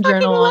 I fucking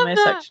Journal all love my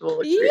that.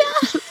 sexual Yeah.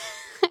 experiences.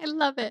 I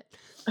love it.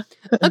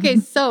 Okay,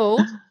 so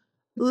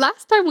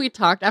last time we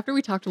talked, after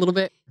we talked a little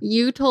bit,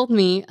 you told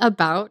me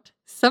about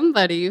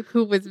somebody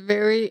who was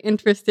very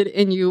interested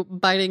in you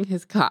biting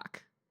his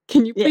cock.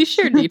 Can you please Yes.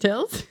 share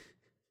details?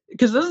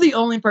 Because this is the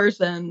only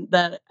person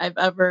that I've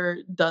ever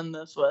done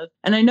this with.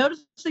 And I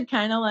noticed it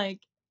kind of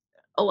like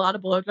a lot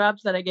of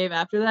blowjobs that I gave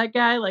after that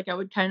guy. Like I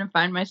would kind of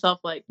find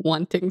myself like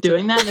Wanting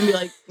doing to. that and be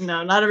like,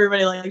 no, not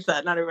everybody likes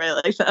that. Not everybody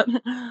likes that.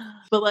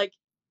 But like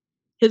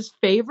his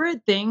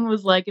favorite thing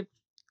was like if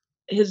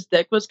his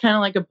dick was kind of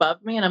like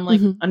above me and I'm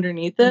like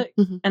underneath it.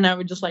 And I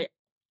would just like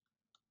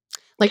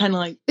kind of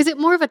like. Is it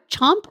more of a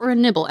chomp or a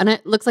nibble? And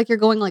it looks like you're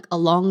going like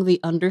along the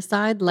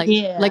underside, like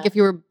if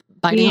you were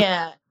biting.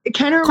 Yeah. It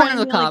kind of corn on reminds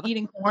the me of cob. like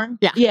eating corn.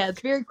 Yeah. Yeah,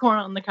 it's very corn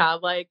on the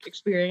cob like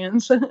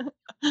experience.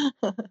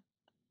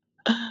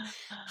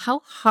 How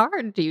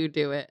hard do you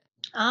do it?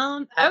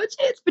 I would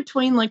say it's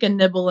between like a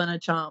nibble and a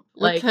chomp.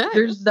 Like Okay.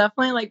 there's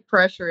definitely like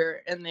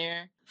pressure in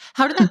there.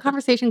 How did that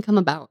conversation come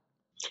about?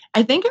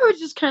 I think I was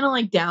just kind of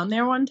like down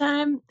there one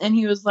time and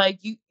he was like,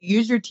 you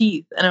use your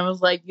teeth. And I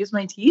was like, use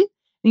my teeth?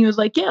 And he was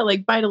like, yeah,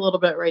 like bite a little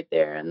bit right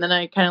there. And then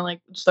I kind of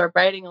like start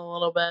biting a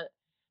little bit.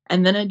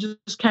 And then it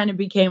just kind of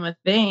became a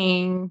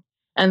thing.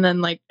 And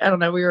then like, I don't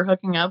know, we were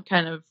hooking up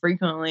kind of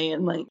frequently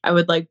and like I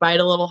would like bite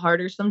a little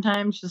harder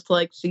sometimes just to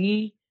like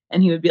see.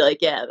 And he would be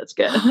like, yeah, that's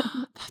good.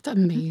 That's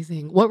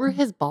amazing. What were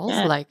his balls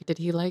Yeah. like? Did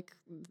he like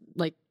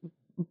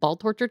ball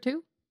torture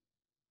too?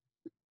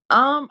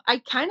 I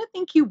kind of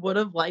think he would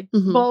have liked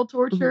ball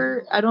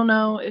torture. I don't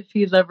know if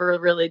he's ever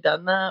really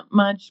done that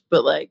much,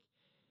 but like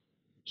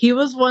he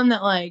was one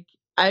that like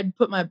I'd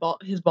put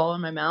his ball in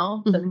my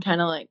mouth and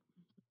kind of like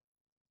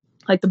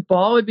the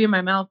ball would be in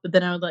my mouth, but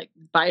then I would like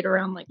bite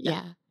around like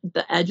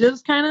the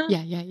edges kind of.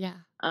 Yeah.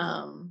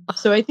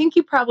 So I think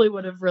he probably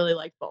would have really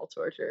liked ball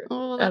torture.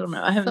 Oh, I don't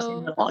know. I haven't seen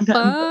him in a long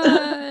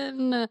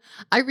time. Fun.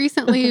 I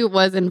recently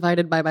was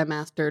invited by my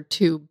master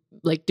to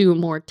like do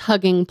more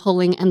tugging,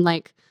 pulling, and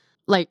like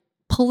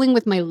pulling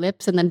with my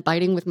lips and then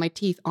biting with my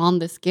teeth on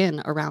the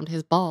skin around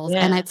his balls.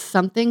 Yeah. And it's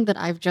something that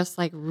I've just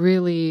like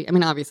really, I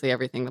mean, obviously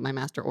everything that my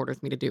master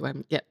orders me to do, I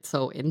get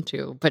so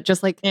into, but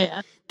just like,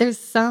 there's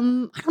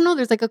some, I don't know,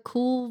 there's like a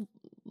cool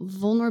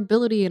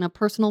vulnerability and a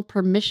personal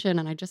permission.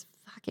 And I just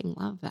fucking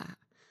love that.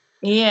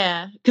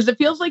 Yeah, because it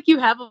feels like you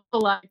have a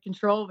lot of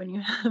control when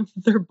you have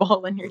their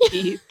ball in your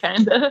teeth,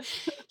 kind of.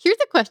 Here's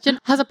a question.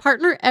 Has a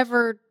partner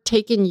ever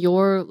taken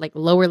your like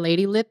lower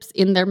lady lips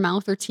in their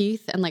mouth or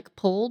teeth and like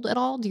pulled at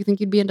all? Do you think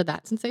you'd be into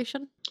that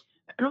sensation?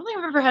 I don't think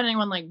I've ever had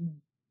anyone like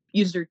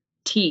use their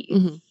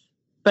teeth,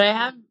 but I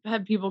have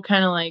had people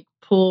kind of like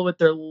pull with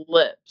their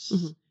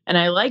lips. And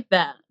I like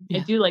that. Yeah.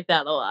 I do like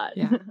that a lot.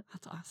 Yeah,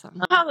 that's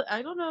awesome.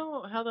 I don't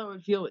know how that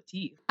would feel with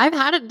teeth. I've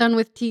had it done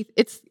with teeth.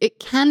 It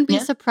can be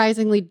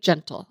surprisingly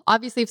gentle.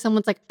 Obviously, if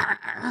someone's like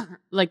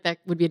that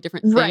would be a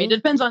different thing. Right. It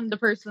depends on the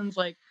person's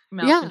like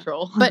mouth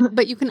control.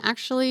 but you can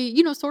actually,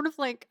 sort of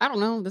like, I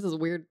don't know, this is a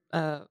weird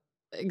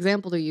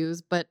example to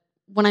use, but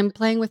when I'm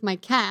playing with my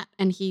cat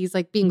and he's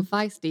like being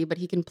feisty, but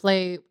he can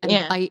play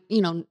and bite,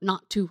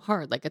 not too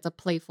hard. Like it's a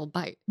playful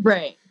bite.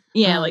 Right.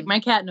 Yeah, like my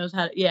cat knows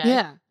how to.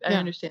 I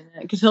understand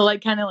that because he'll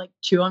like kind of like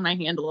chew on my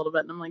hand a little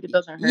bit, and I'm like, it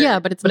doesn't hurt. Yeah,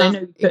 but it's not I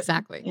know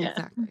exactly.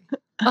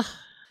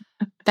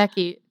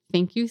 Becky,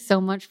 Thank you so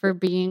much for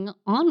being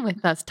on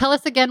with us. Tell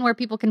us again where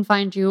people can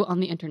find you on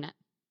the internet.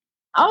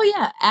 Oh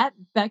yeah, at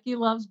Becky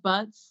Loves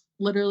Butts,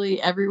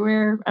 literally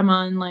everywhere. I'm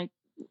on like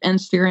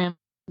Instagram,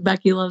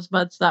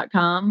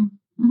 BeckyLovesButts.com.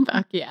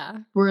 Fuck yeah.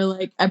 Where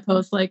like I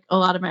post like a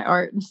lot of my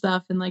art and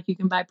stuff, and like you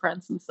can buy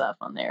prints and stuff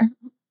on there.